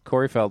us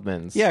Corey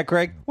Feldman's? Yeah,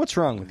 Greg, what's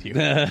wrong with you?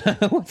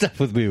 What's up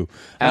with you?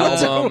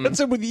 Album. What's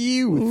up with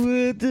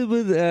you?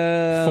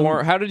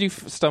 How did you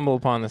stumble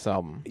upon this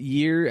album?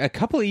 A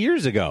couple of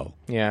years ago.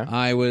 Yeah.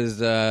 I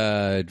was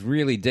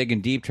really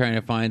digging deep trying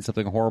to find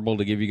something horrible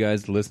to give you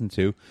guys to listen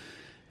to.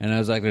 And I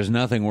was like, there's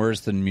nothing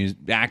worse than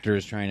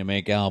actors trying to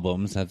make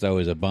albums. That's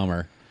always a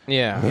bummer.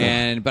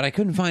 Yeah. But I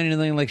couldn't find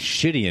anything like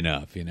shitty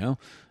enough, you know?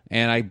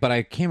 But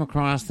I came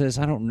across this,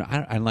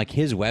 I like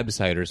his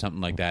website or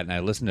something like that, and I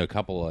listened to a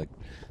couple, like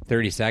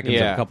 30 seconds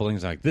of a couple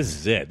things like, this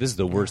is it. This is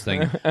the worst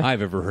thing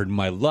I've ever heard in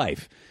my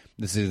life.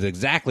 This is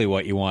exactly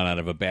what you want out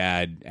of a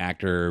bad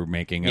actor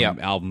making an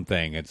album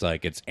thing. It's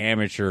like, it's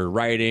amateur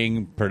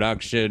writing,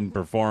 production,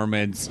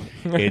 performance.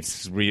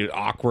 It's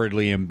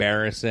awkwardly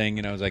embarrassing.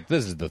 And I was like,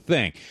 this is the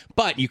thing.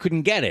 But you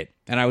couldn't get it.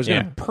 And I was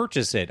going to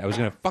purchase it. I was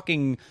going to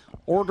fucking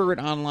order it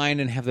online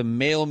and have them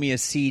mail me a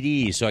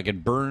CD so I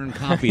could burn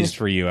copies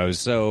for you. I was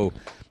so...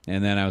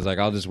 And then I was like,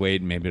 I'll just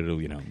wait, and maybe it'll,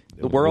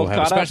 the world we'll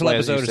have caught a special up,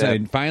 as you episode. said.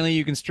 And finally,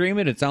 you can stream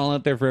it. It's all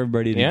out there for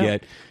everybody to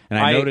get. And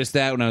I noticed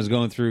that when I was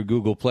going through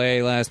Google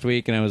Play last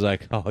week, and I was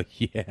like, oh,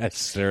 yes,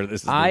 sir,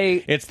 it's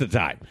the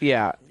time.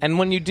 Yeah, and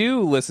when you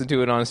do listen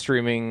to it on a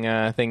streaming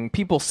thing,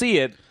 people see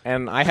it,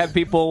 and I have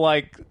people,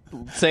 like,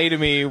 say to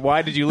me,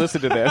 why did you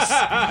listen to this?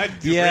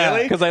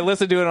 Yeah. Because I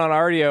listened to it on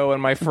Rdio,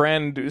 and my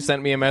friend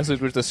sent me a message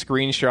with a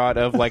screenshot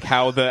of, like,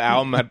 how the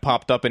album had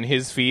popped up in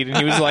his feed, and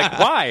he was like,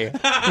 why?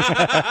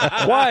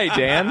 Why,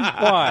 Dan?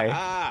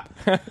 Why?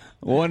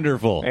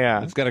 Wonderful.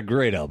 Yeah. It's got a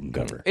great album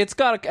cover. It's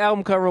got an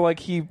album cover like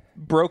he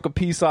broke a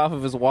piece off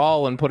of his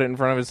wall and put it in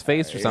front of his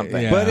face or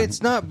something. Yeah. But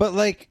it's not. But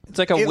like, it's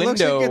like a it window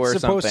looks like it's or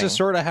supposed something. to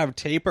sort of have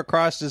tape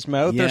across his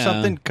mouth or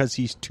something because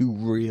he's too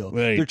real.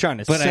 Right. They're trying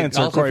to but censor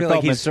I also Corey feel like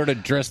Feldman. he's sort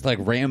of dressed like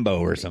Rambo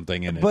or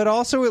something in it. But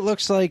also, it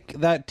looks like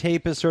that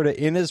tape is sort of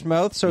in his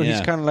mouth, so he's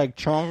kind of like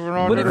chomping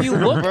on But it.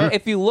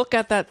 if you look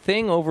at that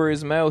thing over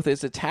his mouth,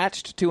 it's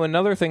attached to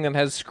another thing that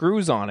has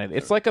screws on it.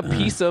 It's like a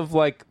piece of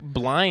like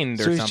blind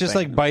or so he's something. just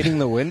like biting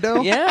the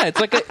window. Yeah, it's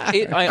like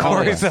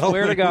I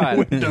swear to God,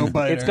 window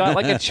biter. it's got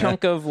like a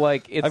chunk of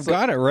like I've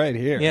got it right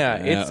here. Yeah,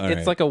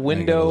 it's like a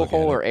window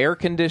hole or air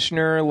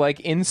conditioner like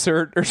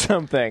insert or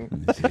something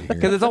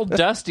because it's all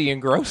dusty and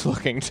gross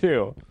looking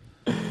too.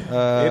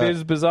 It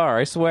is bizarre,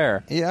 I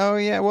swear. Yeah, oh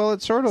yeah. Well,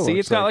 it sort of See, looks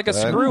it's got like a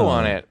that. screw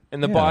on it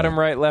in the bottom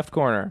right left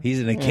corner. He's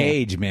in a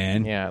cage,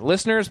 man. Yeah,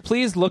 listeners,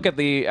 please look at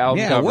the album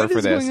Yeah, cover what for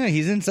is this. going on?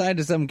 He's inside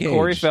of some cage.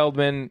 Corey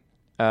Feldman,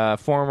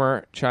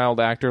 former child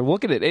actor.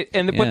 Look at it,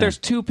 but there's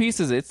 2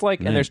 pieces. It's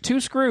like, and there's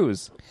 2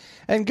 screws.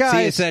 And guys,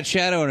 See, it's that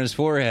shadow on his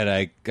forehead.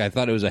 I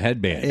thought it was a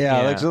headband.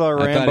 yeah, looks a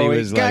little I Rambo. thought he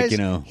was guys,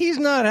 like, he's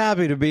not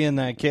happy to be in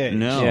that cage.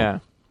 No. Yeah.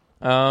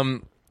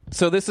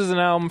 So this is an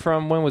album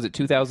from, when was it?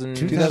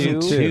 2002.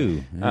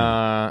 2002.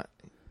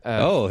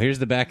 Oh, here's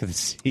the back of the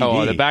CD.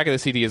 Oh, the back of the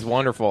CD is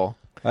wonderful.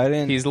 I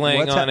didn't. He's laying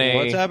what's on a.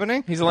 What's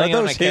happening? He's laying Are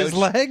on those a couch. his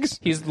legs?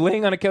 He's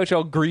laying on a couch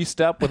all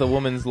greased up with a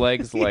woman's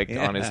legs like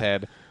on his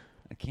head.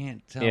 I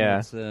can't tell. Yeah,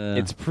 It's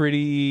it's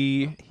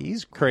pretty.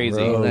 He's crazy.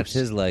 gross. Oh, that's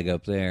his leg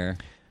up there.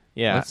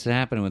 Yeah. What's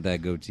happening with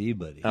that goatee,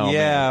 buddy? Oh,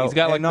 yeah, man. He's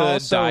got like and the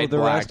also dyed the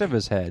black, rest of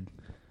his head.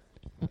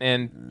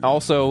 and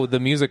also the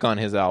music on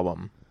his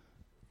album.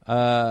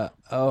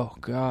 Oh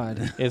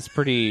God, It's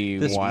pretty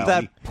wild.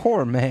 that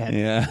poor man.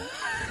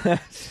 Yeah.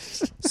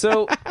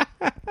 So,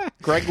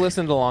 Greg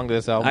listened along to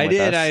this album. I with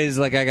did. us. I was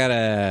like, I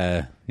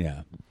gotta.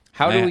 Yeah.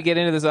 How do we get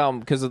into this album?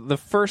 Because the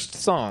first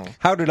song.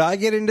 How did I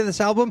get into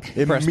this album?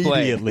 Press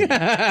play. Immediately.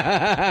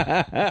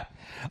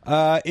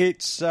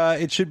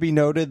 It should be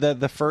noted that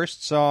the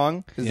first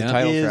song Is the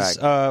title is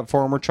track.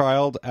 Former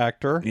child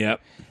actor. Yep.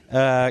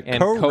 And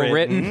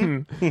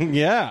co-written.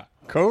 Yeah,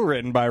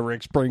 co-written by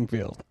Rick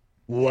Springfield.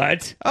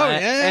 What? Oh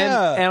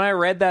yeah, and I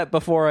read that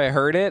before I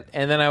heard it,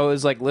 and then I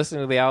was like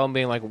listening to the album,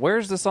 being like,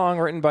 "Where's the song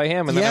written by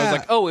him?" And then I Yeah. was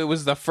like, "Oh, it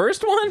was the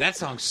first one." That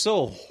song's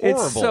so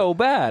horrible. It's so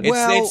bad.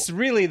 It's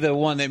really the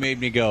one that made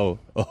me go,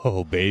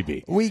 "Oh,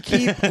 baby." we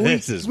keep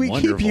This is we keep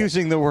wonderful.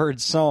 using the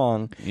word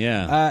song.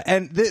 Yeah.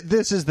 And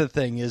this is the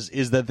thing is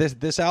that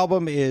this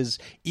album is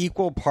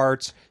equal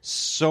parts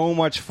so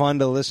much fun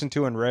to listen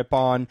to and rip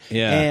on.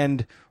 Yeah.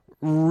 And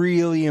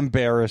really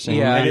embarrassing.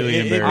 Yeah. And Really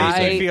it makes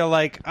embarrassing. me feel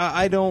like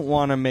I don't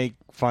want to make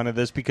fun of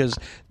this because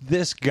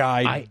this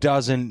guy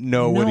doesn't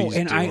know what he's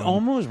and doing. I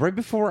almost right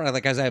before,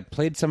 as I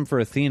played some for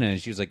Athena, and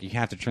she was like, "You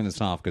have to turn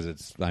this off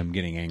because I'm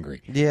getting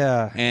angry."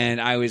 Yeah. And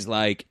I was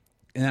like,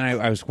 and then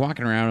I was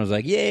walking around. I was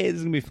like, "Yay, this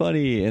is gonna be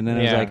funny." And then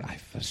I was Yeah. like,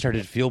 I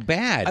started to feel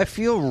bad. I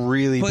feel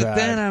really But bad.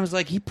 then I was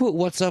like, he put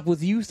 "What's Up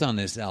with Youth" on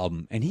this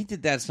album, and he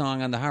did that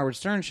song on the Howard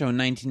Stern Show in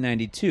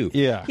 1992.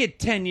 Yeah. he had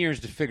 10 years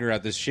to figure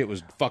out this shit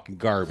was fucking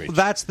garbage.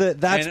 that's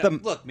the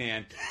look,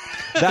 man.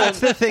 That's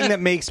the thing that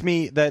makes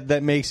me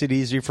that makes it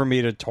easy for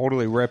me to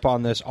totally rip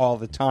on this all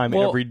the time,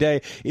 every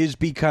day, is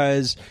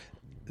because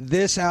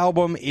this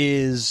album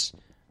is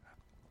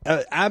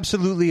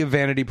absolutely a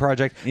vanity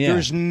project. Yeah.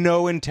 There's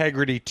no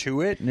integrity to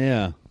it.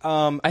 Yeah,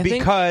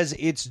 Because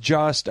it's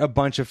just a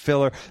bunch of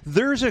filler.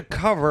 There's a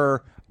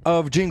cover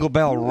of Jingle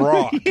Bell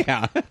Rock.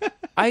 Yeah.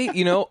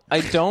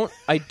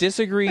 I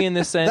disagree in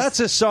the sense. That's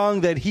a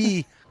song that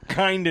he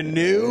kind of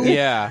knew.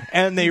 Yeah.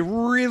 And they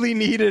really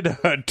needed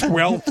a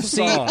 12th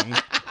song.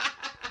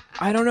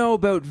 I don't know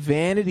about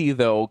Vanity,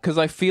 though, because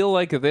I feel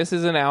like this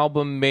is an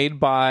album made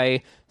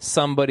by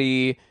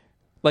somebody...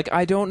 Like,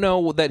 I don't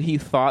know that he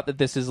thought that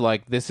this is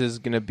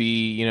going to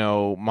be,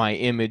 my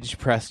image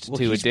pressed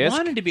to a disc. He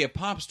wanted to be a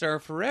pop star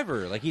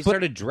forever. Like, he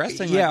started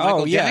dressing like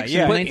Michael Jackson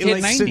in in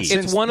but 1990.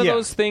 it's one of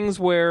those things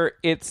where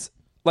it's...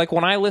 Like,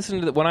 when I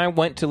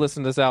went to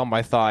listen to this album,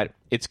 I thought,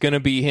 it's going to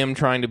be him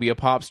trying to be a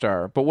pop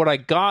star. But what I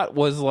got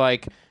was,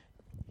 like,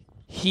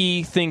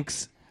 he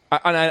thinks...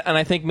 And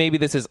I think maybe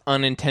this is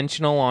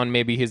unintentional on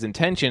maybe his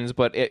intentions,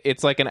 but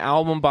it's like an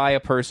album by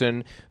a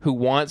person who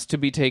wants to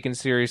be taken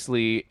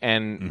seriously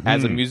and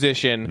as a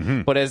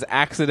musician, but has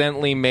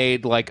accidentally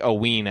made like a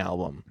Ween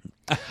album.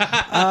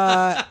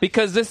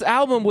 Because this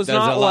album was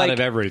not a lot like of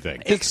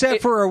everything,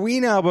 except for a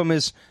Ween album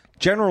is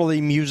generally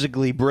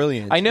musically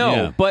brilliant. I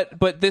know,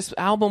 but this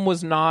album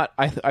was not.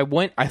 I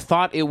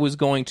thought it was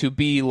going to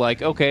be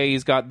like, okay,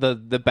 he's got the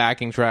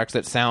backing tracks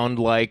that sound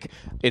like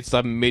it's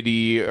a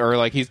MIDI, or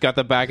like he's got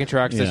the backing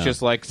tracks that's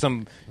just like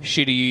some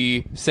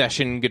shitty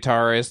session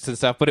guitarist and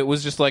stuff. But it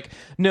was just like,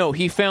 no,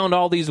 he found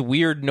all these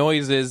weird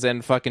noises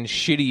and fucking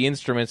shitty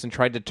instruments and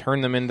tried to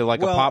turn them into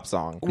like a pop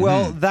song.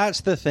 Well,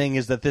 that's the thing,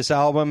 is that this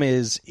album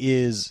is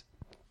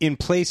in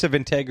place of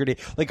integrity.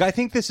 Like, I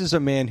think this is a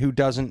man who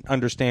doesn't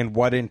understand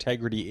what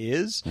integrity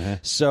is.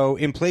 So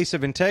in place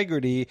of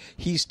integrity,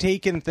 he's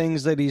taken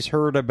things that he's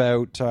heard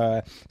about,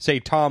 say,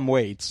 Tom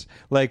Waits,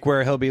 like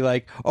where he'll be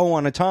like, oh,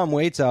 on a Tom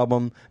Waits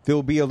album,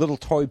 there'll be a little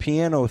toy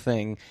piano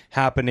thing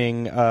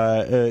happening,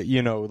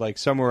 like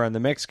somewhere in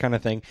the mix kind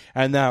of thing.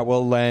 And that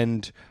will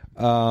lend,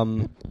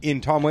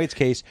 in Tom Waits'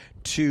 case,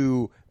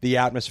 to the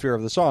atmosphere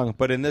of the song,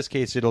 but in this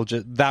case,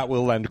 that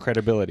will lend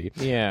credibility.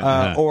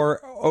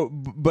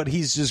 But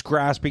he's just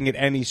grasping at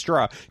any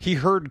straw. He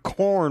heard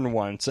Korn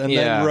once and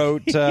then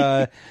wrote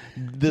the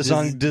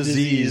song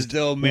 "Diseased,"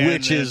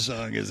 which is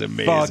song is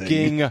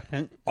amazing,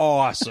 fucking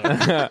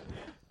awesome.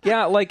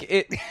 Yeah, like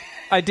it.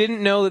 I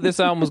didn't know that this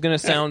album was going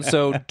to sound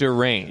so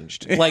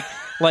deranged. Like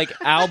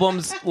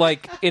albums,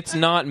 like it's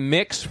not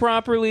mixed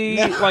properly.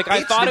 Like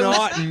I thought it was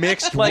not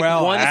mixed like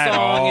well one at song,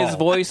 all. his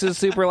voice is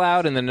super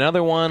loud, and then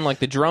another one, like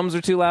the drums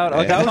are too loud.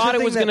 Like, I thought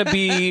it was going to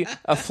be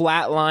a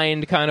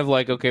flatlined kind of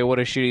like, okay, what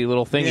a shitty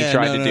little thing he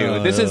tried to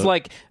do. This is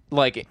like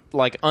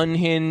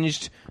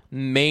unhinged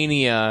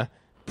mania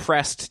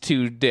pressed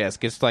to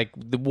disc. It's like,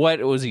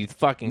 what was he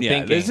fucking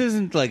thinking? This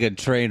isn't like a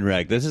train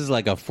wreck. This is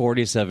like a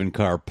 47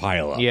 car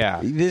pileup. Yeah.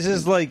 This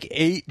is like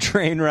 8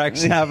 train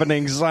wrecks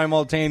happening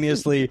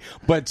simultaneously,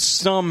 but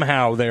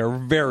somehow they're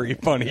very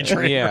funny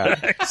train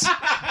wrecks.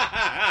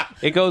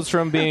 It goes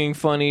from being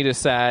funny to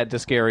sad to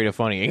scary to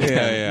funny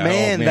again.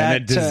 Man,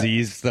 that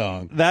Disease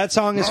song. That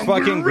song is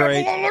fucking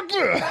great.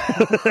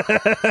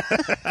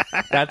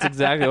 That's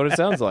exactly what it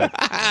sounds like.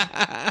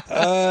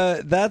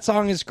 That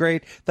song is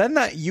great. Then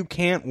that "You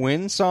Can't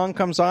Win" song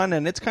comes on,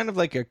 and it's kind of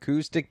like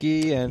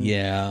acousticy,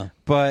 and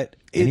but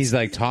and he's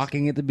like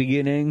talking at the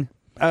beginning.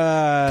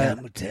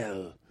 Can't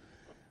tell.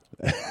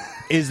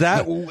 Is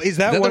that one of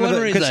the?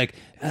 Where he's like,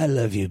 "I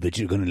love you, but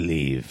you're gonna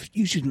leave.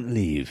 You shouldn't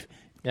leave."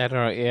 I don't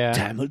know. Yeah,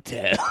 time will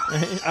tell.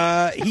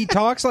 He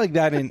talks like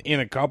that in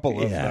a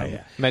couple of them.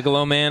 Yeah.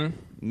 Megaloman.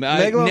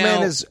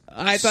 Megaloman is.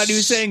 I thought he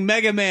was saying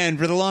Mega Man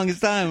for the longest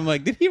time. I'm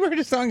like, did he write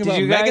a song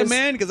about Mega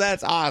Man? Because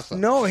that's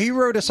awesome. No, he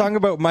wrote a song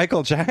about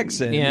Michael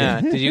Jackson.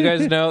 Yeah. Did you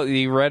guys know?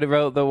 You read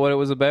about what it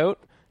was about?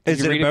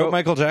 Is it about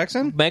Michael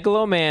Jackson?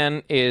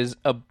 Megaloman is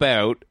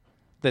about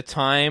the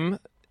time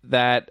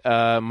that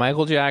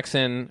Michael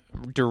Jackson,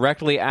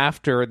 directly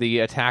after the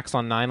attacks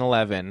on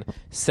 9/11,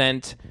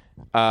 sent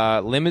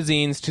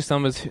limousines to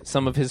some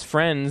of his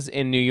friends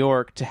in New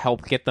York to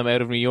help get them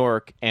out of New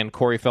York, and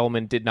Corey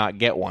Feldman did not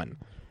get one.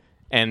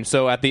 And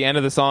so at the end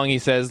of the song, he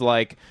says,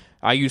 like,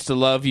 I used to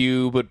love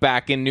you, but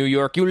back in New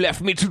York, you left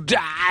me to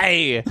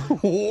die.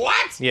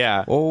 What?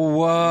 Yeah. Oh,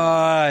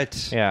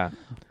 what? Yeah.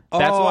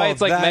 That's why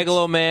it's like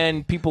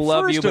Megaloman, people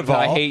love you, but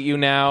I hate you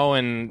now.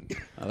 And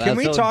can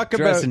we talk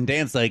dress about and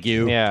dance like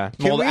you? Yeah.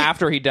 Well,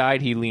 after he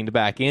died, he leaned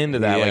back into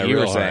that, like you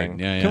were saying.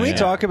 Can we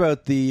talk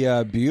about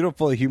the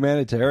beautiful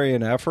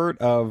humanitarian effort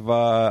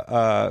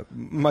of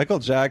Michael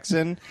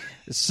Jackson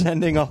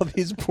sending all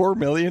these poor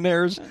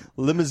millionaires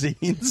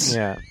limousines?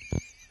 Yeah.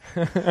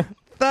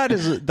 That's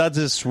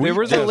a sweet. There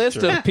was a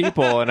list of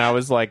people, and I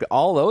was like,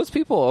 all those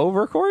people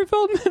over Corey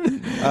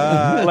Feldman?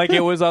 Like,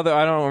 it was other.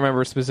 I don't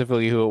remember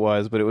specifically who it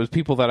was, but it was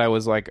people that I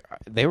was like,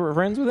 they were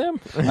friends with him.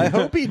 I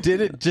hope he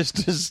did it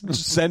just to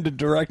send a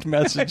direct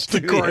message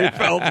to Corey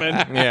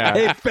Feldman. Yeah.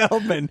 Hey,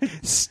 Feldman,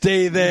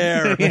 stay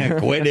there. Yeah,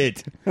 quit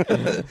it.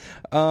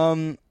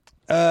 But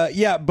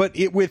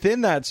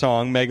within that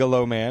song,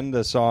 Megaloman,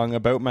 the song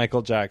about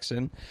Michael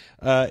Jackson,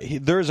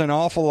 there's an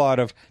awful lot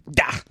of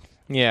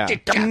Yeah.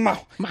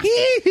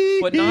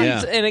 But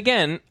not, and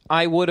again,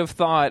 I would have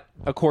thought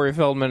a Corey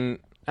Feldman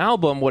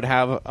album would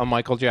have a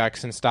Michael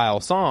Jackson style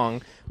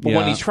song, but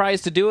when he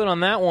tries to do it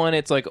on that one,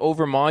 it's like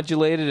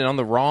overmodulated and on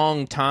the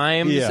wrong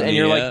times, and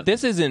you're like,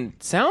 this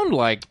isn't sound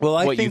like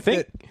what you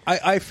think.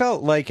 I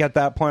felt like at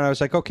that point I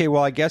was like, okay,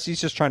 well, I guess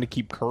he's just trying to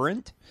keep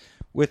current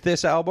with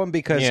this album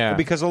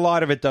because a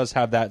lot of it does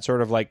have that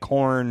sort of like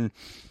Korn,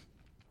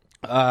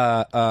 like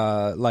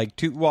early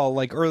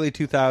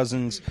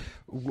 2000s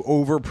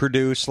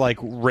overproduced like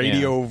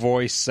radio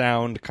voice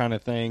sound kind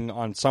of thing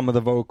on some of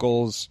the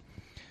vocals.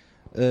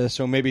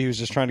 So maybe he was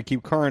just trying to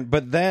keep current.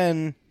 But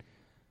then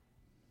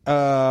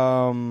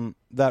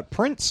that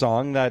Prince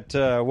song, that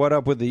What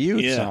Up With The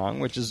Youth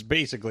song, which is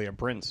basically a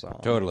Prince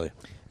song. Totally.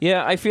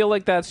 Yeah, I feel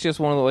like that's just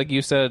one of the, like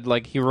you said,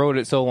 like he wrote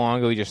it so long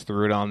ago, he just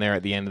threw it on there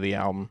at the end of the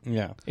album.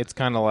 Yeah. It's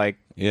kind of like,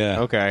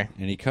 okay.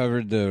 And he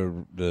covered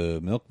the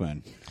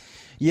Milkman.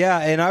 Yeah,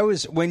 and I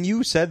was, when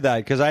you said that,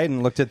 because I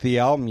hadn't looked at the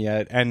album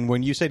yet, and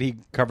when you said he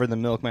covered the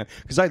Milkman,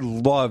 because I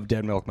love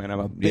Dead Milkman, I'm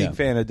a big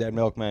fan of Dead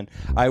Milkman,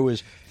 I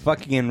was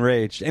fucking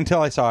enraged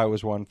until I saw it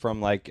was one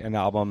from like an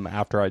album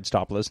after I'd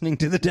stopped listening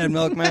to the Dead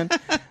Milkman.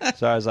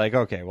 So I was like,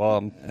 okay, well,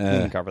 I'm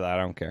going to cover that,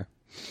 I don't care.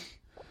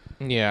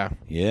 Yeah.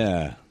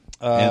 Yeah.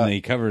 And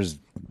he covers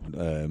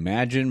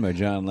Imagine by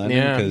John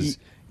Lennon, because...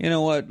 You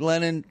know what?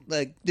 Lennon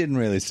didn't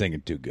really sing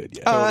it too good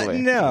yet.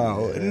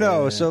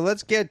 No. So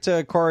let's get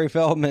Corey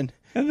Feldman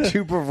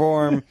to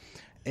perform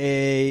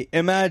a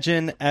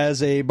Imagine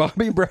as a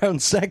Bobby Brown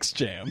sex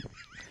jam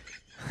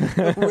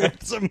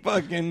with some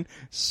fucking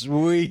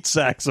sweet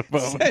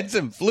saxophone and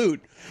some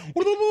flute.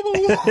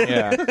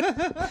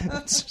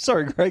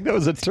 Sorry, Greg, that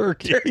was a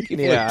turkey.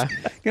 Yeah.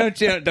 Don't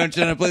you want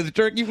to play the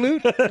turkey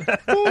flute?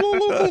 That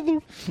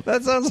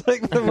sounds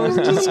like the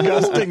most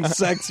disgusting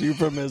sex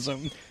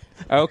euphemism.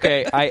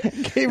 Okay,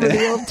 Gave her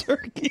the old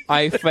turkey.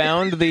 I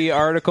found the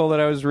article that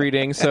I was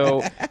reading.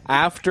 So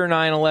after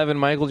 9/11,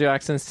 Michael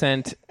Jackson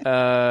sent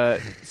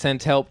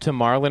help to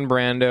Marlon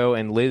Brando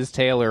and Liz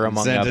Taylor,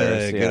 among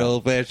others. A good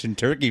old-fashioned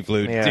turkey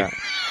flute. Yeah.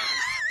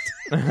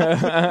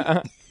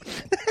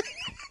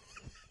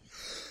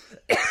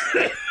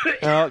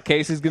 Oh,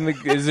 Casey's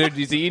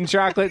is he eating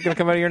chocolate? Gonna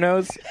come out of your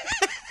nose?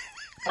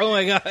 Oh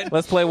my God!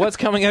 Let's play What's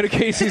Coming Out of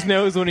Casey's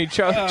Nose when he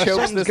chokes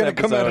this gonna episode.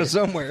 Come out of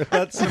somewhere.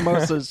 That's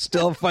Mimosa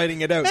still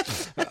fighting it out.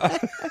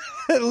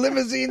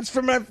 Limousines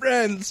for my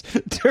friends,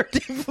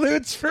 turkey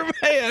flutes for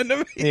my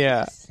enemies.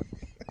 Yeah.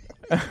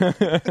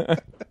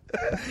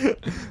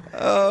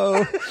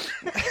 Oh.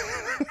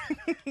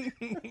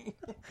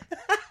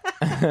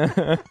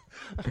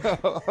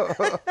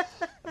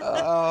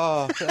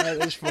 Oh, that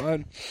is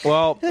fun.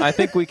 Well, I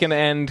think we can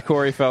end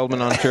Corey Feldman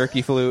on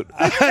turkey flute.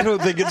 I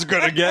don't think it's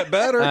going to get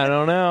better. I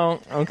don't know.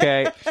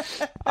 Okay.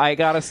 I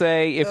gotta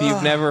say, if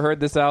you've never heard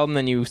this album,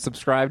 then you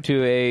subscribe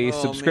to a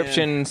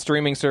subscription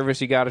streaming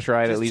service, you gotta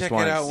try it at least check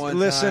once. It out one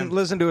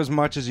Listen to as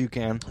much as you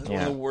can. It's one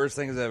of the worst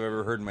things I've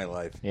ever heard in my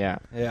life. Yeah.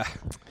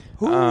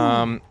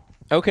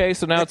 Okay,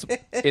 so now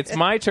it's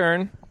my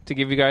turn to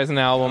give you guys an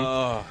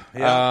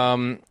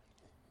album.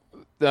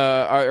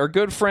 Our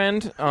good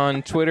friend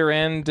on Twitter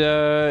and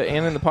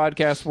in the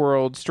podcast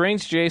world,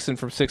 Strange Jason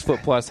from 6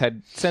 Foot Plus,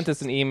 had sent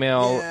us an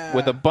email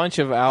with a bunch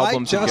of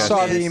album suggestions. I just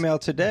saw the email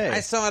today.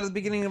 I saw it at the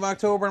beginning of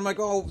October. I'm like,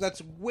 oh,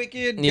 that's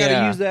wicked.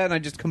 Gotta use that. And I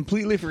just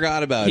completely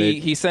forgot about it.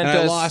 He sent and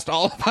us. I lost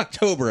all of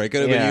October. I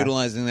could have been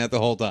utilizing that the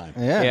whole time.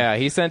 Yeah,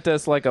 he sent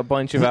us like a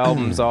bunch of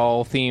albums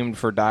all themed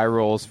for die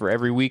rolls for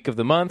every week of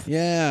the month.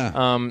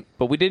 Yeah.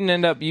 But we didn't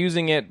end up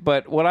using it.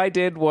 But what I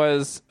did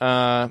was.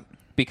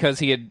 Because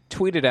he had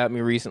tweeted at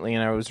me recently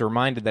and I was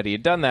reminded that he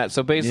had done that.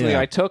 So basically,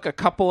 I took a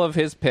couple of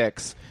his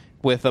picks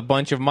with a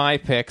bunch of my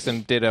picks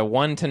and did a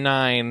 1 to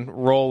 9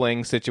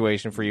 rolling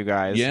situation for you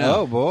guys. Yeah.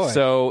 Oh, boy.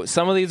 So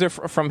some of these are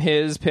from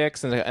his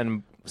picks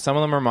and some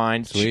of them are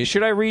mine.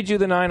 Should I read you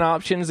the 9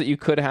 options that you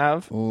could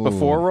have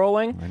before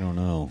rolling? I don't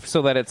know.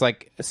 So that it's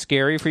like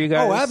scary for you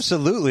guys? Oh,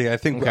 absolutely. I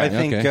think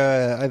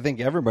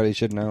everybody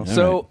should know.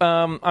 So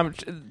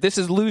this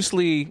is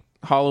loosely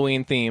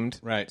Halloween themed.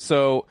 Right.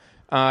 So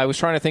I was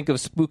trying to think of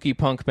spooky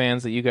punk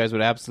bands that you guys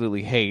would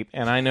absolutely hate.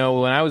 And I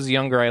know when I was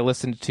younger, I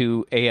listened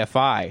to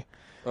AFI.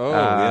 Oh,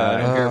 I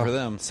don't care for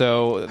them.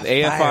 So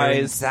AFI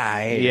is...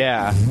 inside.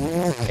 Yeah.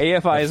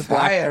 AFI is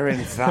black... Fire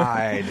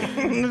inside.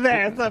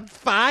 There's a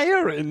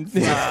fire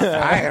inside.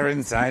 Fire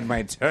inside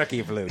my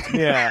turkey flute.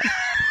 Yeah.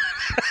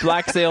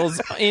 Black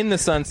Sails in the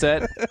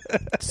Sunset.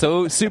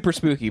 So super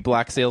spooky.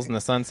 Black Sails in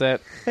the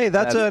Sunset. Hey,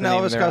 that's an the name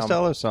of Elvis their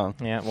Costello album. song.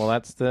 Yeah, well,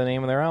 that's the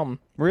name of their album.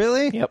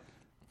 Really? Yep.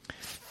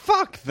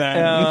 Fuck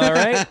them. All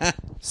right.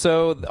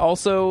 So,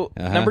 also,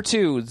 number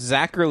 2,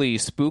 Zachary,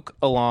 Spook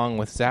Along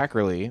with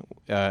Zachary.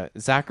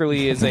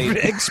 Zachary is a...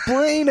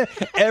 Explain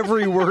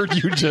every word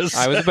you just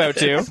said. I was about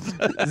to.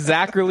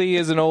 Zachary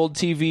is an old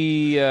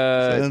TV...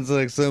 Sounds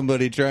like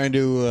somebody trying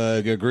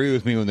to agree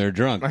with me when they're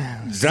drunk.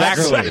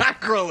 Zachary what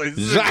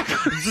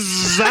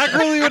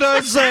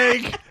I'm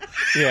saying.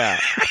 Yeah.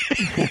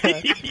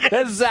 That's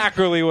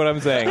exactly what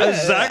I'm saying.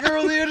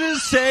 Zachary what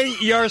is saying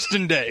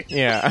Yarston Day.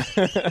 Yeah.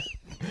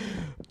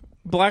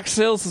 Black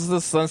Sails is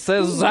the sun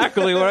says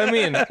exactly what I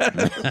mean.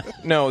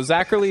 No,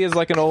 Zacherle is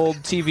like an old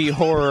TV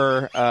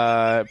horror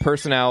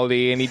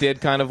personality, and he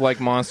did kind of like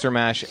Monster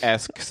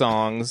Mash-esque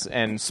songs,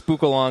 and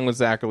Spook Along with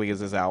Zacherle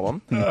is his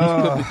album.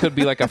 Could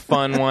be like a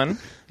fun one.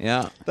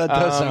 Yeah. That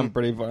does sound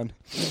pretty fun.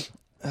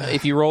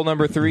 If you roll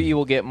number 3, you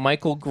will get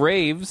Michael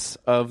Graves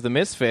of the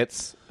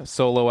Misfits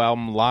solo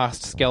album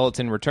Lost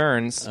Skeleton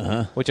Returns,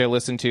 which I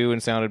listened to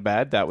and sounded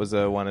bad. That was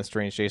one of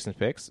Strange Jason's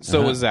picks.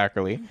 So was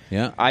Zacherle.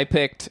 Yeah. I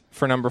picked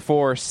for number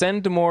 4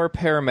 Send More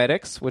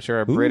Paramedics, which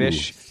are a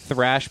British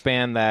thrash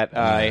band that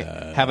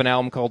I have an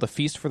album called A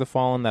Feast for the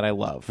Fallen that I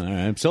love. All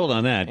right, I'm sold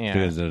on that Yeah.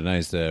 because of a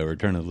nice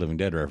Return of the Living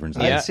Dead reference.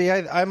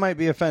 I might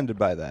be offended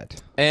by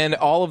that. And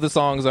all of the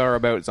songs are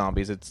about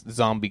zombies. It's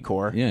zombie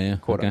core,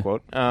 quote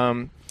unquote.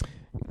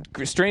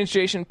 Strange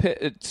Jason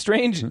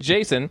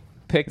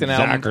picked an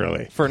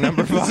album for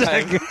number 5.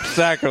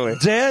 Zacherle.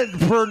 Dead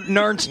for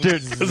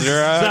Narnston.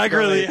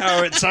 Exactly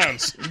how it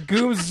sounds.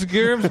 Goobs,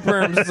 Germs,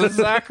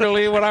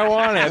 exactly what I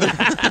wanted.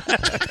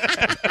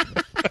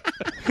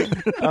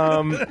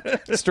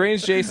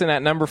 Strange Jason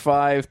at number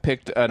 5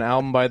 picked an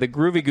album by the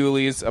Groovy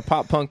Ghoulies, a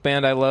pop punk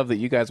band I love that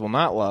you guys will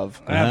not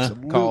love.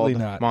 Absolutely called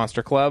not.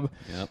 Monster Club.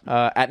 Yep.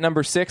 At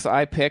number 6,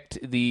 I picked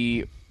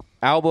the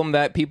album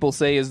that people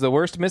say is the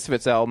worst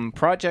Misfits album,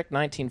 Project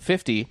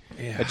 1950,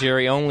 a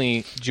Jerry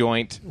Only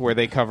joint where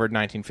they covered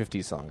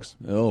 1950 songs.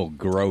 Oh,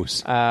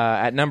 gross.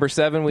 At number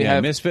 7, we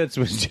have Misfits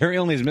with Jerry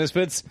Only's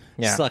Misfits.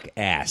 Yeah. Suck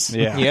ass.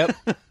 Yeah. Yep.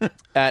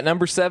 At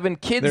number 7, Their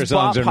Kids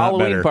songs Bop are not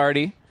Halloween better.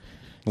 Party.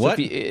 What?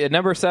 So at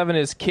number 7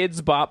 is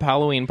Kids Bop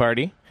Halloween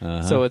Party.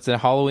 So it's a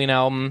Halloween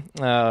album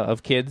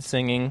of kids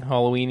singing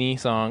Halloweeny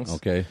songs.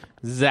 Okay.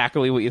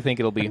 Exactly what you think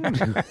it'll be.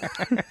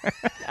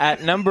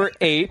 At number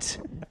 8...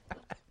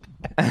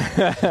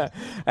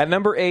 At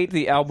number 8,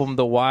 the album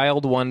The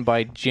Wild One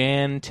by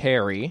Jan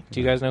Terry. Do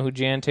you guys know who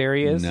Jan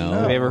Terry is? No.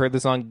 Have you ever heard the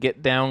song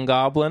Get Down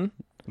Goblin?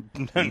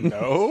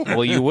 No.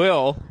 Well, you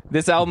will.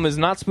 This album is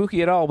not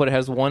spooky at all, but it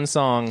has one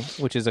song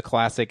which is a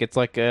classic. It's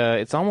like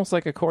it's almost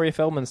like a Corey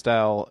Feldman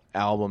style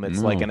album.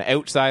 It's like an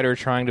outsider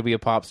trying to be a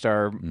pop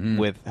star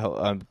with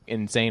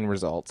insane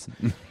results.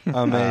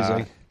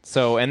 Amazing.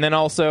 So, and then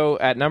also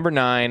at number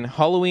 9,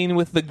 Halloween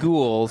with the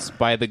Ghouls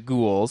by the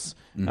Ghouls.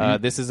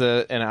 This is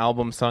an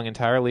album sung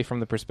entirely from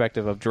the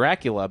perspective of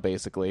Dracula,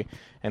 basically.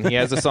 And he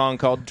has a song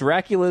called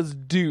Dracula's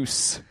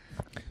Deuce.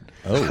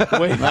 Oh.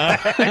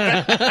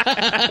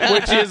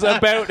 Which is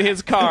about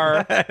his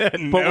car. But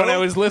when I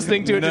was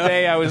listening to it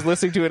today, I was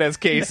listening to it as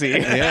Casey.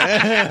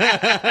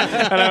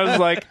 And I was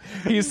like,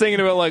 he's singing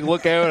about, like,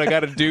 look out, I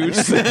got a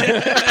deuce.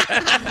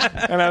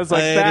 And I was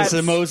like, that's...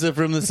 a samosa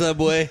from the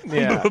subway.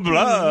 Yeah.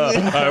 Blah.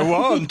 I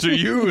want to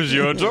use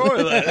your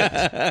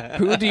toilet.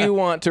 Who do you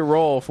want to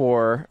roll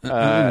for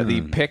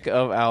the pick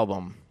of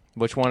album?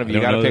 Which one of you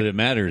got to pick? It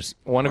matters.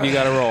 One of you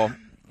got to roll.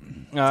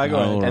 Go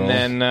ahead. And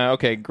then,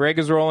 okay, Greg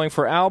is rolling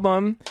for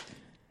album.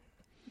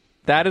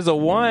 That is a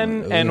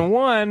 1, and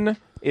 1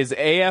 is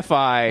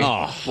AFI.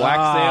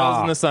 Black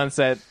Sails in the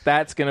Sunset.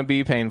 That's going to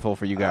be painful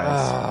for you guys.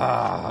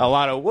 A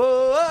lot of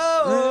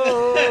whoa-ohs.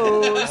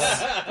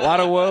 A lot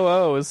of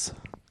whoa-ohs.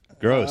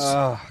 Gross.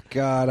 Oh,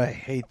 God, I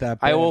hate that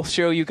band. I will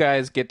show you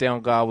guys Get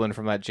Down Goblin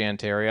from that Jan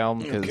Terry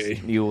album,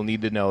 because you will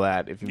need to know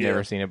that if you've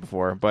never seen it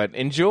before. But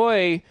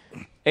enjoy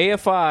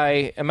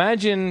AFI.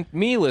 Imagine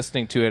me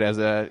listening to it as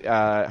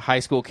a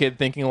high school kid,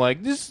 thinking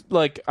like this.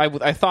 Like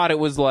I thought it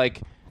was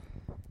like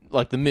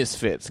the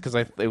Misfits, because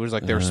it was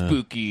like they're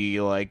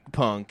spooky, like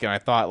punk, and I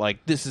thought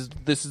like this is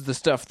the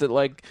stuff that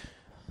like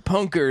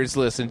punkers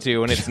listen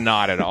to, and it's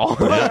not at all.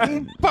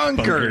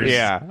 Punkers.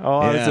 Yeah.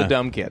 Oh, it's a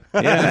dumb kid.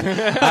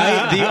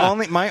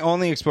 My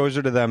only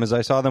exposure to them is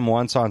I saw them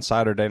once on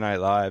Saturday Night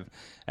Live,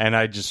 and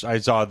I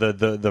saw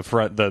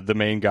the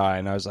main guy,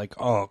 and I was like,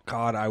 oh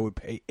God, I would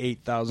pay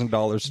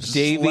 $8,000 to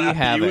Davey slap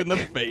you Havoc. in the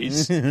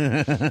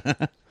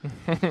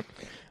face.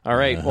 All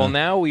right. Well,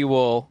 now we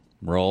will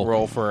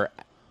Roll for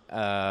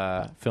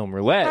Film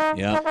Roulette.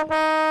 Yeah.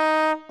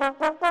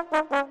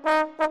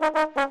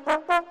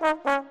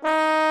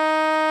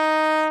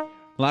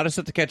 A lot of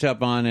stuff to catch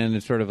up on, and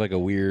it's sort of like a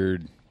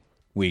weird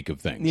week of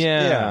things.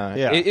 Yeah.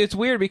 Yeah. It's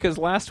weird because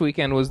last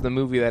weekend was the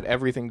movie that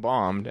everything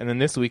bombed, and then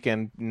this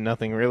weekend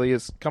nothing really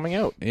is coming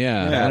out.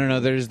 Yeah. I don't know.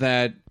 There's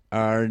that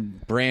our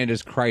brand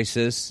is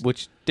Crisis.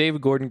 Which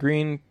David Gordon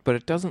Green, but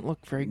it doesn't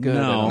look very good.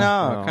 No. at all.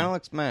 No, it kind of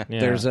looks meh. Yeah.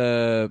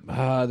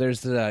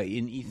 There's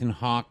an Ethan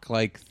Hawke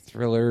like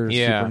thriller,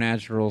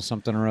 supernatural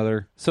something or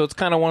other. So it's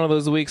kind of one of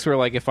those weeks where,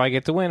 like, if I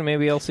get to win,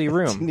 maybe I'll see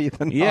Room.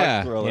 Ethan Hawke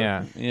Yeah.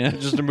 thriller. Yeah.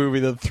 Just a movie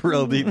that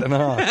thrilled Ethan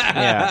Hawke.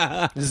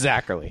 Yeah.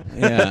 Zachary.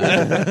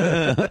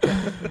 Yeah.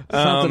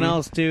 Something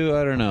else too.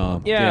 I don't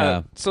know.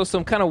 Yeah. So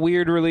some kind of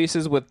weird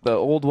releases with the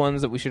old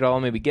ones that we should all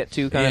maybe get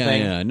to, kind of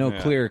thing. Yeah. No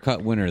clear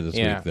cut winner this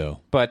week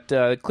though. But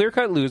clear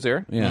cut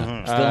loser.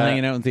 Yeah. Still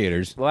hanging out in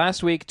theaters.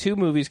 Last week, 2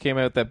 movies came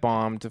out that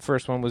bombed. The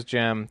first one was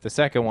Gem. The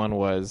second one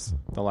was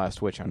The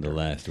Last Witch Hunter. The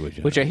Last Witch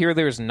Hunter. Which I hear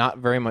there's not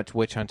very much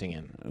witch hunting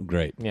in.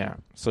 Great. Yeah.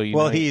 So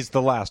he's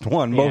the last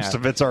one. Most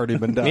of it's already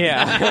been done.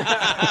 Yeah.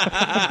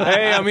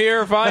 Hey, I'm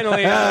here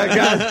finally.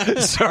 God,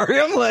 sorry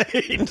I'm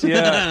late.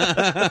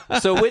 Yeah.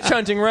 So witch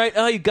hunting, right?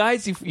 Oh, you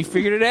guys, you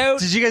figured it out?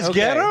 Did you guys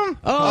get him?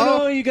 Oh,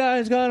 no, you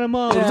guys got him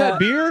all. Was that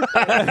beer?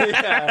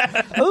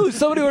 Yeah. Oh,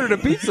 somebody ordered a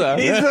pizza.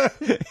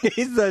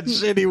 He's that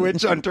shitty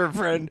witch hunter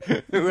friend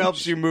who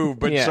helps you move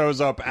but shows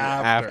up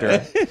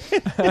after.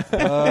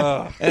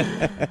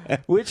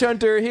 Witch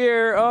hunter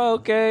here. Oh,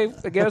 okay.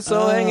 I guess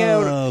I'll hang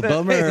out. Oh,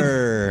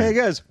 bummer. Hey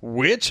guys,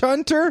 witch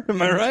hunter?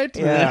 Am I right?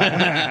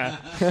 Yeah.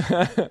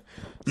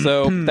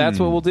 So that's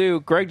what we'll do.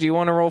 Greg, do you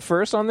want to roll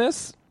first on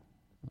this?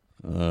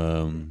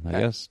 I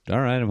guess. All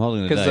right, I'm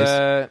holding the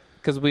dice.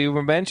 Because we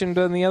were mentioned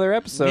in the other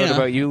episode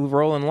about you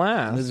rolling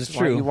last. This is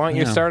true. Why don't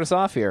you start us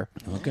off here?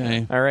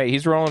 Okay. All right,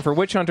 he's rolling for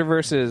Witch Hunter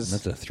versus...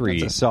 That's a 3.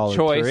 That's a solid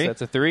choice. 3.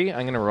 That's a 3.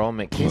 I'm going to roll and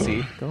make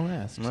Casey go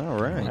last. All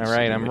right. All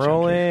right, I'm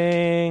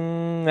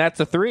rolling... That's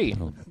a 3.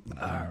 All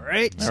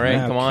right. All right,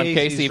 Now come on,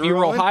 Casey's Casey. If you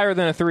roll rolling. higher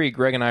than a 3,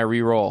 Greg and I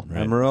re-roll.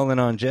 I'm rolling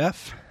on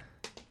Jeff.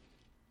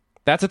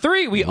 That's a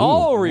 3. We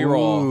all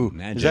re-roll. Ooh.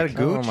 Magic. Is that a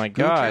gooch? Oh, my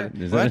God.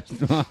 Is that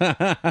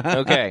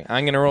Okay,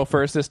 I'm going to roll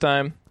first this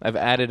time. I've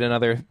added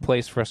another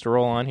place for us to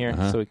roll on here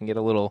so we can get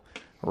a little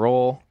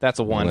roll. That's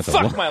a 1. That's a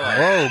Fuck one. my life.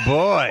 Oh,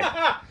 boy.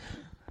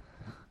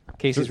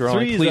 Casey's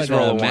rolling. 3 is Please like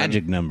roll a a 1.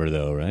 magic number,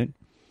 though, right?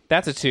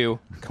 That's a 2.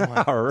 Come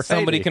on. Alrighty.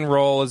 Somebody can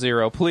roll a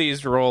 0.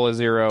 Please roll a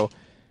 0.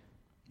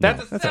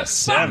 That's a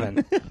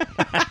 7.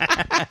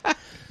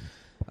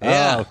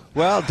 Yeah.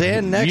 Well,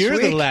 Dan, next You're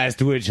week... the last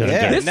witch hunter.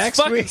 Yeah. This Next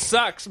fucking week-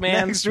 sucks,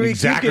 man. Next week,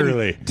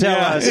 Exactly. you can tell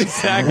us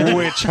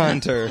witch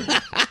hunter.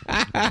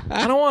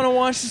 I don't want to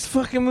watch this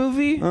fucking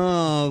movie.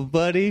 Oh,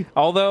 buddy.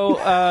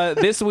 Although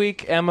this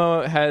week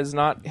Emma has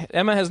not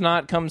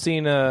come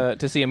to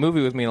see a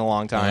movie with me in a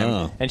long time,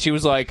 Oh. and she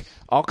was like,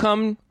 "I'll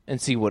come and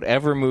see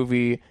whatever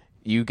movie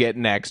you get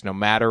next, no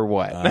matter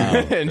what,"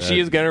 and she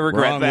is going to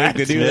regret Wrong that.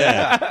 week to do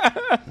that.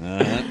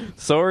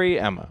 Sorry,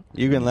 Emma.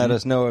 You can let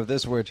us know if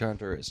this witch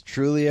hunter is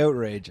truly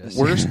outrageous.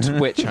 Worst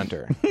witch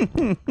hunter.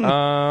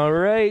 All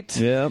right.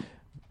 Yep.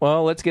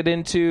 Well, let's get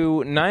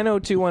into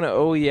 90210.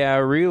 Oh yeah,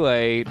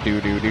 relay.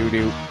 Do do do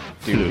do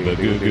do do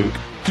do do.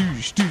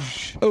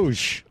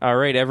 Oosh. All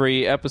right.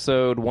 Every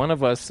episode, one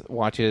of us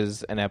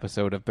watches an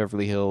episode of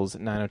Beverly Hills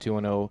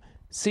 90210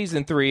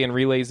 Season 3 and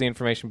relays the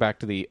information back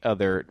to the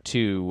other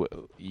 2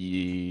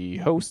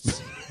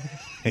 hosts.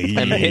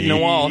 I'm hitting a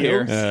wall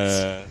here.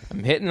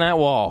 I'm hitting that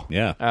wall.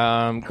 Yeah.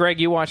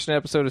 Greg, you watched an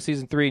episode of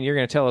Season 3, and you're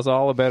going to tell us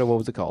all about it. What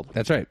was it called?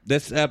 That's right.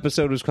 This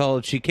episode was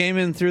called She Came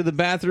In Through the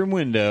Bathroom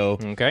Window.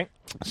 Okay.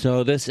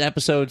 So this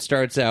episode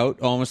starts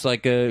out almost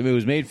like it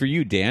was made for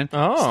you, Dan.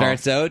 Oh.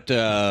 Starts out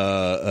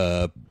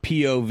POV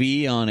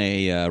on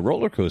a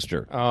roller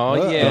coaster. Oh,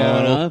 Going yeah.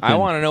 up I and-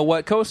 want to know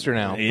what coaster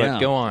now, but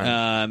go on.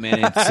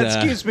 And it's,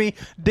 Excuse me,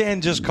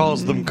 Dan just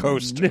calls them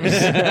coasters.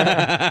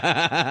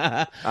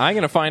 I'm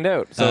going to find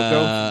out, so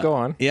go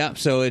on. Yeah,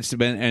 so it's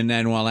been, and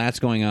then while that's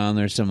going on,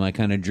 there's some like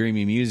kind of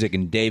dreamy music,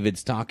 and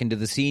David's talking to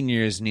the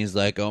seniors, and he's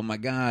like, "Oh my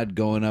God,"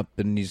 going up,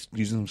 and he's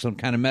using some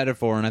kind of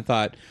metaphor, and I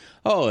thought,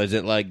 oh, is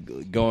it like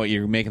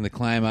you're making the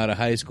climb out of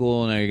high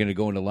school, and now you're going to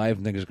go into life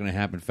and think it's going to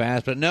happen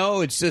fast? But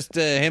no, it's just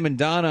him and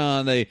Donna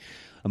on the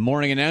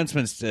morning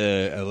announcements,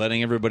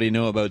 letting everybody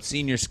know about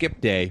Senior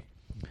Skip Day.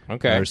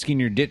 Okay. Or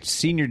Senior Ditch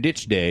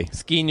Day.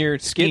 Senior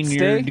Skits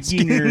Day?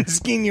 Senior.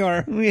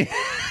 Senior.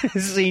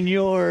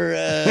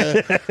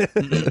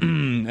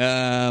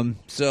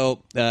 So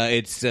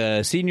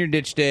it's Senior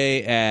Ditch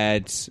Day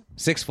at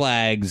Six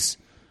Flags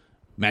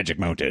Magic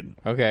Mountain.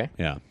 Okay.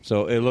 Yeah.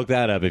 So look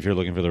that up if you're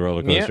looking for the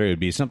roller coaster. Yeah. It would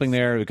be something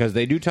there because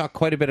they do talk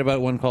quite a bit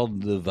about one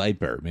called the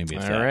Viper. Maybe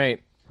it's All that.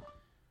 right.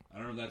 I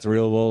don't know if that's a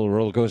real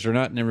roller coaster or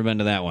not. Never been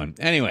to that one.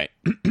 Anyway.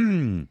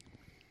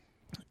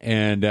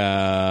 And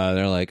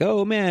they're like,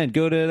 oh, man,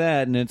 go to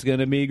that, and it's going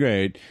to be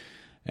great.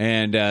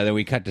 And then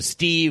we cut to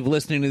Steve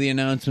listening to the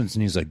announcements,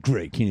 and he's like,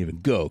 great, can't even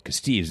go because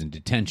Steve's in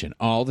detention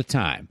all the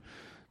time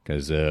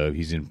because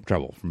he's in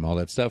trouble from all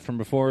that stuff from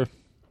before.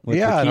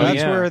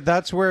 Yeah,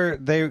 that's where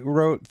they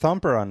wrote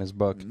Thumper on his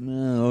book.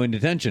 Oh, in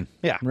detention.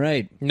 Yeah.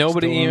 Right.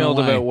 Nobody Still on emailed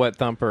the line. about what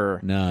Thumper.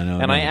 No.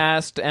 And I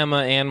asked Emma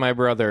and my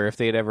brother if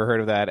they'd ever heard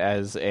of that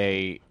as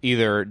a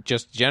either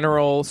just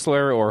general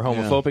slur or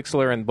homophobic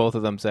slur, and both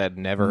of them said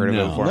never heard of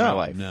it before in my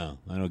life. No,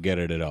 I don't get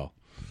it at all.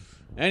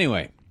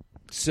 Anyway,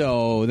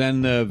 so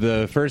then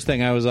the first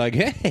thing I was like,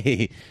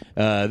 hey,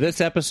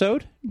 this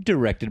episode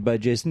directed by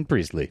Jason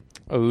Priestley.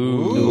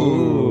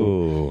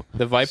 Ooh.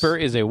 The Viper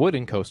is a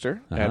wooden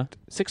coaster at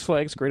Six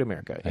Flags Great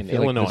America in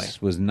Illinois. Like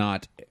this was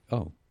not.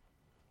 Oh,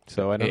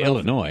 so I don't know.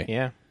 Illinois.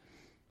 Yeah.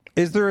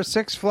 Is there a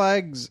Six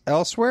Flags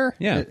elsewhere?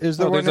 Yeah. Is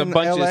there There's one a in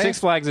bunch LA? of Six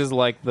Flags is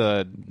like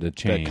the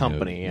chain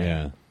company.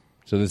 of,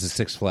 So this is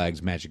Six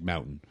Flags Magic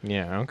Mountain.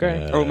 Yeah.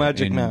 Okay.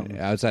 Magic Mountain.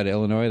 Outside of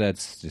Illinois,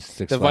 that's just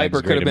Six The Flags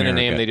Viper could Great have been a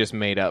name America. they just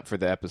made up for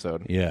the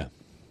episode. Yeah.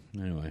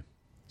 Anyway,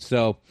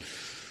 so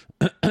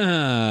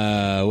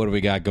What do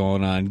we got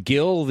going on?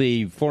 Gil,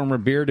 the former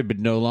bearded but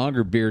no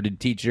longer bearded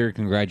teacher,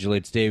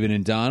 congratulates David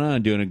and Donna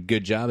on doing a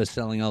good job of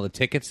selling all the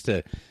tickets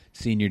to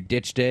Senior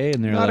Ditch Day,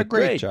 and they're not like, a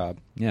great job.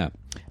 Yeah.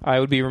 I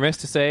would be remiss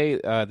to say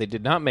they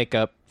did not make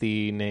up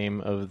the name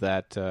of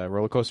that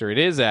roller coaster. It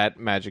is at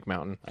Magic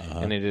Mountain,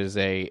 and it is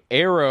a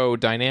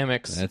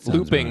aerodynamics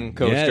looping right.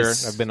 coaster.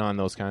 Yes. I've been on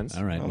those kinds.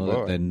 All right. Oh, well,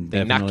 boy. then They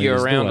knock definitely you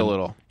is the around one. a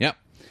little. Yep.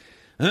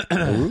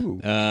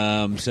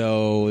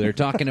 So they're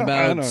talking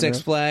about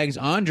Six Flags.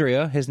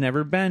 Andrea has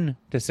never been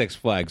to Six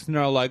Flags. And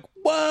they're all like,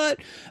 what?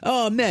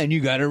 Oh, man,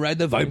 you got to ride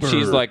the Viper.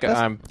 She's like,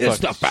 it's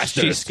the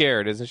fastest. She's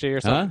scared, isn't she,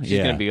 or something? Huh? She's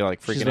Yeah. going to be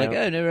like freaking She's out. like,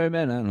 I've never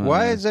been. I don't know.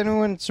 Why is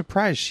anyone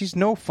surprised? She's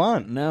no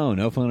fun.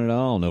 No fun at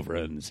all. No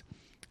friends.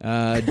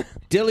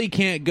 Dilly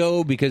can't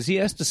go because he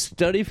has to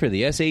study for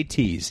the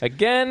SATs.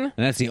 Again?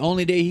 And that's the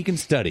only day he can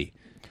study.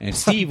 And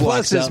Steve Plus,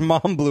 walks his up.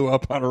 mom blew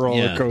up on a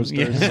roller coaster.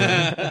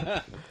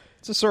 Yeah.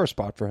 It's a sore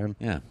spot for him.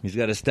 Yeah, he's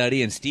got to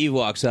study, and Steve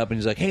walks up and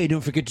he's like, "Hey,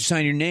 don't forget to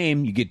sign your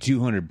name. You get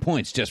 200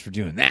 points just for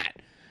doing that."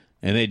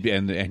 And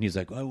and he's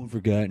like, "Oh, I won't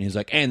forget." And he's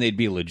like, "And they'd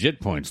be legit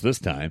points this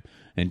time."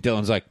 And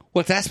Dylan's like,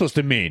 "What's that supposed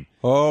to mean?"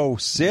 Oh,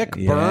 sick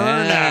burn.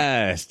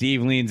 Yeah.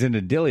 Steve leans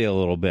into Dilly a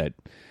little bit.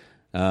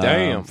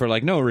 Damn. For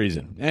like no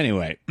reason.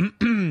 Anyway,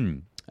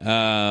 Being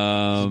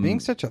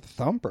such a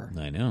thumper.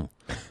 I know.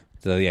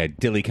 So yeah,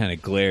 Dilly kind of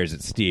glares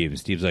at Steve, and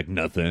Steve's like,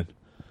 "Nothing."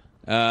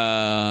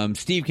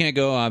 Steve can't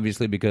go,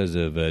 obviously, because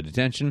of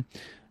detention.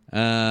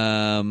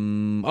 So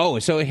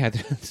he had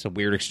it's a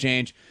weird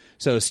exchange.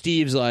 So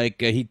Steve's like,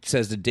 he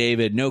says to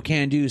David, "No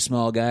can do,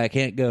 small guy, I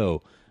can't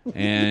go."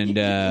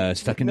 And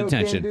stuck in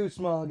detention. No can do,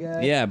 small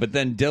guy. Yeah, but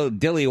then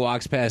Dilly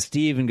walks past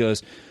Steve and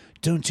goes,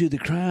 "Don't do the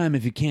crime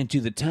if you can't do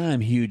the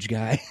time, huge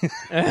guy."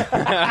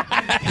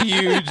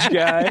 Huge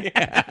guy.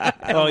 Yeah.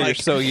 Oh, you're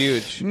so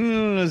huge.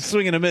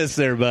 Swing and a miss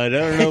there, bud. I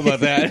don't know about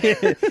that.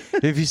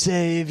 If you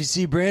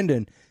see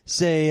Brandon,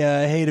 say,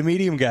 hey, the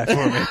medium guy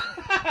for me.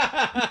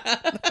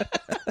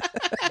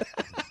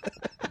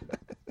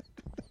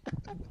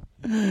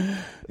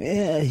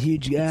 Yeah,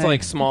 huge guy. It's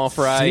like small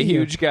fry,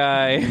 huge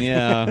guy.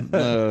 Yeah,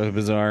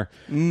 bizarre.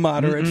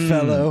 Moderate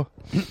fellow.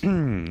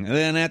 And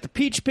then at the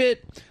Peach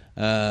Pit,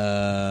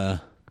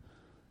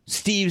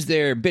 Steve's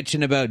there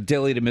bitching about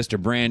Dilly to Mr.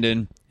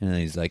 Brandon. And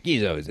he's like,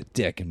 he's always a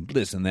dick and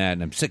this and that,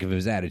 and I'm sick of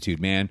his attitude,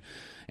 man.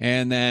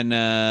 And then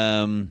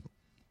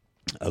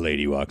a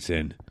lady walks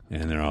in,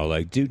 and they're all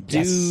like, dude,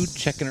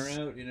 checking her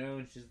out, you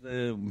know. She's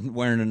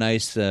wearing a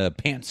nice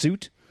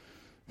pantsuit.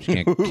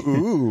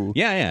 Ooh.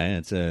 Yeah,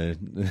 it's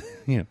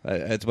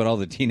that's what all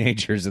the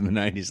teenagers in the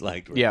 90s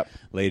liked. Yep.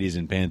 Ladies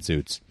in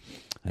pantsuits.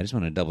 I just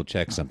want to double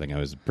check something. I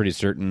was pretty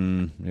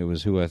certain it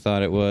was who I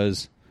thought it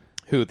was.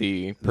 Who,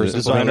 the person?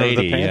 designer of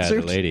the Yeah, the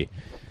pantsuit? lady.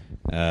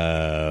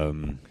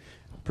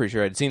 Pretty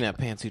sure I'd seen that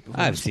pantsuit before.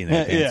 I've seen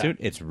that Yeah. pantsuit.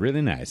 It's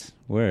really nice.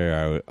 Where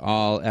are we?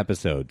 All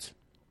episodes?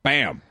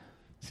 Bam.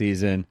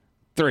 Season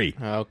 3.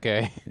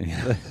 Okay.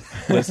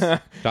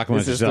 Talk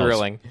amongst This is yourselves.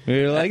 thrilling.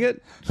 You like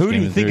it? Who do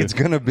you Came think through. it's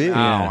going to be? Oh,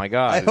 my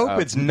God. I hope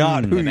it's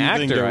not who an you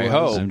think actor, it I was.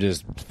 hope. I'm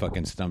just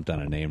fucking stumped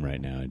on a name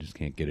right now. I just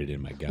can't get it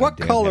in my goddamn What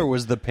color head.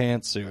 was the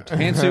pantsuit?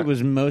 Pantsuit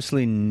was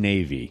mostly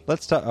navy.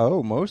 Let's talk.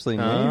 Oh, mostly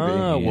navy.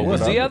 Oh, what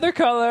was What the other- other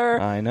color?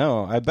 I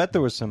know. I bet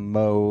there was some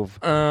mauve.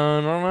 I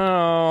don't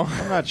know.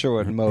 I'm not sure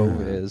what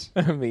mauve is.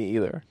 Me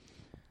either.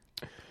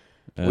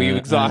 We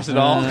exhausted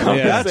all yeah.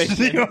 conversation.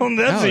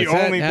 That's the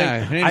only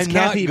thing. Her name's I'm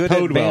not Kathy good at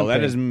Podwell. That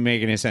vamping. doesn't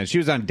make any sense. She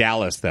was on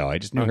Dallas, though. I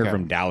just knew her Okay.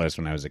 from Dallas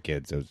when I was a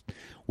kid, so it was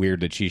weird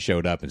that she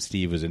showed up and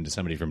Steve was into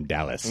somebody from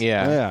Dallas.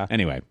 Yeah. Yeah.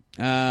 Anyway,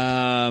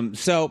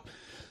 so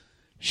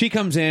she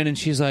comes in and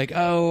she's like,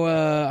 "Oh,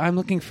 I'm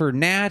looking for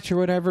Nat or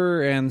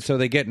whatever." And so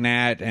they get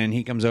Nat, and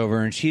he comes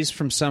over, and she's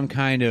from some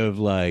kind of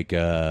like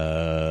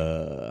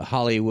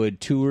Hollywood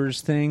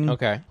tours thing.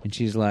 Okay. And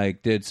she's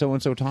like, "Did so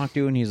and so talk to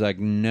you?" And he's like,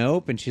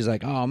 "Nope." And she's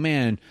like, "Oh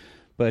man."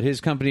 But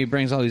his company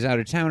brings all these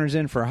out-of-towners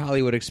in for a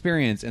Hollywood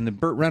experience, and the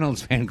Burt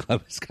Reynolds fan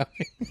club is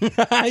coming.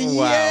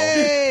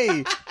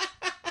 Yay!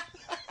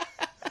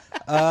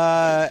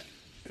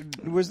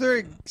 Was there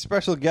a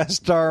special guest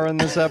star in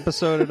this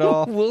episode at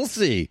all? We'll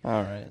see.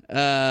 All right.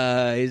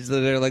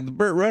 They're like the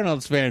Burt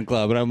Reynolds fan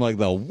club, and I'm like,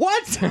 the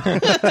what?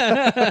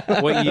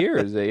 What year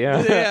is it?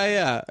 Yeah.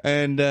 yeah.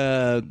 And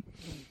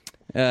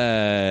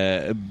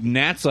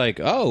Nat's like,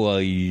 "Oh, well,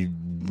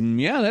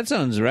 yeah, that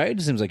sounds right."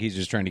 It seems like he's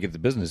just trying to get the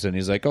business, and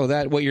he's like, "Oh,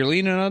 that what you're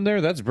leaning on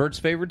there? That's Bert's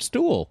favorite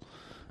stool."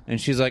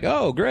 And she's like,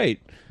 "Oh, great."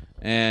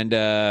 And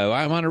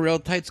I'm on a real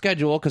tight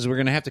schedule because we're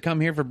going to have to come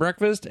here for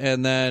breakfast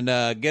and then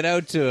get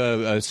out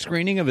to a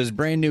screening of his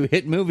brand new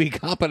hit movie,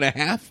 Cop and a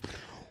Half.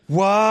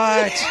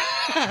 What?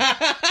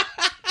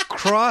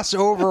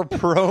 Crossover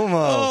promo.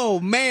 Oh,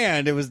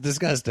 man, it was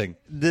disgusting.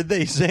 Did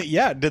they say?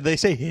 Yeah. Did they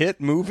say hit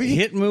movie?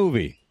 Hit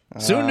movie.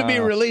 Soon to be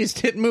released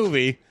hit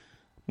movie.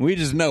 We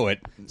just know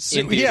it.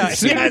 Soon to be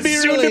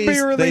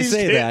released, they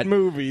say hit that.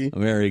 movie.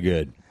 Very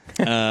good.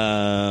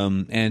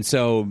 And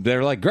so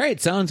they're like, "Great,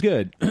 sounds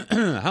good."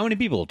 How many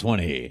people?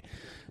 20.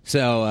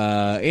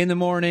 So in the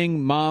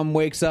morning, Mom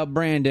wakes up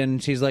Brandon.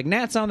 She's like,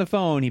 Nat's on the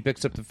phone. He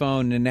picks up the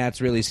phone, and Nat's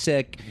really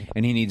sick,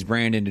 and he needs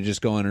Brandon to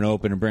just go in and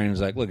open. And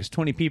Brandon's like, look, it's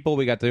 20 people.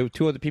 We got the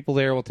 2 other people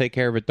there. We'll take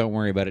care of it. Don't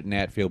worry about it.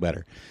 Nat, feel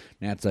better.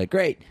 Nat's like,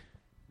 great.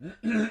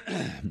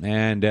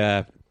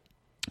 And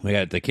we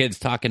got the kids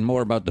talking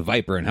more about the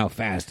Viper and how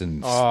fast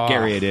and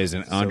scary it is,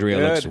 and Andrea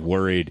looks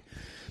worried.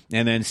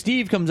 And then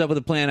Steve comes up with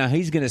a plan how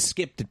he's going to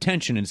skip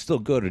detention and still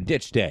go to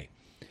ditch day.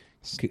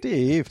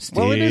 Steve.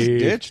 Well, it is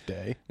ditch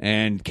day.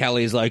 And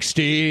Kelly's like,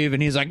 Steve.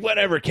 And he's like,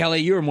 whatever,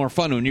 Kelly. You were more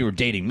fun when you were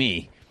dating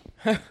me.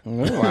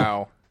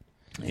 Wow.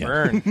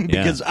 Burn.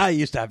 Because I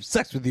used to have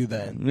sex with you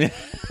then.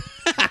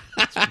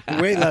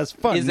 Way less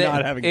fun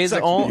not having sex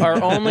with you.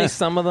 Are only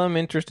some of them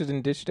interested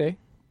in ditch day?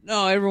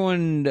 No,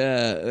 everyone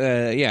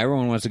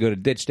everyone wants to go to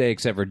ditch day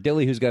except for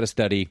Dilly, who's got to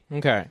study.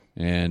 Okay.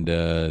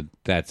 And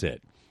that's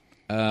it.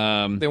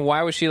 Then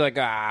why was she like,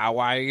 why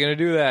are you going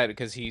to do that?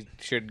 Because he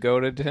should go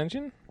to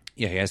detention?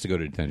 Yeah, he has to go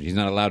to detention. He's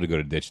not allowed to go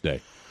to ditch day.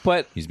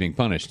 But he's being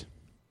punished.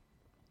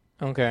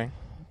 Okay.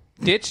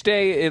 Ditch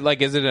day,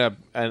 is it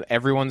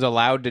everyone's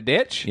allowed to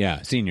ditch?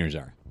 Yeah, seniors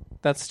are.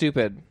 That's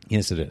stupid.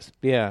 Yes, it is.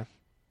 Yeah.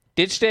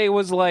 Ditch day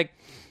was like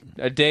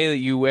a day that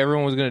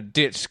everyone was going to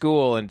ditch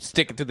school and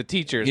stick it to the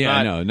teachers.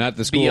 Yeah, not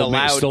the school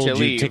sold you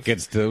leave.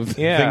 tickets to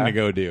thing to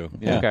go do.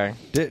 Yeah. Okay.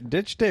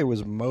 Ditch day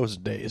was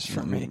most days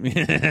for me.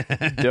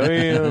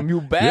 Damn,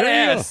 you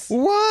badass. Yeah.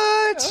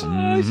 What?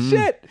 Oh,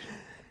 shit.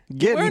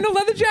 Wearing a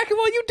leather jacket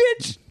while you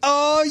ditch.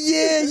 Oh,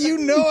 yeah, you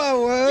know I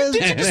was. You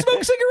ditching to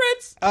smoke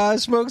cigarettes? I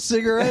smoked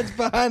cigarettes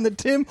behind the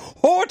Tim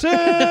Hortons.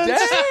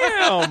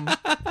 Damn.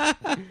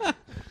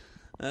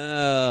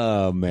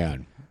 Oh,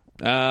 man.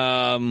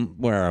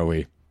 Where are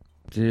we?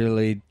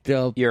 Dilly,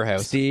 your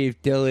house.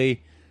 Steve,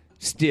 Dilly.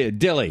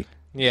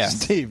 Yeah.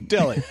 Steve,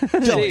 Dilly.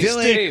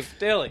 Steve,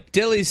 Dilly.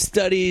 Dilly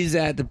studies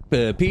at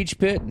the Peach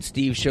Pit, and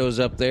Steve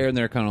shows up there, and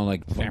they're kind of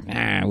like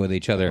with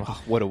each other.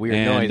 Oh, what a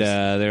weird noise.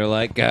 They're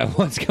like,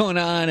 what's going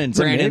on? And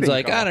Brandon's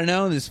like, I don't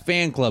know. This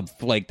fan club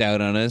flaked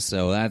out on us,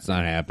 so that's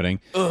not happening.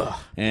 Ugh.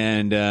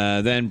 And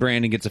then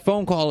Brandon gets a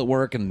phone call at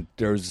work, and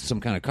there's some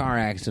kind of car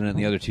accident, and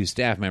the other 2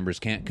 staff members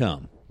can't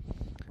come.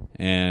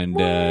 And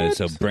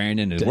so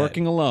Brandon is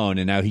working alone,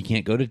 and now he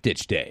can't go to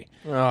ditch day.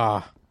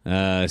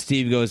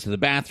 Steve goes to the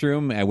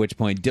bathroom, at which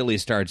point Dilly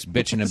starts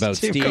bitching about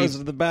Steve. Steve goes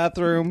to the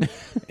bathroom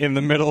in the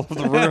middle of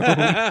the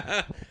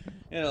room.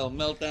 It'll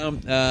melt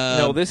down.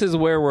 No, this is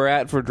where we're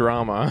at for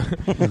drama.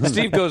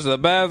 Steve goes to the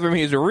bathroom.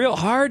 He has a real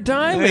hard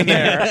time in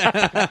there.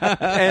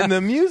 And the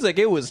music,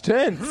 it was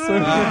tense.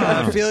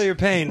 I feel your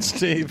pain,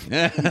 Steve.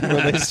 Were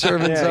they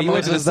serving he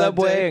went to the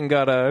Subway and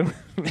got a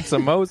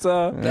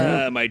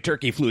samosa. My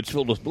turkey flute's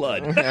filled with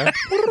blood.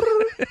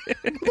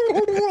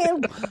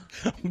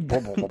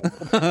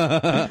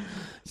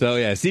 So,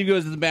 yeah, Steve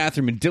goes to the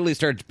bathroom, and Dilly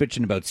starts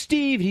bitching about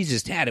Steve. He's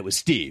just had it with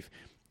Steve.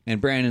 And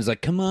Brandon's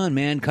like, come on,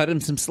 man, cut him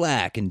some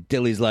slack. And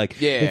Dilly's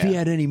like, if he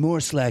had any more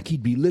slack,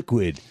 he'd be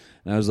liquid.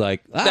 And I was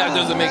like, that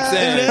doesn't make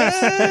sense.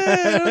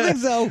 I don't think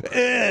so.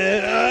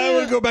 I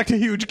want to go back to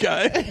huge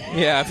guy.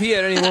 Yeah, if he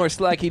had any more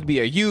slack, he'd be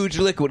a huge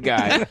liquid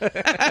guy.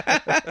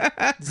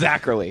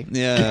 Zachary.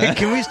 Yeah.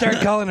 Can we start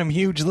calling him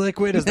huge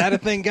liquid? Is that a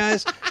thing,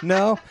 guys?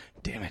 No?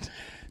 Damn it.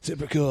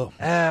 Super cool.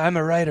 I'm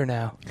a writer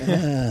now.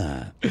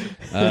 And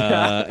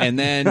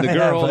then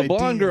the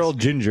blonde girl,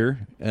 Ginger,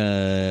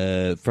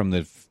 from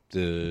the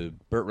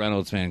Burt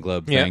Reynolds fan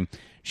club thing,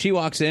 she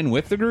walks in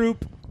with the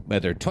group,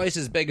 but they're twice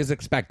as big as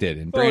expected.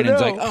 And Brandon's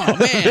like, oh,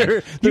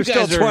 man. There's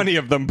still 20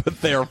 of them, but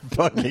they're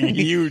fucking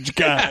huge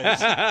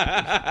guys.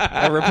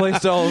 I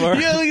replaced all of our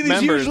look at these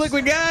members. huge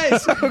liquid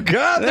guys. Oh,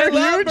 God, they're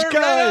huge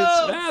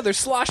guys. They're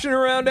sloshing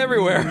around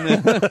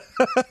everywhere.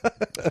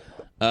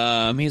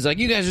 He's like,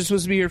 you guys are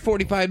supposed to be here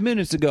 45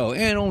 minutes ago,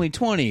 and only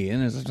 20.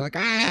 And it's like,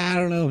 I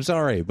don't know,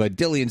 sorry. But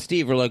Dilly and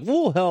Steve are like,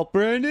 we'll help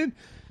Brandon.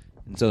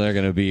 And so they're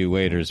going to be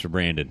waiters for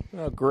Brandon.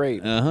 Oh,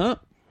 great. Uh-huh.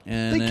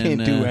 And they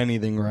can't do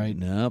anything right.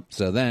 Nope.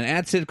 So then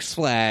at Six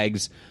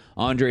Flags,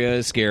 Andrea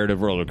is scared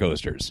of roller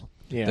coasters.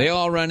 Yeah. They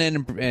all run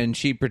in, and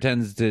she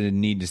pretends to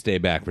need to stay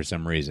back for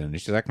some reason. And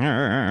she's like,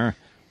 "Arr."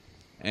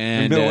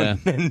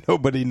 And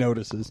nobody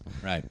notices.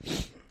 Right.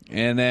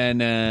 And then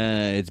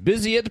it's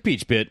busy at the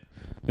Peach Pit.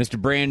 Mr.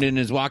 Brandon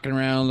is walking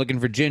around looking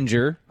for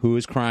Ginger, who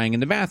is crying in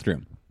the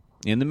bathroom,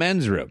 in the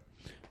men's room.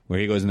 Where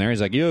he goes in there,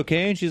 he's like, you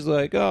okay? And she's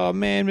like, oh,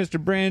 man, Mr.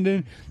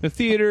 Brandon, the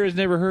theater has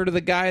never heard of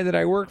the guy that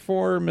I work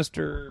for,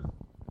 Mr.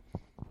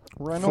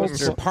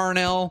 Reynolds. Mr.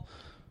 Parnell.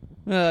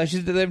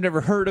 They've never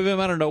heard of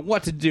him. I don't know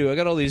what to do. I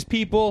got all these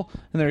people,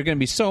 and they're going to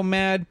be so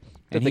mad.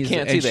 That they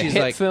can't see the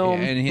hit film.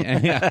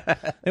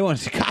 They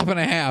want a cop and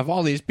a half,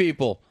 all these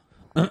people.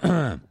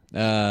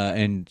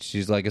 And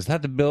she's like, is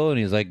that the bill? And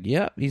he's like,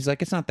 yep. He's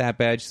like, it's not that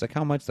bad. She's like,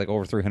 how much? Like,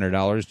 over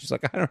 $300. She's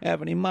like, I don't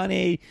have any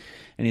money.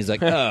 And he's like,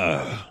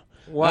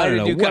 why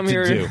did you come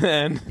here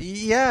then?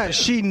 Yeah,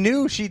 she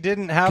knew she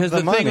didn't have the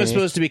money. Because the thing was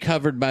supposed to be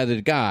covered by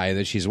the guy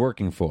that she's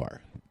working for.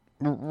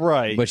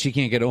 Right. But she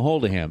can't get a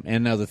hold of him.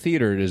 And now the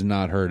theater has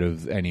not heard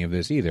of any of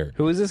this either.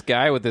 Who is this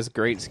guy with this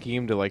great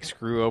scheme to like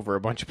screw over a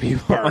bunch of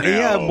people?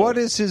 Yeah, what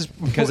is his...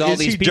 Because all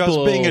these people...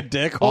 just being a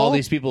dickhole? All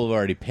these people have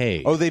already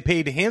paid. Oh, they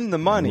paid him the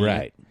money.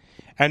 Right.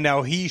 And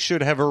now he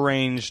should have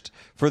arranged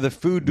for the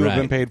food to have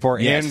been paid for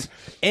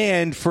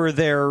and for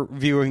their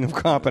viewing of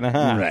Cop and a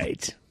Half.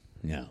 Right.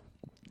 Yeah.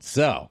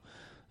 So...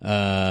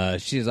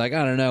 she's like,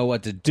 I don't know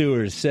what to do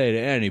or to say to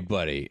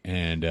anybody.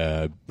 And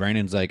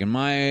Brandon's like, in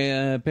my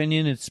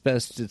opinion, it's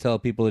best to tell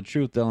people the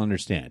truth. They'll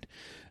understand.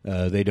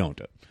 They don't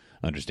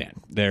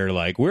understand. They're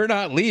like, we're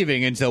not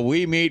leaving until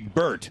we meet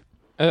Bert.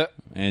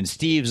 And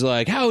Steve's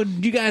like, how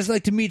would you guys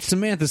like to meet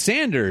Samantha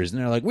Sanders?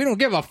 And they're like, we don't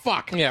give a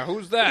fuck. Yeah,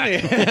 who's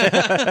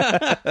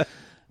that?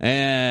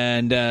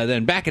 And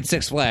then back at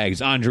Six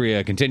Flags,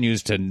 Andrea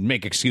continues to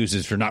make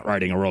excuses for not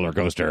riding a roller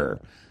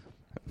coaster.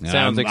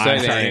 Sounds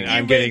exciting.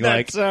 I'm getting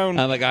like, I'm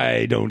like,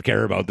 I don't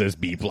care about this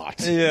B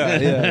plot.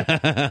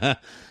 Yeah.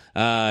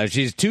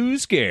 She's too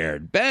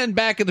scared. Ben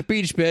back at the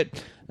Peach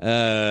Pit.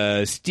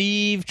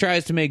 Steve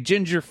tries to make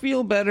Ginger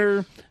feel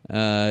better.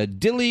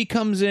 Dilly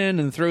comes in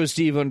and throws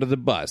Steve under the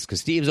bus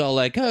because Steve's all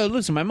like, oh,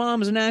 listen, my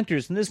mom's an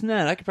actress and this and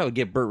that. I could probably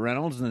get Burt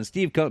Reynolds. And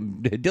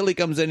then Dilly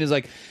comes in and he's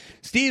like,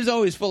 Steve's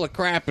always full of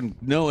crap and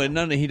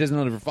he doesn't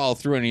ever follow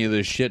through any of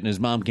this shit and his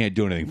mom can't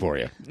do anything for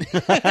you.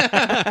 It's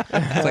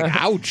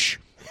like, ouch.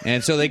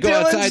 And so they go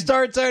Dylan outside.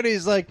 Starts out.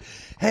 He's like,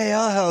 "Hey,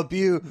 I'll help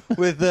you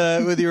with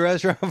your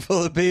restaurant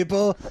full of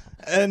people,"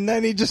 and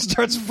then he just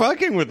starts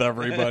fucking with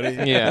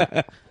everybody.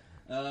 Yeah.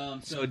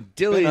 So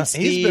Dilly and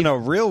Steve, he's been a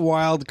real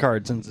wild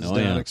card since his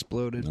dad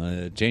exploded.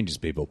 It changes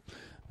people.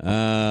 Dilly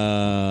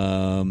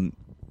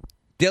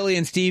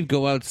and Steve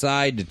go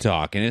outside to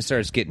talk, and it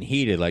starts getting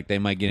heated, like they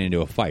might get into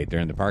a fight.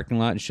 They're in the parking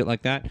lot and shit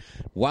like that.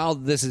 While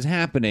this is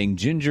happening,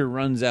 Ginger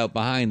runs out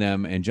behind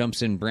them and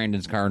jumps in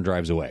Brandon's car and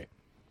drives away.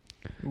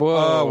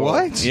 Whoa.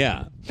 What?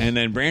 Yeah. And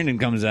then Brandon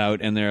comes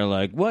out, and they're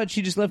like, what?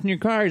 She just left in your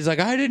car? He's like,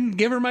 I didn't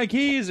give her my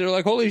keys. They're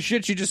like, holy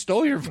shit, she just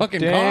stole your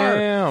fucking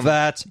car.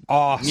 That's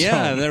awesome.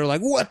 Yeah, they're like,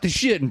 what the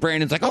shit? And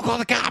Brandon's like, I'll call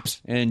the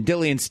cops. And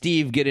Dilly and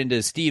Steve get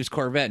into Steve's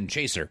Corvette and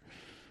chase her.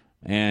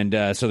 And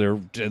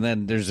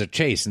then there's a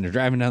chase, and they're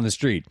driving down the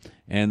street.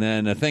 And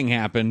then a thing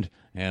happened,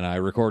 and I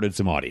recorded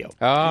some audio.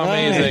 Oh,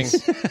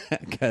 amazing.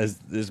 Because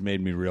this made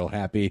me real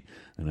happy,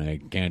 and I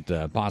can't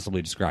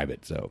possibly describe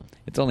it. So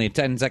it's only a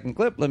 10-second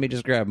clip. Let me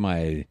just grab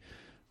my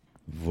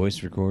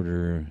voice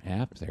recorder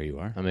app. There you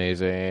are.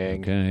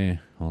 Amazing. Okay,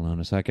 hold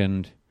on a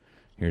second.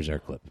 Here's our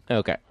clip.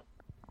 Okay.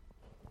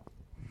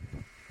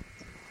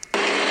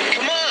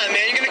 Come on,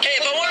 man. You're gonna. Hey,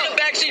 if I wanted a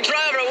backseat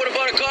driver, I would have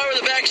bought a car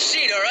with a back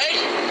seat. All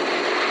right.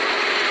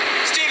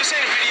 Steve, this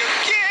ain't a video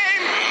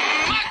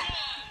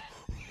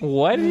game.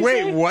 What?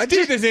 Wait, what?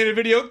 Steve, this ain't a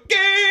video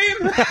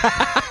game.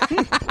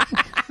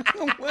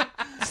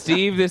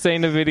 Steve, this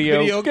ain't a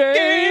video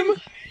game.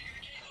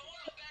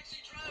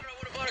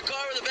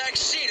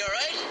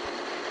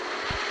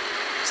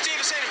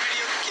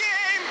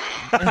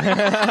 I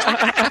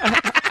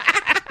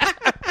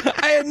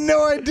had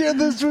no idea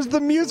this was the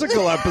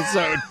musical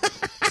episode.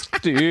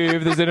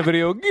 Steve, this ain't a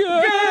video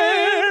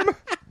game.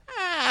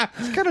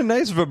 It's kind of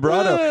nice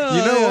vibrato.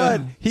 You know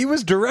what? He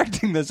was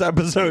directing this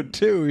episode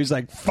too. He's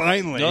like,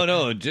 finally.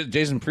 No,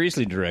 Jason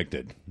Priestley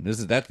directed.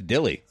 That's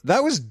Dilly.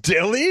 That was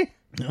Dilly?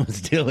 That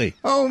was Dilly.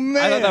 Oh,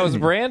 man. I thought that was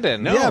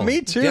Brandon. No. Yeah,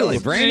 me too. Dilly.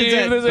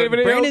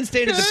 Brandon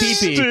stayed at the PP.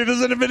 Steve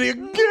is in a video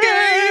game.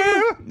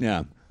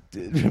 Yeah.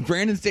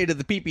 Brandon stayed at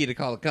the PP to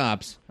call the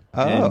cops.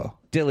 Oh. And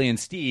Dilly and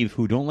Steve,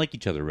 who don't like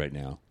each other right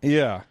now,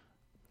 Yeah.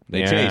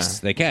 they chase,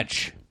 they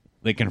catch,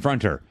 they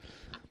confront her.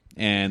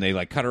 And they,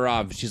 like, cut her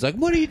off. She's like,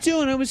 what are you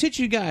doing? I almost hit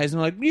you guys.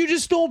 And they're like, you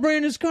just stole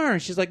Brandon's car.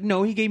 And she's like,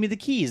 no, he gave me the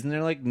keys. And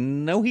they're like,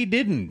 no, he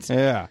didn't.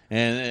 Yeah.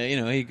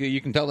 And,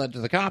 you can tell that to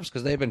the cops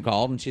because they've been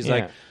called. And she's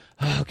like,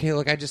 oh, okay,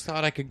 look, I just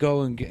thought I could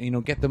go and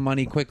get the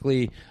money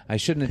quickly. I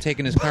shouldn't have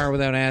taken his car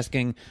without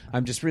asking.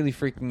 I'm just really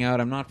freaking out.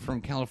 I'm not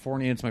from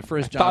California. It's my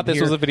first job. I thought this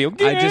here. was a video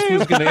game. I just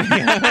was going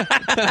to.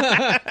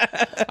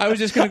 I was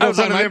just going to go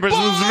find my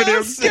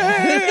boss. Game.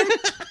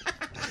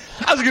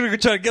 I was going to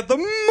try to get the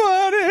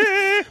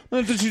money.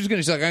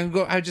 She's like,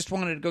 I just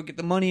wanted to go get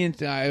the money, and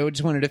I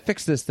just wanted to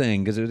fix this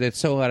thing because it's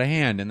so out of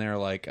hand. And they're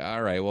like,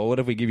 all right, well, what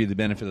if we give you the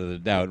benefit of the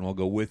doubt and we'll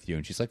go with you?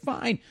 And she's like,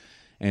 fine.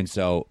 And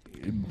so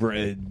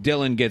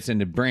Dylan gets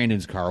into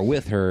Brandon's car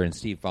with her, and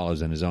Steve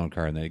follows in his own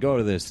car, and they go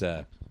to this.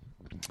 They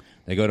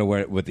go to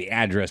what the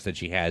address that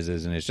she has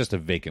is, and it's just a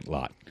vacant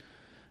lot.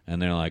 And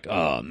they're like,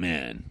 oh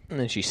man. And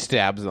then she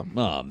stabs them.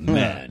 Oh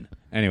man.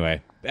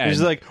 Anyway,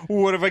 he's like,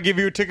 what if I give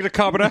you a ticket to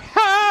Cop and a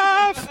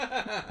Half?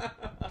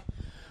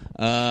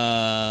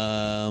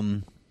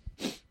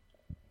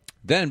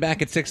 Then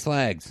back at Six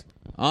Flags,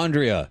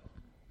 Andrea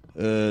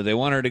They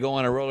want her to go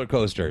on a roller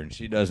coaster, and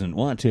she doesn't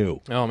want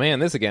to. Oh, man,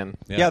 this again.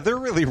 Yeah, they're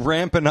really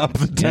ramping up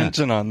the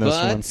tension on this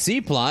but one.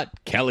 C-plot,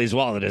 Kelly's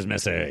wallet is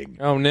missing.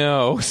 Oh,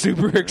 no.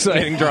 Super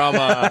exciting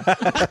drama.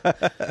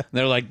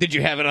 They're like, did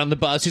you have it on the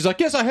bus? She's like,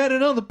 yes, I had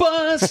it on the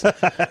bus.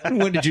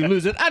 When did you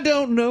lose it? I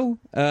don't know.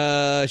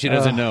 She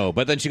doesn't know.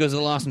 But then she goes to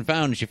the Lost and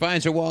Found, and she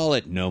finds her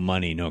wallet. No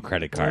money, no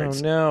credit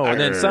cards. Oh, no. And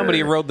then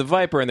somebody rode the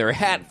Viper, and their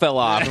hat fell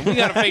off, and we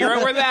got to figure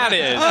out where that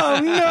is. Oh,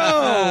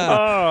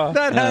 no.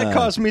 That hat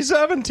cost me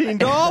 $17.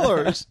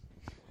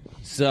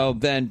 So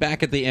then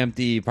back at the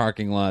empty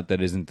parking lot that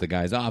isn't the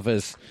guy's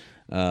office,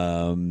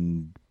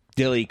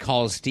 Dilly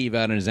calls Steve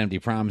out on his empty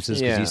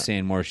promises because he's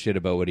saying more shit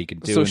about what he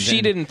could do. So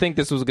she didn't think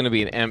this was going to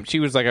be an emp. She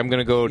was like, I'm going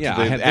to go to the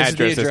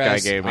address this guy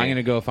gave me. I'm going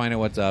to go find out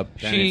what's up.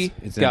 Then she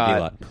it's an empty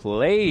lot.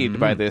 played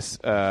by this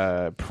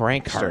prankster.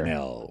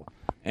 Carnell.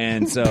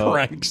 And so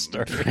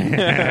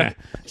prankster.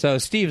 So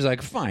Steve's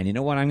like, fine, you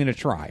know what, I'm going to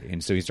try.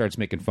 And so he starts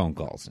making phone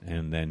calls.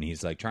 And then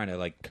he's like trying to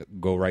like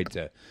go right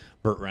to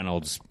Burt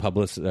Reynolds,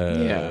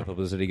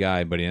 publicity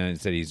guy. But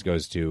instead he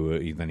goes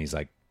to, then he's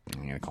like,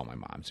 I'm going to call my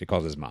mom. So he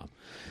calls his mom.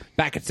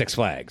 Back at Six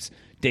Flags,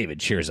 David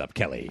cheers up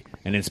Kelly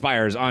and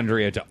inspires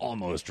Andrea to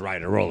almost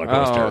ride a roller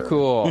coaster. Oh,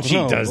 cool. She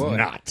does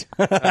not.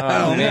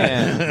 Oh,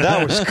 man.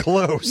 That was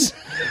close.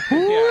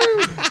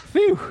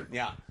 Phew.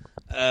 Yeah.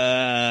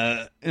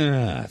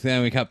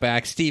 Then we cut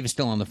back. Steve's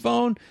still on the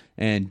phone,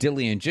 and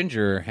Dilly and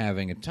Ginger are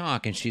having a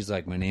talk, and she's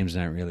like, my name's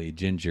not really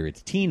Ginger,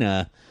 it's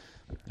Tina.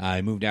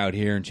 I moved out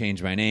here and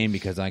changed my name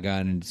because I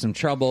got into some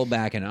trouble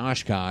back in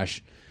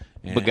Oshkosh.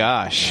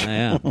 Bagosh.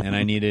 Yeah, and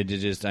I needed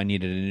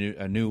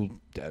a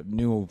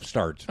new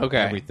start. Okay.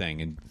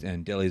 Everything,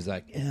 and Dilly's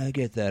like, yeah, I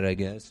get that, I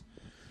guess.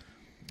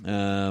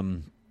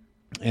 And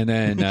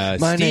then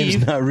My Steve,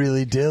 name's not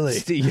really Dilly.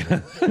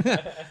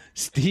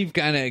 Steve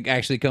kind of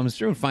actually comes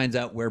through and finds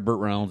out where Burt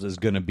Reynolds is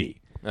going to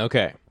be.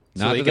 Okay.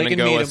 So Not they that they can can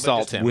go meet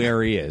assault him, him.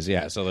 where he is.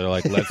 Yeah, so they're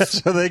like,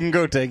 let's So they can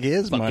go take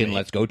his money.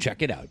 let's go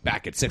check it out.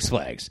 Back at Six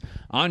Flags,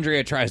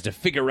 Andrea tries to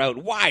figure out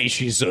why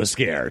she's so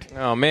scared.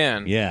 Oh,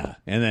 man. Yeah,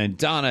 and then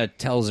Donna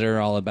tells her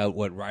all about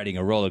what riding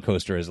a roller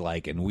coaster is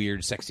like, and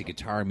weird, sexy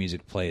guitar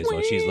music plays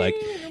while she's like,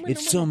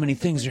 it's so many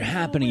things are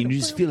happening, and you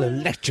just feel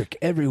electric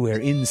everywhere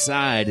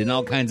inside, and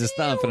all kinds of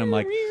stuff. And I'm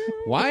like,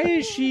 why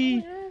is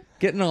she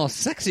getting all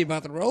sexy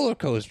about the roller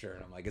coaster?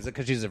 And I'm like, is it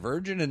because she's a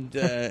virgin? And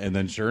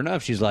then sure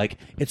enough, she's like,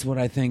 it's what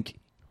I think,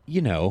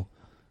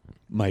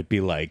 might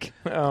be like.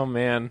 Oh,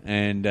 man.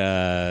 And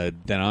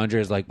then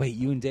Andrea's like, wait,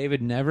 you and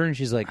David never? And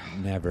she's like,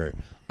 never.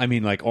 I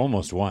mean, like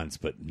almost once,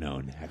 but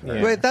no, never.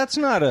 Yeah. Wait, that's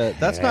not a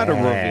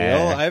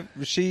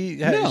reveal. She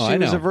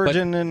was a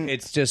virgin, and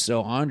it's just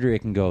so Andrea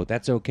can go,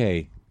 that's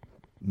okay.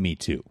 Me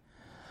too.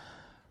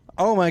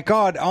 oh my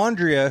God,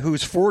 Andrea,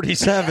 who's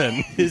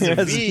 47,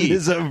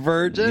 is a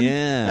virgin.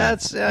 Yeah,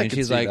 I and could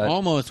she's see like, that.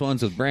 almost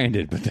once with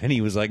Brandon, but then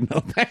he was like, no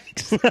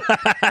thanks.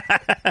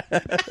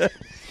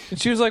 And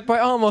she was like, by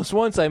almost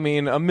once, I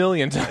mean a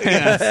million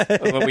times.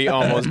 But we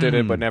almost did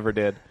it, but never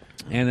did.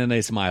 And then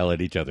they smile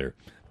at each other.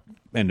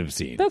 End of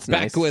scene. That's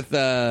Back nice.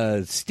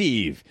 with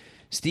Steve.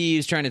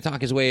 Steve's trying to talk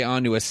his way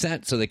onto a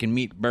set so they can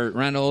meet Burt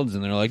Reynolds,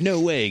 and they're like,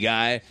 no way,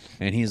 guy.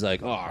 And he's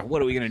like, oh,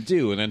 what are we going to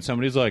do? And then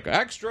somebody's like,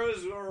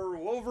 extras are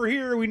over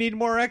here. We need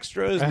more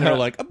extras. And they're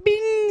like, a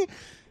bing.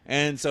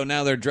 And so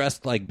now they're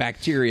dressed like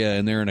bacteria,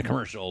 and they're in a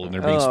commercial, and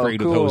they're being sprayed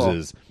cool. with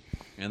hoses.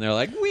 And they're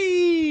like,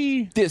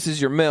 wee. This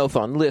is your mouth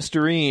on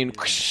Listerine.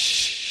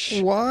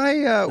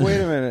 Why?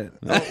 Wait a minute.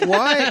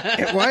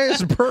 Why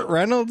is Burt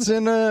Reynolds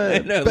in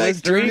a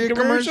bacteria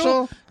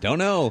commercial? Don't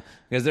know,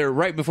 because they're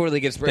right before they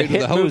get The sprayed with hit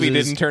the hoses. movie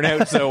didn't turn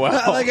out so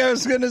well. Like I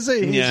was going to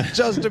say, he's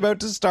just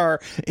about to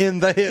star in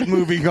the hit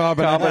movie Cobb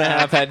and Cobb and a a Half.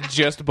 Half had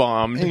just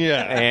bombed.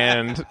 Yeah.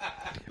 And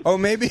Oh,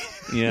 maybe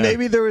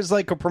there was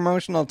like a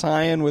promotional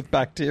tie-in with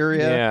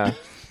bacteria.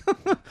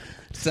 yeah.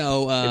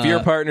 So If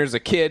your partner's a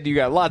kid, you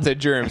got lots of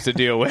germs to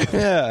deal with.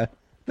 Yeah.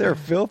 They're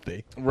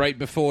filthy. right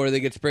before they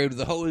get sprayed with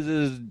the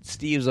hoses,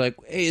 Steve's like,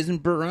 hey,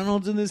 isn't Burt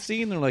Reynolds in this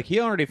scene? They're like, he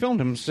already filmed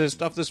him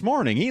stuff this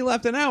morning. He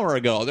left an hour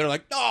ago. They're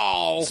like,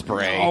 no.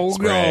 Spray. Oh,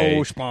 Spray.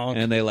 no, Spunk.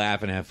 And they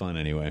laugh and have fun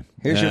anyway.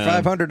 Here's your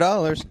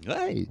 $500.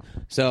 Hey.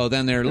 So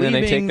then they're then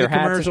they leaving take their the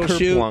hats commercial and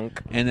shoot, kerplunk.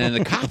 and then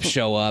the cops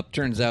show up.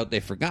 Turns out they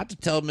forgot to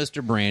tell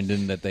Mr.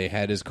 Brandon that they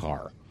had his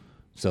car.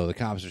 So the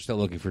cops are still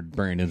looking for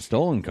Brandon's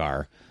stolen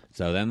car.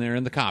 So then they're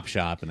in the cop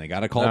shop, and they got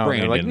to call No, Brandon.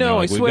 they're like, And no, they're I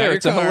 "We've swear, got your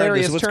it's a car.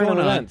 hilarious This is what's turn of going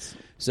on." events.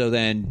 So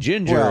then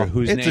Ginger, Well,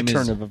 whose it's name a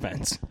turn is of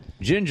events.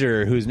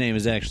 Ginger, whose name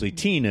is actually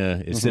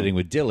Tina, is sitting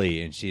with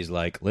Dilly, and she's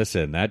like,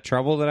 listen, that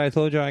trouble that I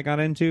told you I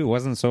got into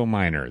wasn't so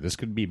minor. This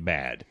could be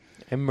bad.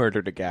 I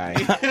murdered a guy.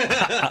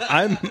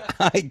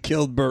 I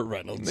killed Burt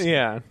Reynolds.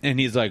 Yeah. And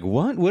he's like,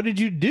 what? What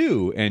did you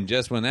do? And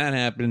just when that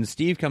happens,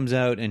 Steve comes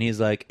out, and he's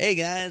like, hey,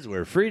 guys,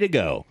 we're free to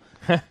go.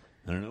 I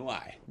don't know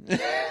why.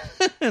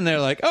 And they're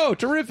like, oh,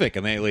 terrific,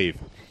 and they leave.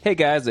 Hey,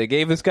 guys, I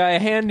gave this guy a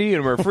handy,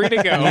 and we're free to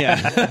go.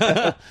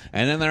 Yeah.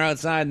 And then they're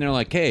outside, and they're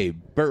like, hey,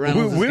 Burt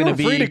Reynolds We is going were to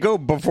be... free to go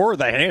before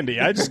the handy.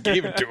 I just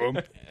gave it to him.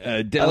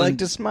 Dylan, I like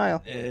to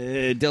smile.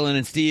 Dylan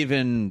and Steve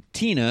and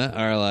Tina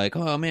are like,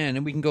 oh, man,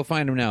 and we can go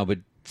find him now. But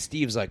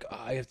Steve's like,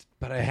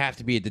 but I have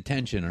to be at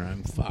detention or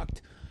I'm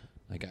fucked.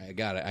 Like, I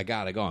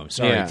gotta go. I'm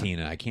sorry,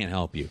 Tina. I can't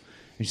help you.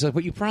 And she's like,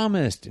 but you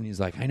promised. And he's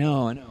like, I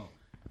know.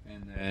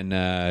 And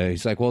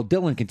he's like, well,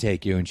 Dylan can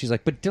take you. And she's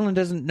like, but Dylan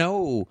doesn't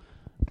know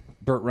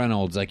Burt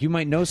Reynolds. Like, you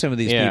might know some of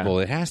these people.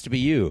 It has to be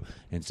you.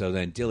 And so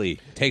then Dilly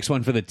takes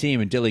one for the team,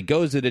 and Dilly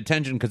goes to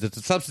detention because it's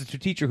a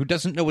substitute teacher who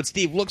doesn't know what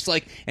Steve looks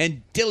like,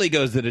 and Dilly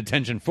goes to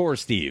detention for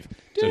Steve.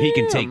 So he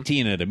can take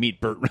Tina to meet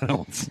Burt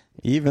Reynolds.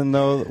 Even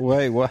though,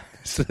 wait, what?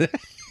 This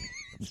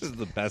is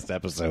the best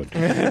episode.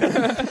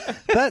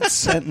 That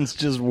sentence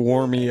just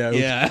wore me out.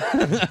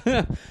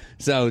 Yeah.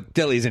 So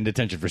Dilly's in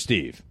detention for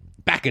Steve.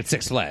 Back at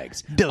Six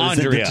Flags, Dilly's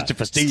in Andrea detention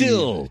for Steve.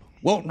 still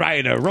won't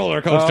ride a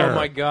roller coaster. Oh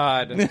my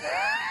God.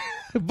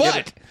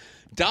 But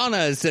Donna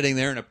is sitting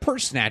there, and a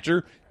purse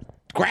snatcher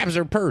grabs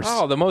her purse.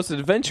 Oh, the most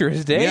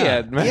adventurous day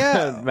at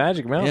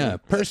Magic Mountain. Yeah,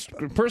 purse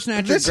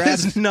snatcher This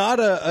grabs. is not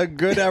a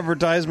good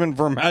advertisement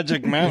for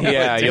Magic Mountain.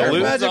 Yeah, You're you'll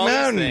lose Magic all these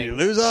Mountain. things. You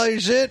lose all your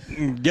shit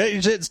and get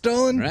your shit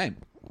stolen. Right.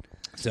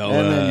 So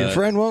And then your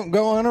friend won't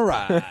go on a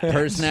ride.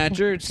 purse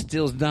snatcher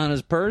steals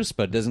Donna's purse,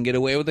 but doesn't get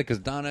away with it because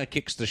Donna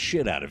kicks the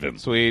shit out of him.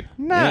 Sweet.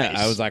 Nice.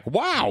 Yeah, I was like,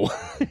 wow.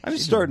 I'm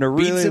starting to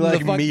Beats really him like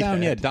the fuck Meathead.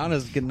 down. Yeah,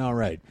 Donna's getting all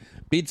right.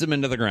 Beats him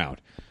into the ground.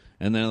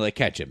 And then they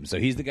catch him. So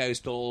he's the guy who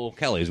stole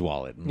Kelly's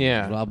wallet.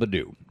 Yeah.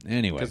 Blah-ba-doo.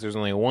 Anyway. Because there's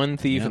only one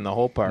thief in the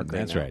whole park.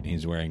 That's now. right.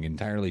 He's wearing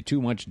entirely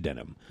too much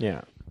denim.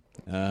 Yeah.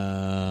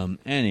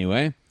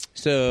 Anyway.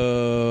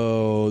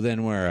 So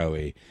then where are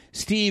we?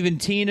 Steve and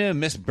Tina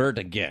miss Burt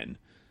again.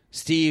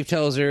 Steve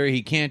tells her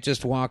he can't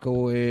just walk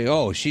away.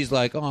 Oh, she's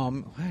like,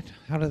 what?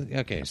 How do they?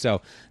 Okay,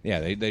 so,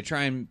 yeah, they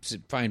try and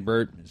find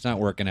Burt. It's not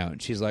working out.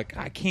 And she's like,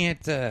 I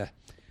can't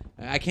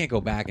go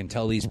back and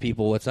tell these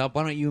people what's up.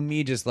 Why don't you and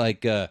me just,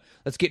 like,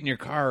 let's get in your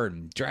car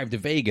and drive to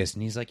Vegas?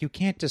 And he's like, you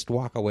can't just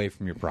walk away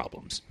from your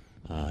problems.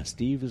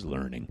 Steve is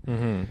learning.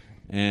 Mm-hmm.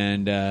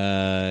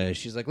 And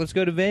she's like, let's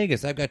go to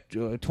Vegas. I've got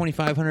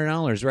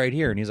 $2,500 right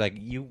here. And he's like,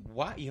 you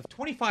what? You have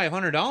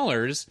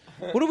 $2,500?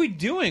 What are we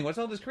doing? What's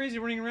all this crazy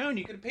running around?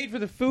 You could have paid for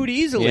the food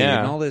easily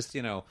and all this,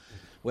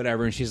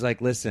 whatever. And she's like,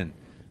 listen,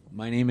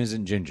 my name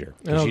isn't Ginger.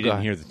 She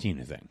didn't hear the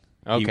Tina thing.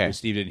 Okay.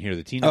 Steve didn't hear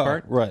the Tina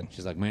part. Right.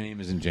 She's like, my name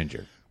isn't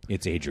Ginger.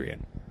 It's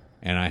Adrian.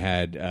 And I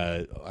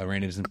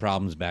ran into some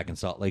problems back in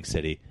Salt Lake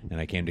City, and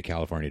I came to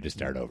California to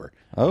start over.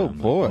 Oh, I'm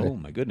boy. like, oh,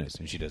 my goodness.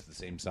 And she does the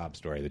same sob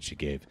story that she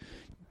gave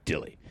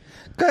Dilly.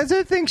 Guys,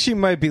 I think she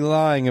might be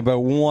lying about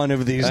one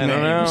of these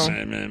names.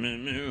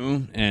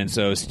 And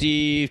so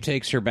Steve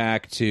takes her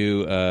back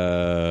to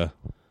the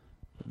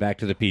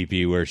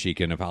PP where she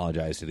can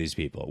apologize to these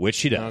people, which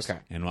she does. Okay.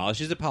 And while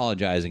she's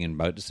apologizing and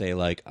about to say,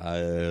 like,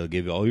 I'll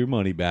give you all your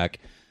money back,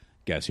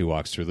 guess who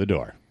walks through the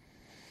door?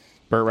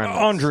 Burt Reynolds.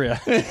 Andrea.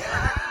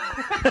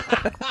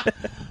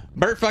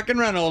 Burt fucking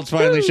Reynolds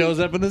finally shows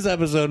up in this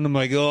episode, and I'm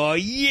like, oh,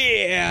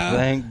 yeah.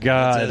 Thank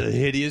God. That's a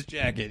hideous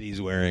jacket he's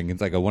wearing. It's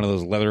like one of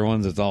those leather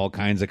ones that's all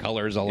kinds of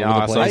colors all over the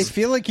I place.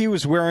 feel like he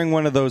was wearing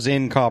one of those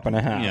in Cop and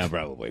a Half. Yeah,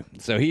 probably.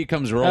 So he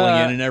comes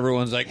rolling in, and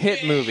everyone's like,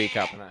 Hit movie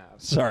Cop and a Half.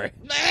 Sorry.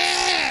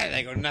 "Ah!"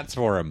 They go nuts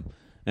for him.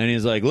 And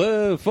he's like,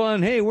 "Whoa,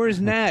 fun. Hey, where's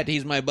Nat?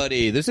 He's my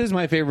buddy. This is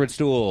my favorite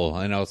stool.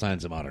 And I'll sign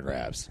some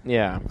autographs."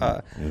 Yeah.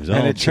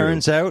 And it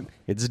turns out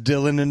it's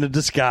Dylan in a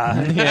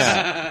disguise.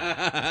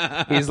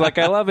 Yeah. He's like,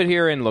 I love it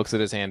here, and looks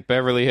at his hand.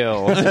 Beverly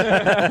Hills.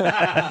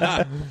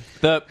 The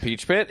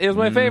Peach Pit is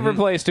my favorite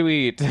place to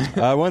eat.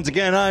 Once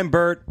again, I'm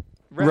Burt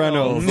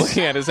Reynolds.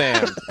 Looking at his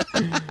hand.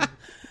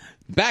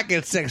 Back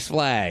at Six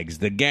Flags,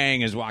 the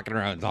gang is walking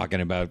around talking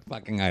about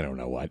fucking I don't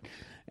know what.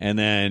 And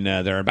then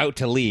they're about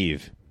to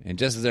leave. And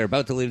just as they're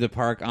about to leave the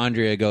park,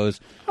 Andrea goes,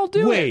 I'll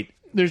do Wait, it.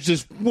 there's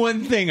just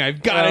one thing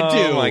I've got to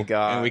do. Oh, my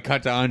God. And we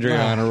cut to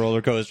Andrea on a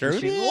roller coaster.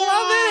 She's loving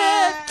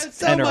it.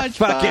 So And her much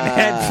fucking fun.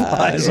 head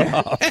flies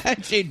off.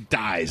 And she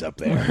dies up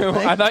there.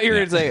 I thought you were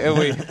going to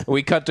say,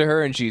 we cut to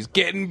her and she's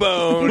getting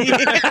boned.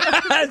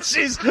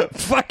 She's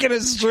fucking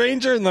a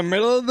stranger in the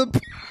middle of the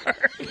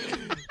park.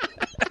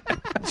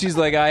 She's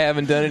like, I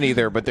haven't done it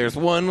either, but there's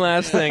one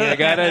last thing I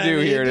got to do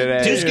here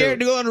today. Too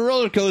scared to go on a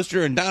roller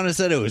coaster, and Donna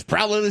said it was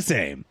probably the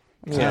same.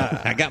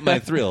 Yeah, I got my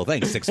thrill.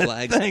 Thanks, Six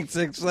Flags. Thanks,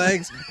 Six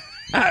Flags.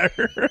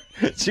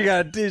 She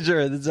got a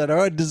t-shirt that said, I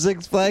went to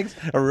Six Flags,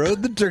 I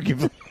rode the turkey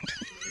float.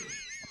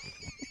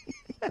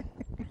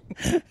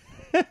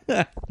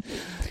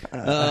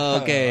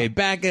 Okay,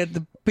 back at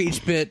the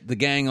Peach Pit, the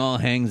gang all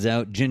hangs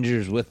out.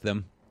 Ginger's with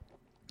them.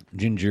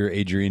 Ginger,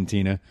 Adrian,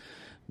 Tina.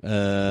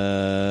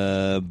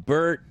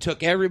 Burt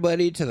took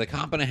everybody to the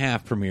Cop and a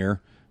Half premiere,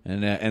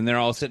 and they're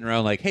all sitting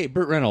around like, hey,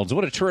 Burt Reynolds,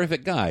 what a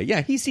terrific guy.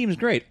 Yeah, he seems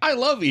great. I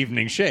love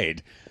Evening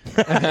Shade.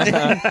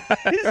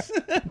 It's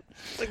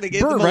like they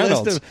gave Burt them a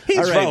Reynolds. list of, He's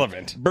all right,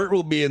 relevant. Burt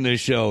will be in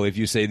this show if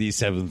you say these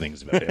 7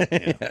 things about him.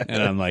 Yeah.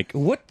 And I'm like,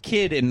 what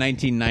kid in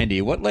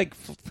 1990, what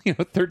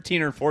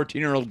 13 or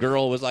 14-year-old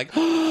girl was like,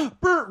 oh,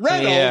 Burt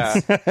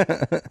Reynolds?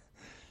 Yeah.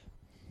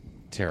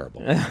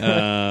 Terrible.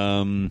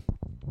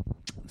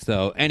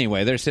 So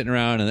anyway, they're sitting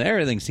around and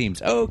everything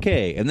seems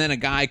okay. And then a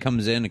guy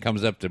comes in and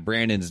comes up to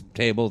Brandon's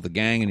table, the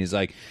gang, and he's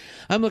like,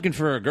 I'm looking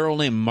for a girl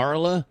named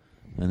Marla.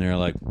 And they're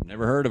like,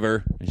 never heard of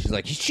her. And she's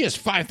like, she has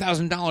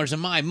 $5,000 of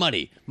my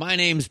money. My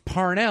name's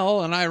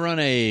Parnell, and I run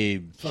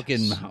a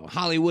fucking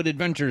Hollywood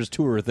Adventures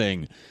tour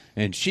thing.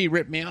 And she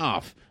ripped me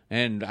off.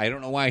 And I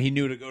don't know why he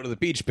knew to go to the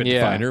Peach Pit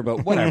to find her,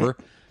 but whatever.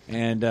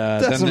 And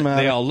then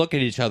they all look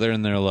at each other,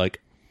 and they're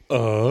like,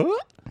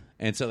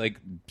 And so, like,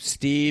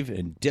 Steve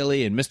and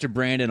Dilly and Mr.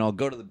 Brandon all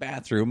go to the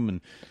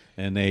bathroom,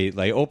 and they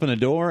like open the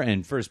door,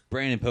 and first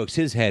Brandon pokes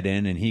his head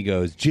in, and he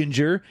goes,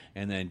 Ginger,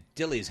 and then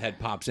Dilly's head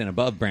pops in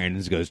above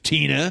Brandon's, goes,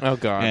 Tina. Oh,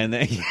 God. And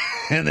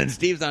then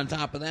Steve's on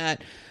top of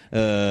that,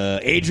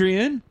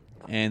 Adrian,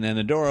 and then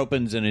the door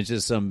opens, and it's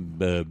just some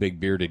big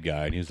bearded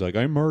guy, and he's like,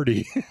 I'm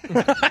Marty.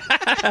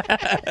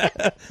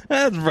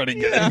 That's pretty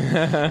good.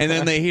 And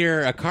then they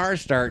hear a car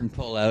start and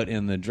pull out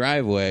in the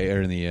driveway,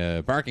 or in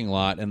the parking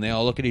lot, and they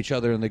all look at each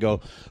other, and they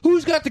go,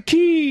 who's got the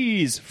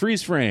keys?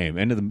 Freeze frame.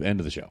 End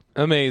of the show.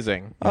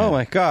 Amazing. Oh,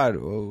 my God.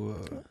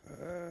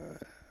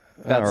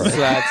 That's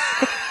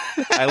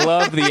I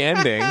love the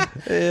ending.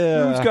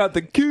 Yeah. Who's got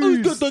the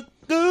keys? Who's got the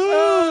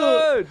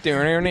Which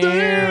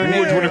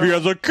one of you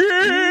has the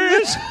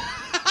keys?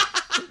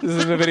 This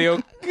is a video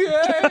game.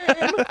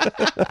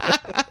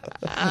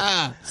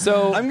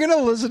 So I'm going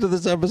to listen to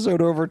this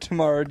episode over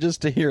tomorrow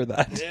just to hear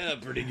that. Yeah,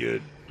 pretty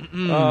good.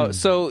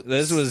 So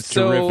this was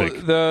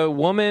terrific. So the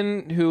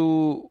woman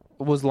who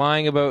was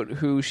lying about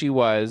who she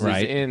was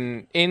Right.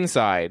 is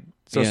inside.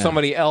 So Yeah.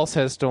 somebody else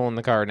has stolen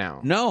the car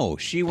now. No,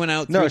 she went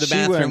out No, through the she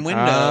bathroom went-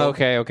 window.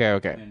 Okay.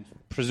 And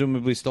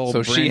presumably stole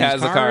So she Brandon's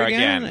has the car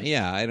again? again.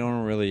 Yeah, I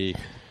don't really... If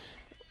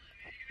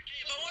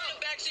I wanted a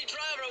backseat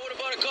driver, I would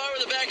have bought a car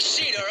with a back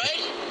seat, all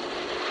right?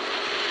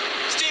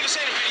 Steve, this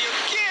ain't a video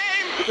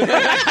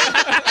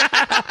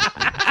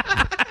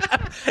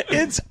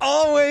game. It's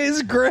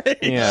always great.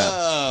 Yeah.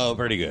 Oh,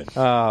 pretty good.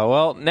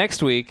 Well,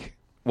 next week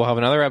we'll have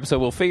another episode.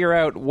 We'll figure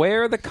out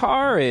where the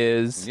car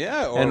is.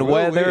 Yeah, or and will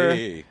whether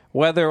we?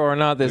 whether or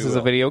not this is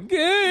a video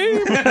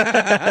game.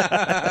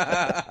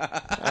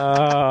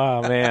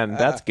 Oh man,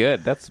 that's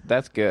good.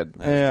 That's good.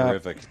 Yeah.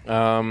 Terrific.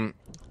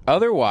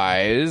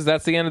 Otherwise,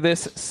 that's the end of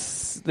this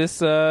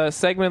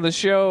segment of the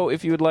show.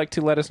 If you would like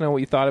to let us know what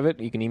you thought of it,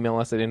 you can email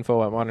us at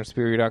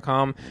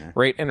info@modernsuperior.com.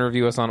 Rate and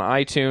review us on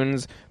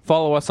iTunes.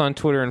 Follow us on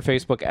Twitter and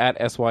Facebook at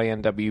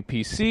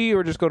SYNWPC,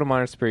 or just go to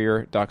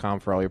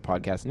modernsuperior.com for all your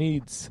podcast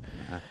needs.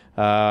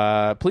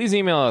 Please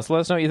email us.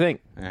 Let us know what you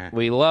think.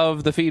 We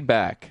love the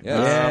feedback.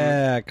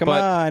 Yeah, come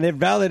on. It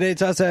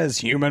validates us as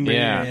human beings.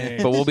 Yeah,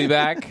 but we'll be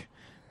back.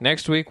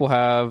 Next week, we'll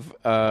have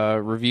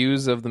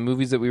reviews of the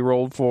movies that we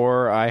rolled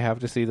for. I have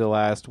to see The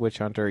Last Witch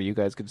Hunter. You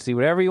guys can see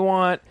whatever you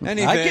want.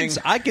 Anything.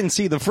 I can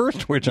see the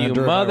first Witch You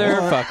Hunter. if I want.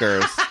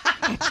 motherfuckers.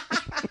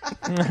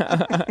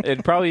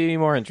 It'd probably be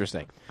more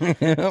interesting.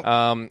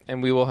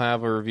 And we will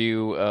have a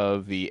review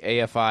of the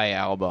AFI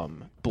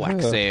album,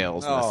 Black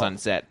Sails in the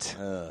Sunset.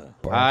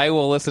 I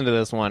will listen to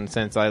this one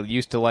since I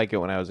used to like it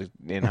when I was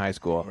in high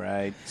school.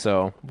 Right.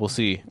 So we'll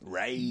see.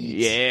 Right.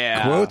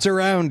 Yeah. Quotes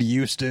around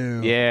used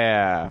to.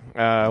 Yeah.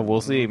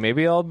 We'll see.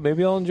 Maybe I'll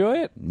enjoy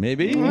it.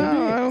 Maybe. I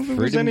don't think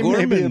there's Freedom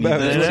any maybe Gorman. about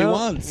That's it. what he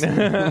wants.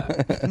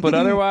 But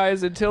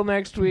otherwise, until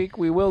next week,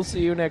 we will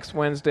see you next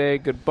Wednesday.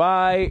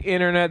 Goodbye,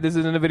 Internet. This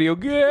isn't a video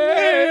game.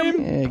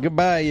 Yeah,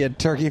 goodbye, you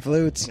turkey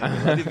flutes.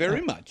 Thank you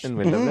very much. And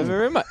we love you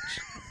very much.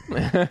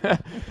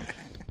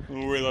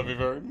 We love you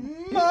very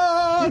 3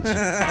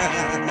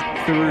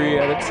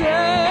 out of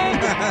 10.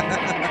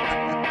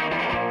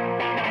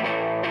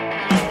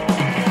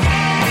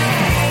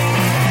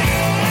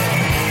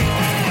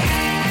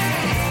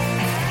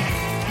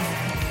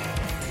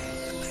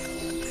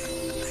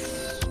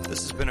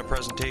 This has been a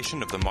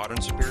presentation of the Modern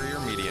Superior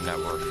Media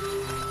Network.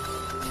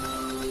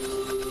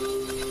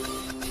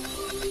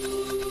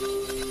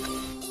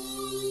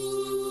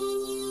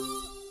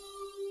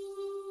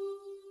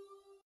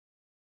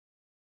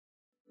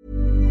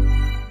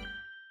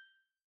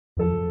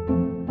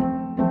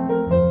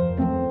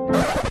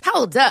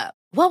 Hold up.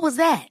 What was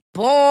that?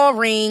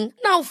 Boring.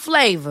 No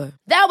flavor.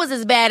 That was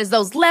as bad as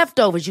those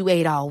leftovers you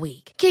ate all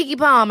week. Keke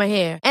Palmer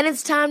here, and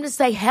it's time to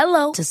say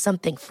hello to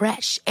something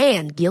fresh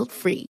and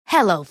guilt-free.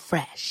 Hello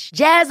Fresh.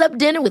 Jazz up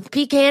dinner with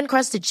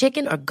pecan-crusted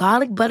chicken or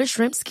garlic butter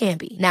shrimp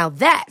scampi. Now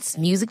that's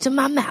music to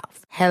my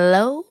mouth.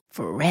 Hello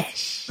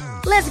Fresh.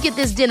 Let's get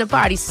this dinner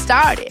party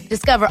started.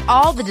 Discover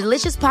all the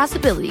delicious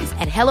possibilities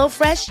at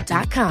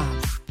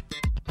hellofresh.com.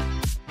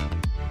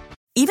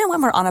 Even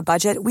when we're on a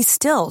budget, we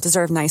still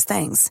deserve nice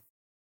things.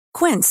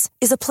 Quince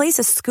is a place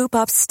to scoop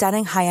up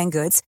stunning high-end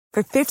goods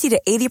for 50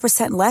 to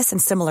 80% less than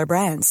similar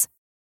brands.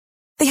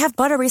 They have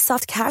buttery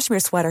soft cashmere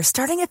sweaters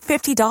starting at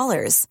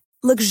 $50,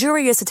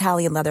 luxurious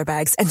Italian leather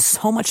bags, and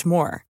so much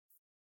more.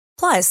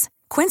 Plus,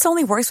 Quince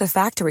only works with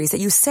factories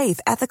that use safe,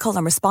 ethical,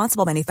 and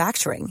responsible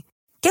manufacturing.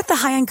 Get the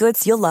high-end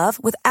goods you'll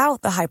love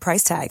without the high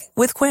price tag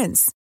with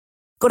Quince.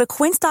 Go to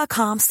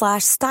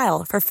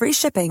quince.com/style for free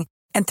shipping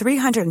and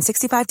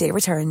 365-day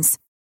returns.